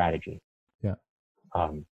strategy. Yeah.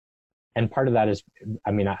 And part of that is,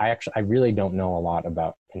 I really don't know a lot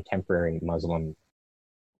about contemporary Muslim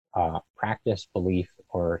practice, belief,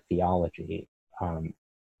 or theology.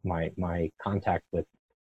 My contact with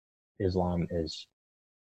Islam is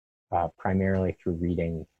primarily through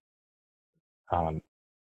reading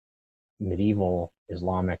medieval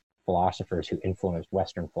Islamic philosophers who influenced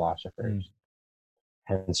Western philosophers.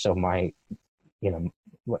 And so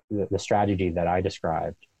the strategy that I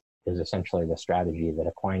described is essentially the strategy that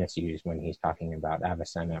Aquinas used when he's talking about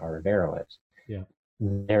Avicenna or Averroes. Yeah.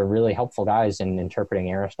 They're really helpful guys in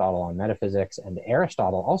interpreting Aristotle on metaphysics, and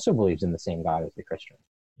Aristotle also believes in the same God as the Christian,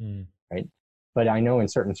 right? But I know in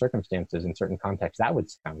certain circumstances, in certain contexts, that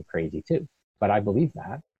would sound crazy too. But I believe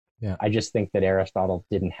that. Yeah. I just think that Aristotle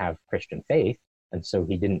didn't have Christian faith, and so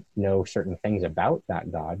he didn't know certain things about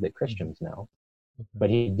that God that Christians know. Okay.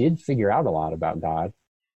 But he did figure out a lot about God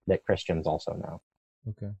that Christians also know.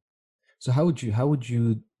 Okay. So how would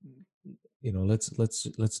you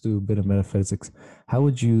let's do a bit of metaphysics.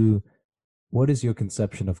 What is your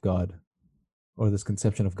conception of God, or this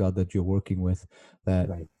conception of God that you're working with that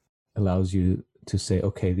allows you to say,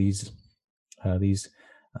 okay, these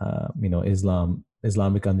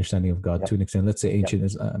Islamic understanding of God to an extent, let's say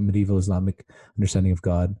ancient medieval Islamic understanding of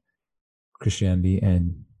God, Christianity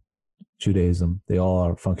and Judaism, they all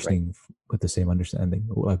are functioning with the same understanding.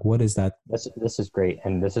 Like, what is that? This is great.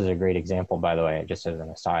 And this is a great example, by the way, just as an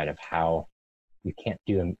aside, of how you can't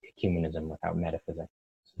do ecumenism without metaphysics.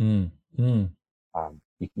 You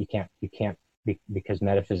can't, because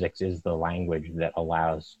metaphysics is the language that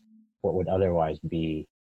allows what would otherwise be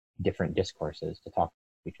different discourses to talk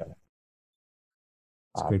to each other.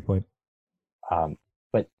 That's a great point.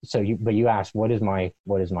 But you asked, what is my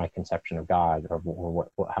conception of God, or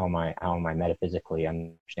how am I metaphysically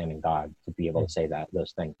understanding God to be able to say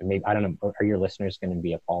those things? And maybe, I don't know, are your listeners going to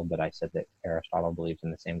be appalled that I said that Aristotle believes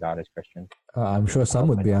in the same God as Christian? I'm sure some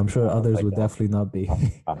would be. I'm sure others would definitely not be.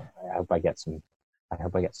 I hope I get some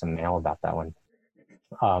mail about that one.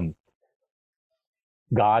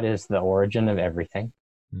 God is the origin of everything.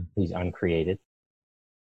 He's uncreated.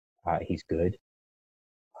 He's good.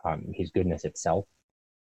 He's goodness itself.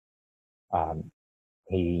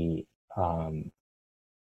 He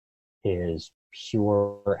is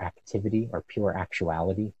pure activity or pure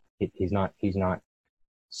actuality. He's not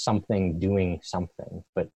something doing something,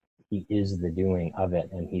 but he is the doing of it,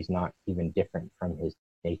 and he's not even different from his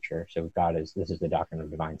nature. So this is the doctrine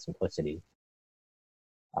of divine simplicity.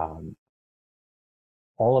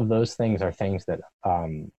 All of those things are things that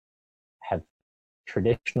have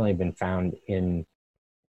traditionally been found in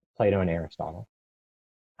Plato and Aristotle.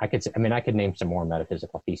 I could name some more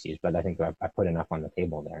metaphysical theses, but I think I put enough on the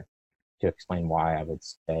table there to explain why I would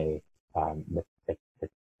say that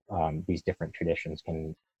these different traditions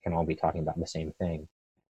can all be talking about the same thing.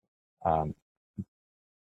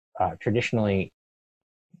 Traditionally,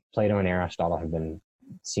 Plato and Aristotle have been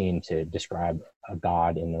seen to describe a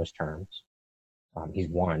God in those terms. He's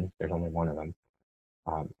one. There's only one of them.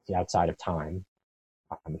 He's outside of time.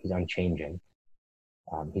 He's unchanging.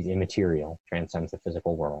 He's immaterial, transcends the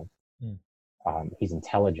physical world. He's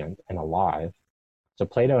intelligent and alive. So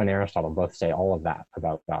Plato and Aristotle both say all of that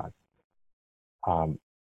about God.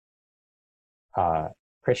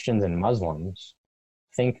 Christians and Muslims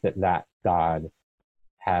think that God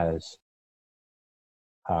has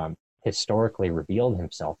historically revealed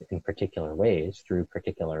himself in particular ways through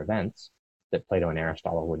particular events that Plato and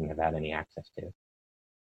Aristotle wouldn't have had any access to.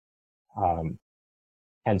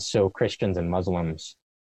 And so Christians and Muslims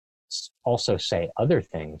also say other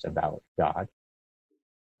things about God,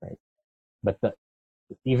 right? But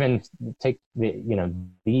even take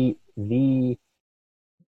the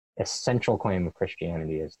essential claim of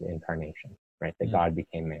Christianity is the incarnation, right? That God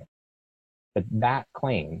became man. But that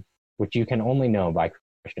claim, which you can only know by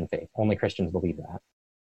Christian faith, only Christians believe that,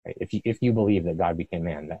 right? If you believe that God became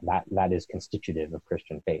man, that is constitutive of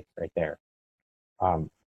Christian faith right there.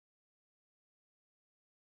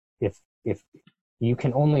 If you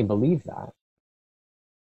can only believe that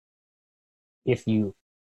if you,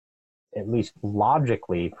 at least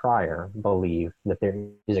logically prior, believe that there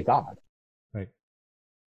is a God. Right.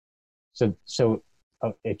 So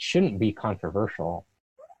it shouldn't be controversial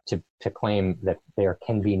to claim that there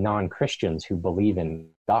can be non-Christians who believe in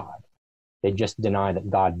God. They just deny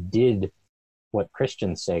that God did what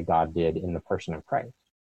Christians say God did in the person of Christ.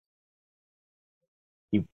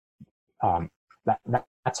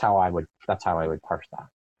 That's how I would parse that.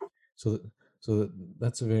 So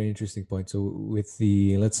that's a very interesting point. So with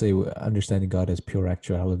the, let's say, understanding God as pure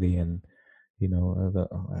actuality, and I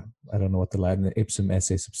don't know what the Latin, ipsum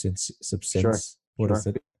esse substans. Sure. What is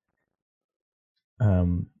it?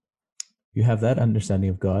 You have that understanding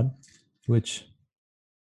of God, which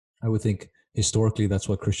I would think historically that's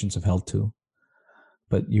what Christians have held to.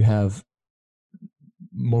 But you have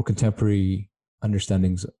more contemporary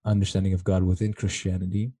understanding of God within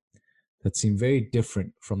Christianity that seem very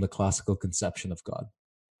different from the classical conception of God,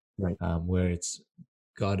 right? Where it's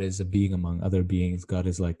God is a being among other beings. God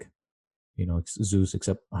is like, Zeus,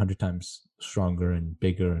 except 100 times stronger and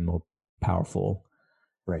bigger and more powerful.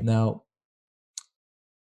 Right. Now,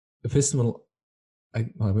 maybe it's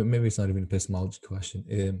not even an epistemology question.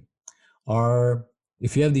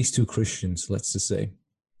 If you have these two Christians, let's just say,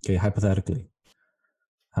 okay, hypothetically,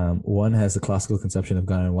 one has the classical conception of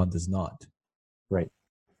God and one does not. Right.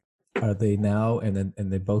 Are they now, and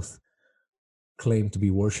they both claim to be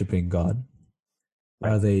worshiping God?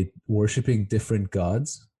 Right. Are they worshiping different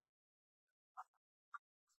gods?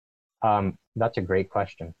 That's a great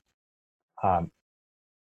question.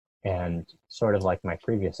 And sort of like my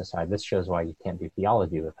previous aside, this shows why you can't do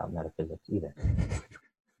theology without metaphysics either.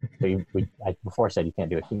 So I before said you can't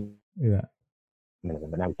do humanism,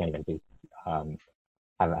 but now we can't even do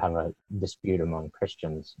have a dispute among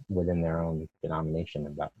Christians within their own denomination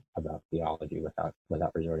about theology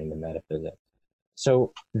without resorting to metaphysics.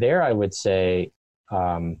 So there, I would say,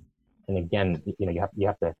 and again, you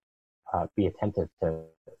have to be attentive to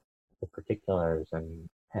the particulars and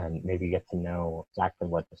maybe get to know exactly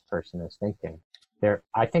what this person is thinking.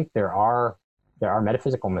 I think there are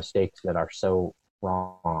metaphysical mistakes that are so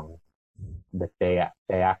wrong that they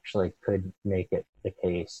actually could make it the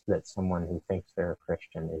case that someone who thinks they're a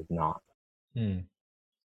Christian is not.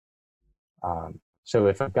 So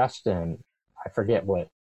if Augustine, I forget what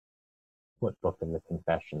book of the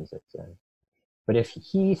Confessions it's in, but if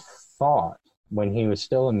he thought when he was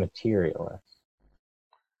still a materialist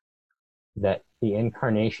that the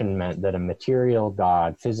incarnation meant that a material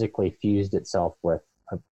God physically fused itself with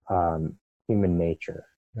human nature,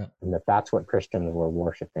 and that's what Christians were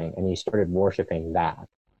worshiping, and he started worshiping that,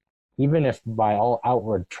 even if by all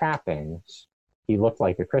outward trappings he looked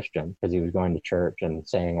like a Christian because he was going to church and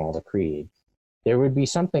saying all the creeds, there would be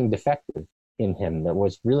something defective in him that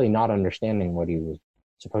was really not understanding what he was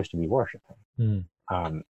supposed to be worshiping.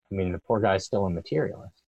 The poor guy's still a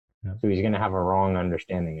materialist. Yeah. So he's going to have a wrong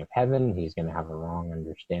understanding of heaven. He's going to have a wrong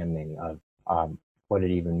understanding of what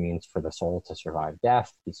it even means for the soul to survive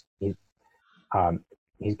death. He's going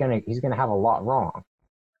to have a lot wrong.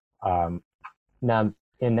 Now,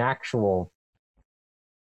 in actual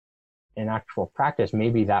practice,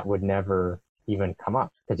 maybe that would never even come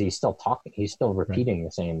up because he's still talking. He's still repeating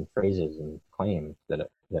the same phrases and claims that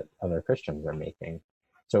other Christians are making.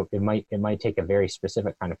 So it might take a very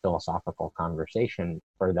specific kind of philosophical conversation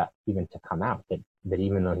for that even to come out, that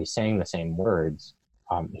even though he's saying the same words,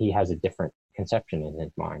 he has a different conception in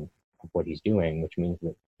his mind of what he's doing, which means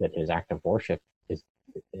that his act of worship is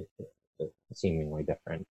seemingly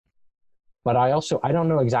different. But I don't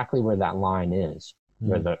know exactly where that line is,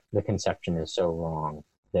 where the conception is so wrong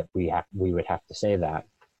that we would have to say that.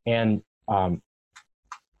 And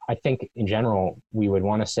I think in general, we would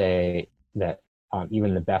want to say that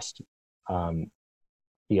even the best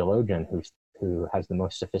theologian who has the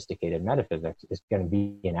most sophisticated metaphysics is going to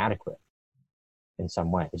be inadequate in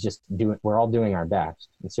some way. It's just we're all doing our best.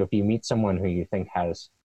 And so if you meet someone who you think has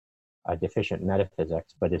a deficient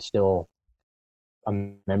metaphysics, but is still a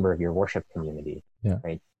member of your worship community,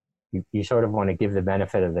 right? You sort of want to give the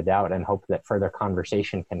benefit of the doubt and hope that further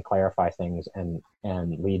conversation can clarify things and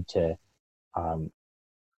lead to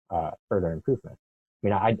further improvement. I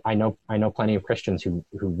mean, I know plenty of Christians who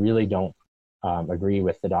really don't agree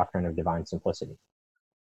with the doctrine of divine simplicity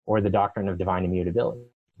or the doctrine of divine immutability.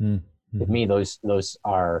 Mm-hmm. To me, those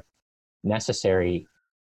are necessary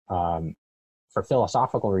for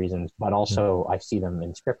philosophical reasons, but also I see them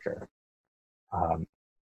in Scripture.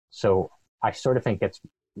 So I sort of think it's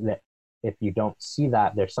that if you don't see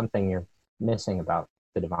that, there's something you're missing about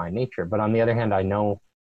the divine nature. But on the other hand, I know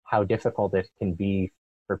how difficult it can be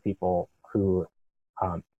for people who,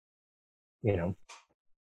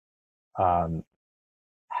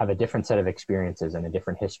 have a different set of experiences and a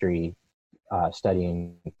different history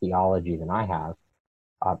studying theology than I have.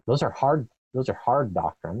 Those are hard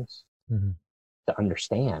doctrines to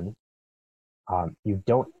understand. You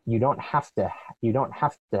don't have to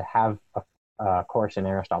have a course in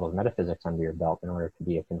Aristotle's metaphysics under your belt in order to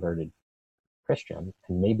be a converted Christian.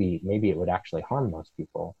 And maybe it would actually harm most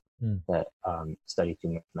people that study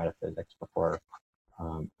too much metaphysics before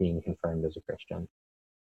being confirmed as a Christian.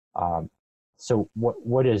 So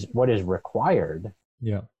what is required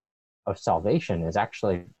of salvation is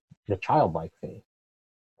actually the childlike faith,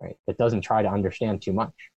 right? That doesn't try to understand too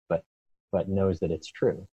much, but knows that it's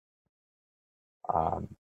true.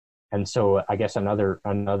 And so I guess another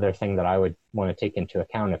thing that I would want to take into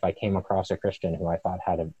account if I came across a Christian who I thought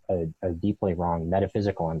had a deeply wrong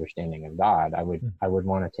metaphysical understanding of God, I would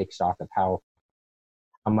want to take stock of how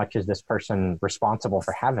much is this person responsible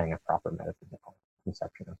for having a proper metaphysical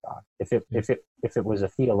conception of God. If it was a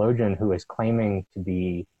theologian who is claiming to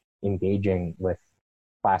be engaging with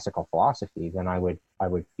classical philosophy, then I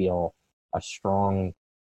would feel a strong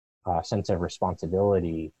sense of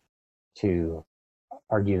responsibility to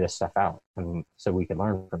argue this stuff out, and so we could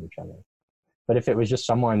learn from each other. But if it was just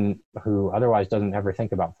someone who otherwise doesn't ever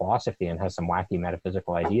think about philosophy and has some wacky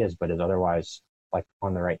metaphysical ideas, but is otherwise like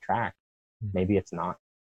on the right track, maybe it's not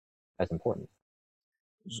as important.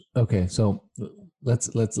 Okay, so let's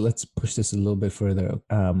push this a little bit further.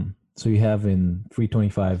 So you have in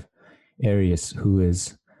 325 Arius, who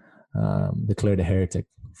is declared a heretic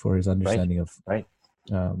for his understanding of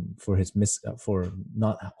for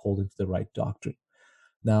not holding to the right doctrine.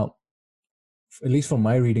 Now, at least from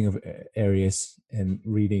my reading of Arius and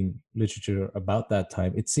reading literature about that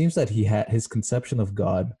time, it seems that his conception of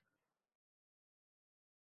God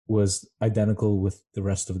was identical with the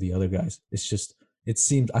rest of the other guys. It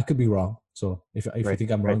seems, I could be wrong. So if you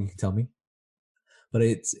think I'm wrong, you can tell me. But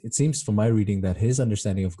it seems from my reading that his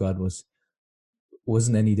understanding of God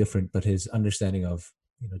wasn't any different, but his understanding of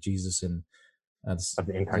Jesus and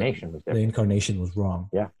the incarnation was different. The incarnation was wrong.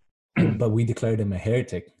 Yeah. But we declared him a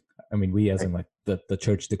heretic. I mean, we as in like the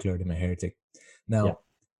church declared him a heretic. Now,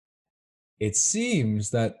 it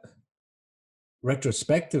seems that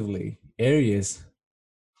retrospectively, Arius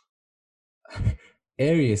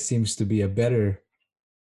seems to be a better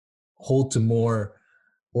hold to more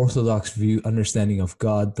orthodox understanding of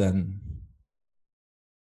God than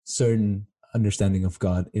certain understanding of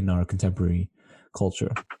God in our contemporary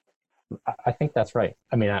culture. I think that's right.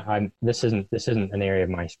 I mean, this isn't an area of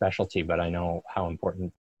my specialty, but I know how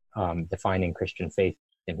important defining Christian faith,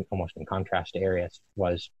 almost in contrast to Arius,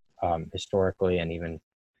 was historically, and even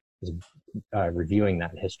reviewing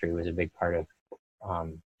that history was a big part of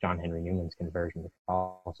John Henry Newman's conversion to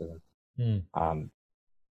Catholicism.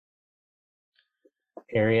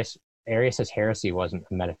 Arius's heresy wasn't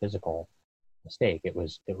a metaphysical mistake. It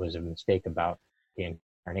was a mistake about the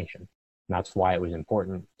incarnation. And that's why it was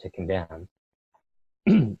important to condemn.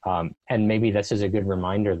 And maybe this is a good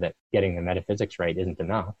reminder that getting the metaphysics right isn't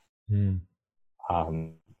enough.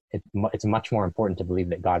 It's much more important to believe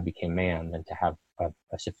that God became man than to have a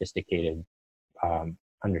sophisticated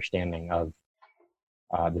understanding of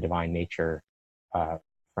the divine nature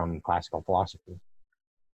from classical philosophy.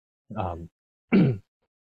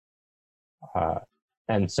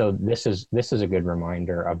 And so this is a good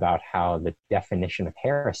reminder about how the definition of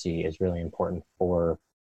heresy is really important for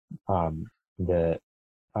the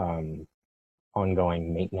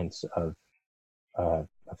ongoing maintenance of a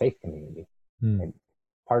faith community. And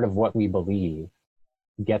part of what we believe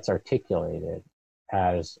gets articulated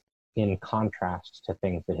as in contrast to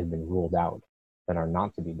things that have been ruled out that are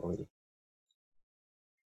not to be believed.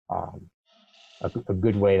 A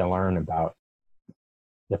good way to learn about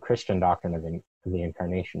the Christian doctrine of the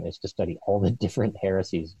incarnation is to study all the different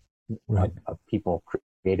heresies of people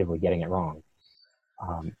creatively getting it wrong.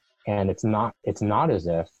 And it's not as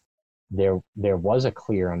if there was a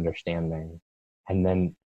clear understanding and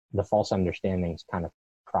then the false understandings kind of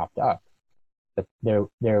cropped up. But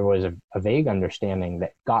there was a vague understanding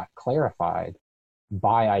that got clarified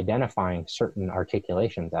by identifying certain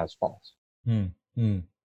articulations as false.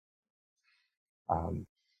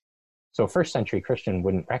 So first century Christian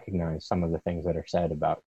wouldn't recognize some of the things that are said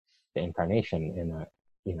about the incarnation in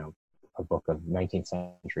a book of 19th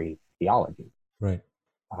century theology. Right.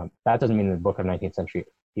 That doesn't mean the book of 19th century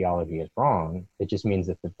theology is wrong. It just means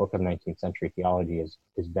that the book of 19th century theology is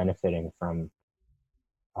benefiting from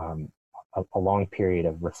a long period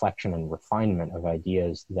of reflection and refinement of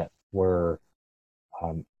ideas that were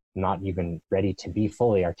not even ready to be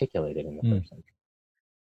fully articulated in the first century.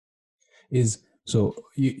 So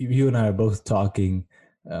you and I are both talking,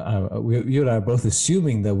 you and I are both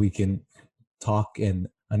assuming that we can talk and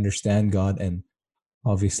understand God, and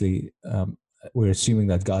obviously we're assuming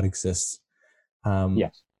that God exists.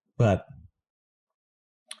 Yes. But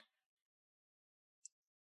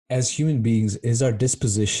as human beings, is our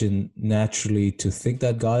disposition naturally to think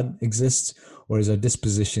that God exists, or is our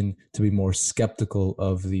disposition to be more skeptical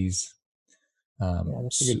of these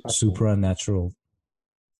supernatural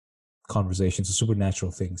conversations, or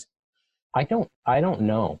supernatural things? I don't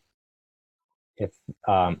know if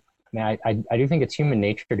I do think it's human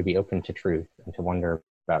nature to be open to truth and to wonder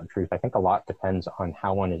about truth. I think a lot depends on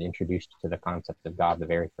how one is introduced to the concept of God the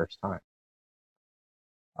very first time.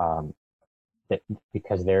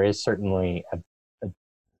 Because there is certainly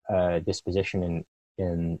a disposition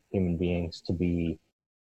in human beings to be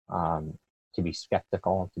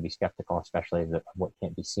skeptical, especially of what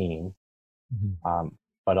can't be seen,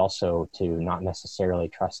 but also to not necessarily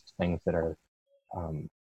trust things that are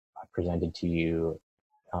presented to you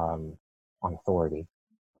on authority.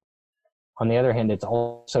 On the other hand, it's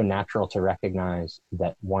also natural to recognize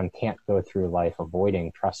that one can't go through life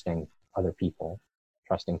avoiding trusting other people,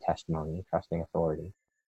 trusting testimony, trusting authority.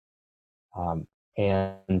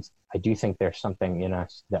 And I do think there's something in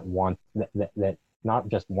us that that not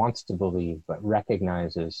just wants to believe, but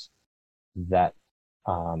recognizes that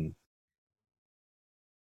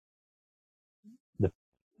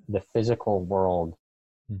the physical world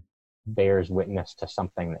bears witness to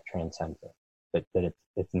something that transcends it. That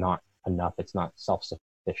it's not enough. It's not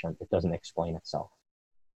self-sufficient. It doesn't explain itself.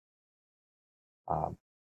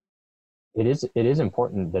 It is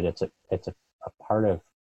important that it's a part of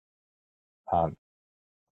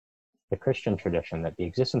the Christian tradition that the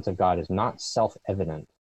existence of God is not self-evident,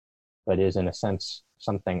 but is in a sense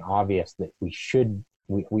something obvious that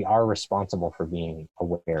we are responsible for being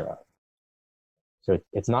aware of. So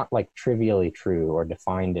it's not like trivially true or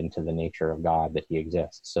defined into the nature of God that he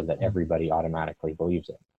exists so that everybody automatically believes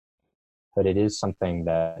it. But it is something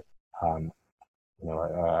that,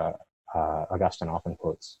 Augustine often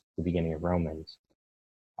quotes the beginning of Romans,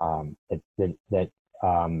 the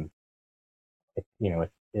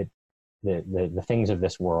things of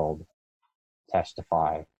this world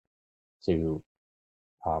testify to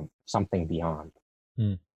something beyond.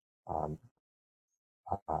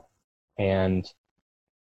 And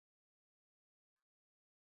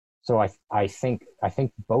so I think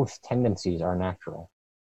both tendencies are natural,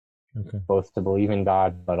 both to believe in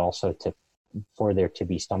God, but also for there to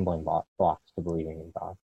be stumbling blocks to believing in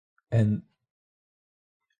God. And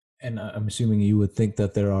I'm assuming you would think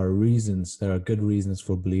that there are good reasons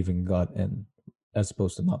for believing in God, and as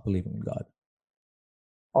opposed to not believing in God.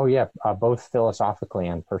 Oh yeah, both philosophically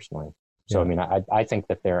and personally. So I mean, I think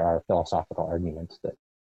that there are philosophical arguments that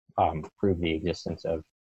prove the existence of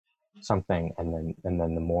something, and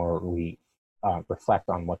then the more we reflect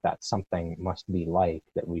on what that something must be like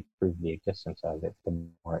that we prove the existence of it, the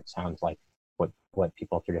more it sounds like what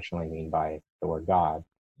people traditionally mean by the word God.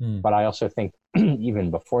 But I also think even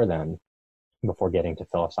before then, before getting to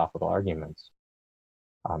philosophical arguments,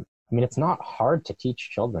 I mean, it's not hard to teach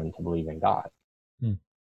children to believe in God.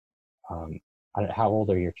 How old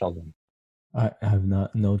are your children? I have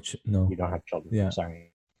not. No. You don't have children. Yeah.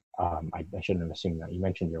 Sorry. I shouldn't have assumed that. You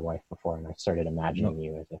mentioned your wife before, and I started imagining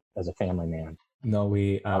you as a family man. No,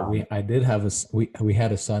 we did have we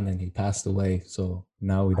had a son, and he passed away. So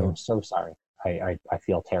now we don't. I'm so sorry. I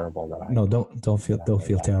feel terrible that I. No, don't feel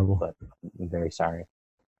terrible. But I'm very sorry.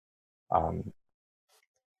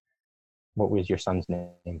 What was your son's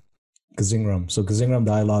name? Gazingram. So Gazingram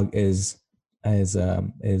Dialogue is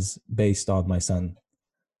based on my son.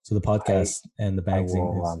 So the podcast and the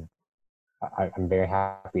magazine I'm very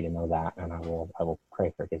happy to know that, and I will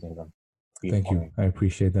pray for Gazingram. Thank you. I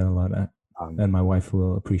appreciate that a lot. And my wife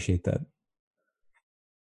will appreciate that.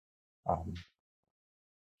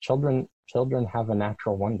 Children have a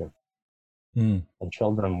natural wonder. And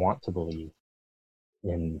children want to believe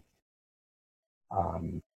in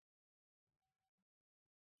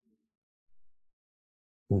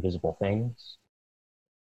invisible things,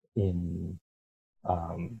 in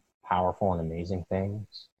powerful and amazing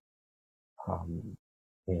things,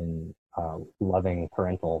 in loving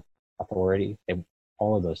parental authority.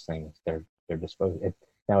 All of those things, they're disposed.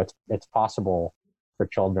 Now it's possible for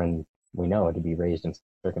children, we know, to be raised in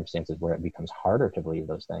circumstances where it becomes harder to believe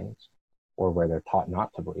those things, or where they're taught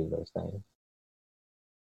not to believe those things.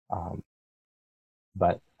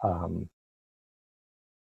 But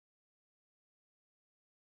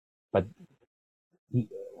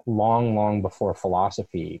long before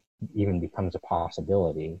philosophy even becomes a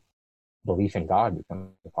possibility, belief in God becomes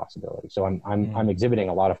a possibility. So I'm exhibiting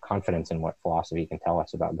a lot of confidence in what philosophy can tell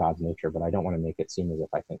us about God's nature, but I don't want to make it seem as if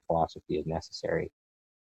I think philosophy is necessary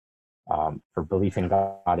for belief in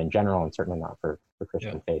God in general, and certainly not for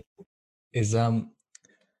Christian faith. Is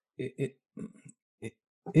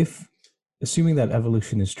if assuming that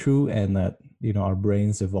evolution is true and that our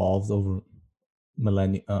brains evolved over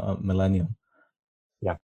millennium,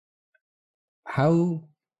 how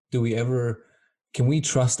do we ever, can we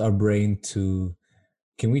trust our brain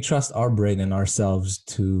and ourselves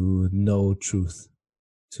to know truth,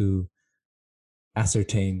 to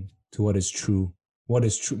ascertain to what is true,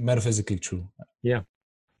 metaphysically true?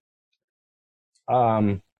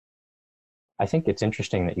 I think it's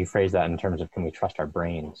interesting that you phrase that in terms of, can we trust our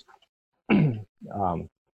brains?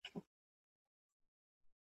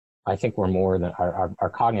 I think we're more than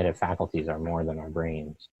our cognitive faculties are more than our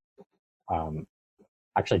brains.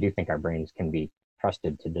 Actually, I do think our brains can be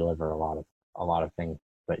trusted to deliver a lot of things,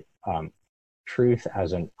 but truth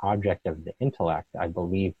as an object of the intellect, I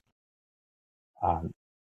believe,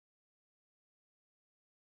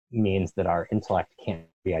 means that our intellect can't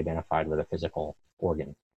be identified with a physical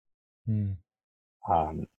organ.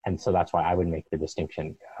 And so that's why I would make the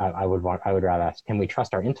distinction. I would rather ask, can we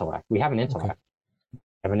trust our intellect? We have an intellect. Okay. We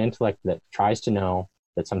have an intellect that tries to know,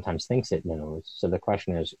 that sometimes thinks it knows. So the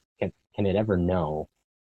question is, can it ever know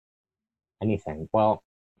anything? Well,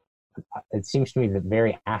 it seems to me that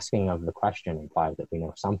very asking of the question implies that we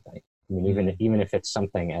know something. I mean, even if it's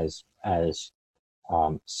something as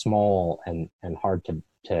small and hard to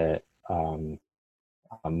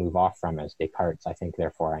move off from as Descartes, I think,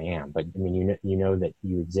 therefore I am. But I mean, you know that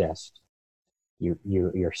you exist.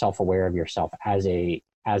 You're self-aware of yourself as a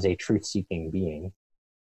truth-seeking being.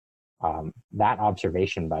 That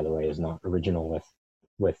observation, by the way, is not original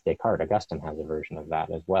with Descartes. Augustine has a version of that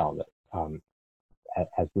as well. That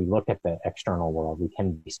as we look at the external world, we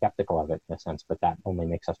can be skeptical of it in a sense, but that only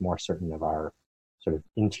makes us more certain of our sort of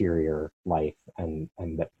interior life, and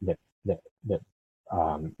that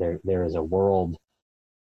there is a world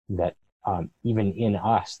that even in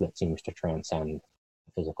us that seems to transcend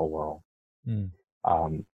the physical world.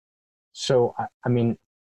 So I mean,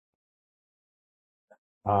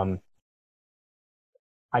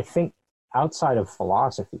 I think outside of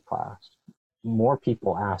philosophy class, more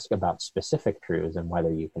people ask about specific truths and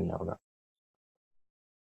whether you can know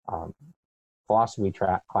them. Philosophy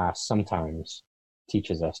class sometimes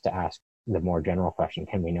teaches us to ask the more general question,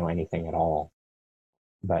 can we know anything at all?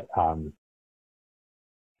 But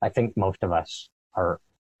I think most of us are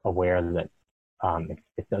aware that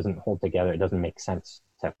it doesn't hold together. It doesn't make sense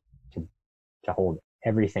to hold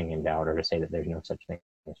everything in doubt, or to say that there's no such thing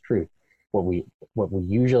as truth. What we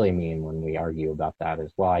usually mean when we argue about that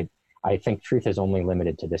is, well, I think truth is only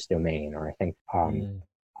limited to this domain, or I think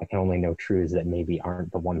I can only know truths that maybe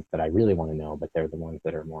aren't the ones that I really want to know, but they're the ones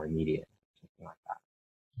that are more immediate, something like that.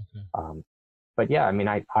 Okay. But yeah, I mean,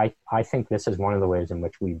 I think this is one of the ways in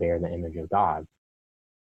which we bear the image of God.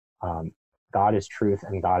 God is truth,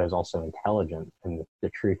 and God is also intelligent, and the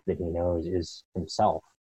truth that he knows is himself.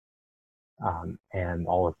 And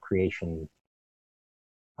all of creation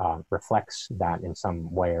reflects that in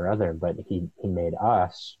some way or other, but he made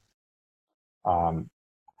us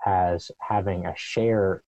as having a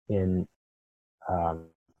share in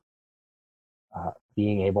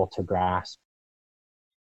being able to grasp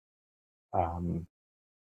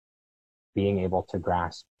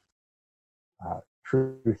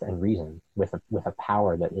truth and reason with a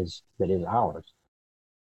power that is ours.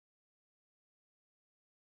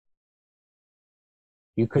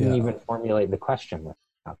 You couldn't even formulate the question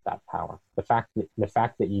without that power. The fact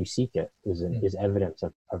that you seek it is evidence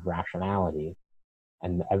of rationality,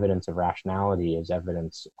 and the evidence of rationality is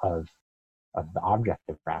evidence of the object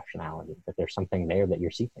of rationality, that there's something there that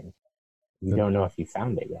you're seeking. You don't know if you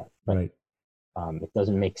found it yet. But, right. It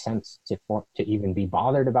doesn't make sense to even be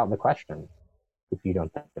bothered about the question if you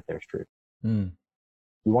don't think that there's truth. Mm.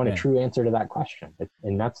 You want a true answer to that question.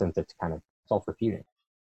 In that sense, it's kind of self-refuting.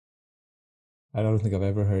 I don't think I've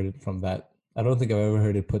ever heard it from that. I don't think I've ever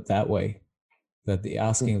heard it put that way, that the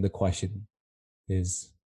asking of the question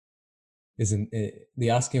isn't the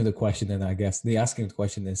asking of the question, and I guess the asking of the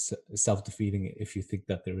question is self-defeating if you think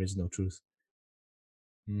that there is no truth.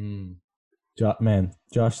 Man,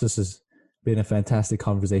 Josh, this has been a fantastic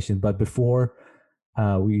conversation. But before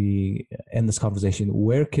we end this conversation,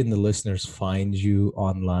 where can the listeners find you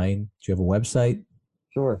online? Do you have a website?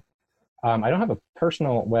 Sure. I don't have a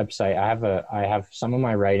personal website. I have some of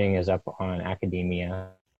my writing is up on academia,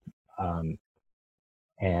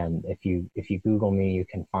 and if you Google me, you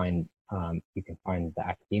can find the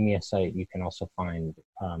academia site. You can also find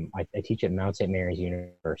I teach at Mount St. Mary's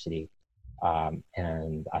University,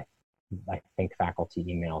 and I think faculty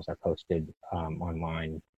emails are posted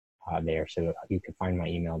online there, so you can find my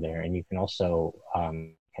email there, and you can also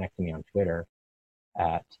connect to me on Twitter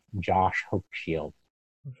at Josh Hochschild.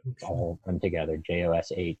 It's all run together,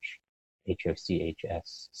 JOSH HOCHSCHILD.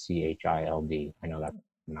 I know that's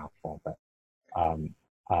a mouthful, but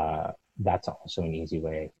that's also an easy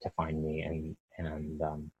way to find me. And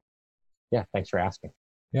yeah, thanks for asking.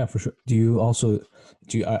 Yeah, for sure. Do you also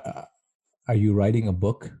are you writing a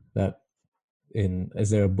book is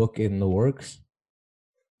there a book in the works?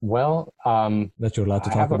 Well, that you're allowed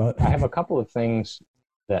to talk about? I have a couple of things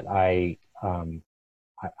that I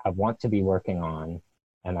want to be working on,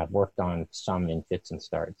 and I've worked on some in fits and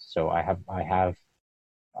starts. So I have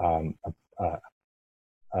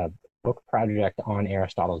a book project on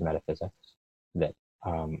Aristotle's metaphysics that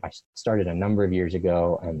I started a number of years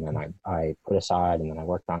ago, and then I put aside, and then I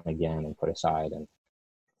worked on it again and put aside, and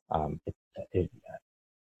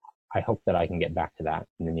I hope that I can get back to that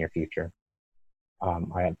in the near future.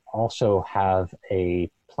 I also have a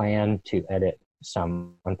plan to edit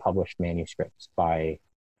some unpublished manuscripts by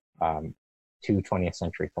two 20th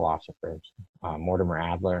century philosophers, Mortimer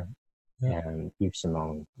Adler and Yves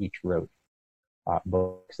Simon. Each wrote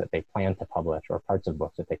books that they plan to publish, or parts of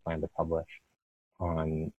books that they plan to publish,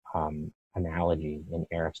 on analogy in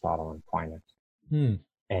Aristotle and Aquinas.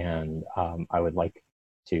 And I would like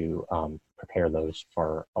to prepare those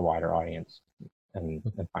for a wider audience and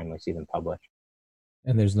finally see them published.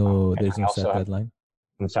 And there's no set deadline?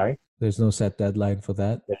 I'm sorry? There's no set deadline for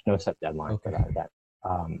that? There's no set deadline for that.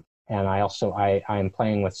 And I also, I am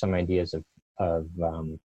playing with some ideas of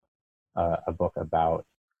a book about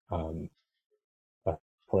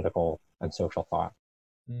political and social thought.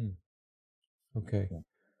 Okay.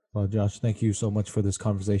 Well, Josh, thank you so much for this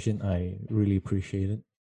conversation. I really appreciate it.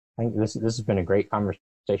 I think this has been a great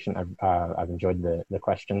conversation. I've enjoyed the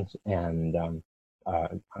questions, and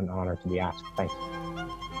an honor to be asked. Thanks.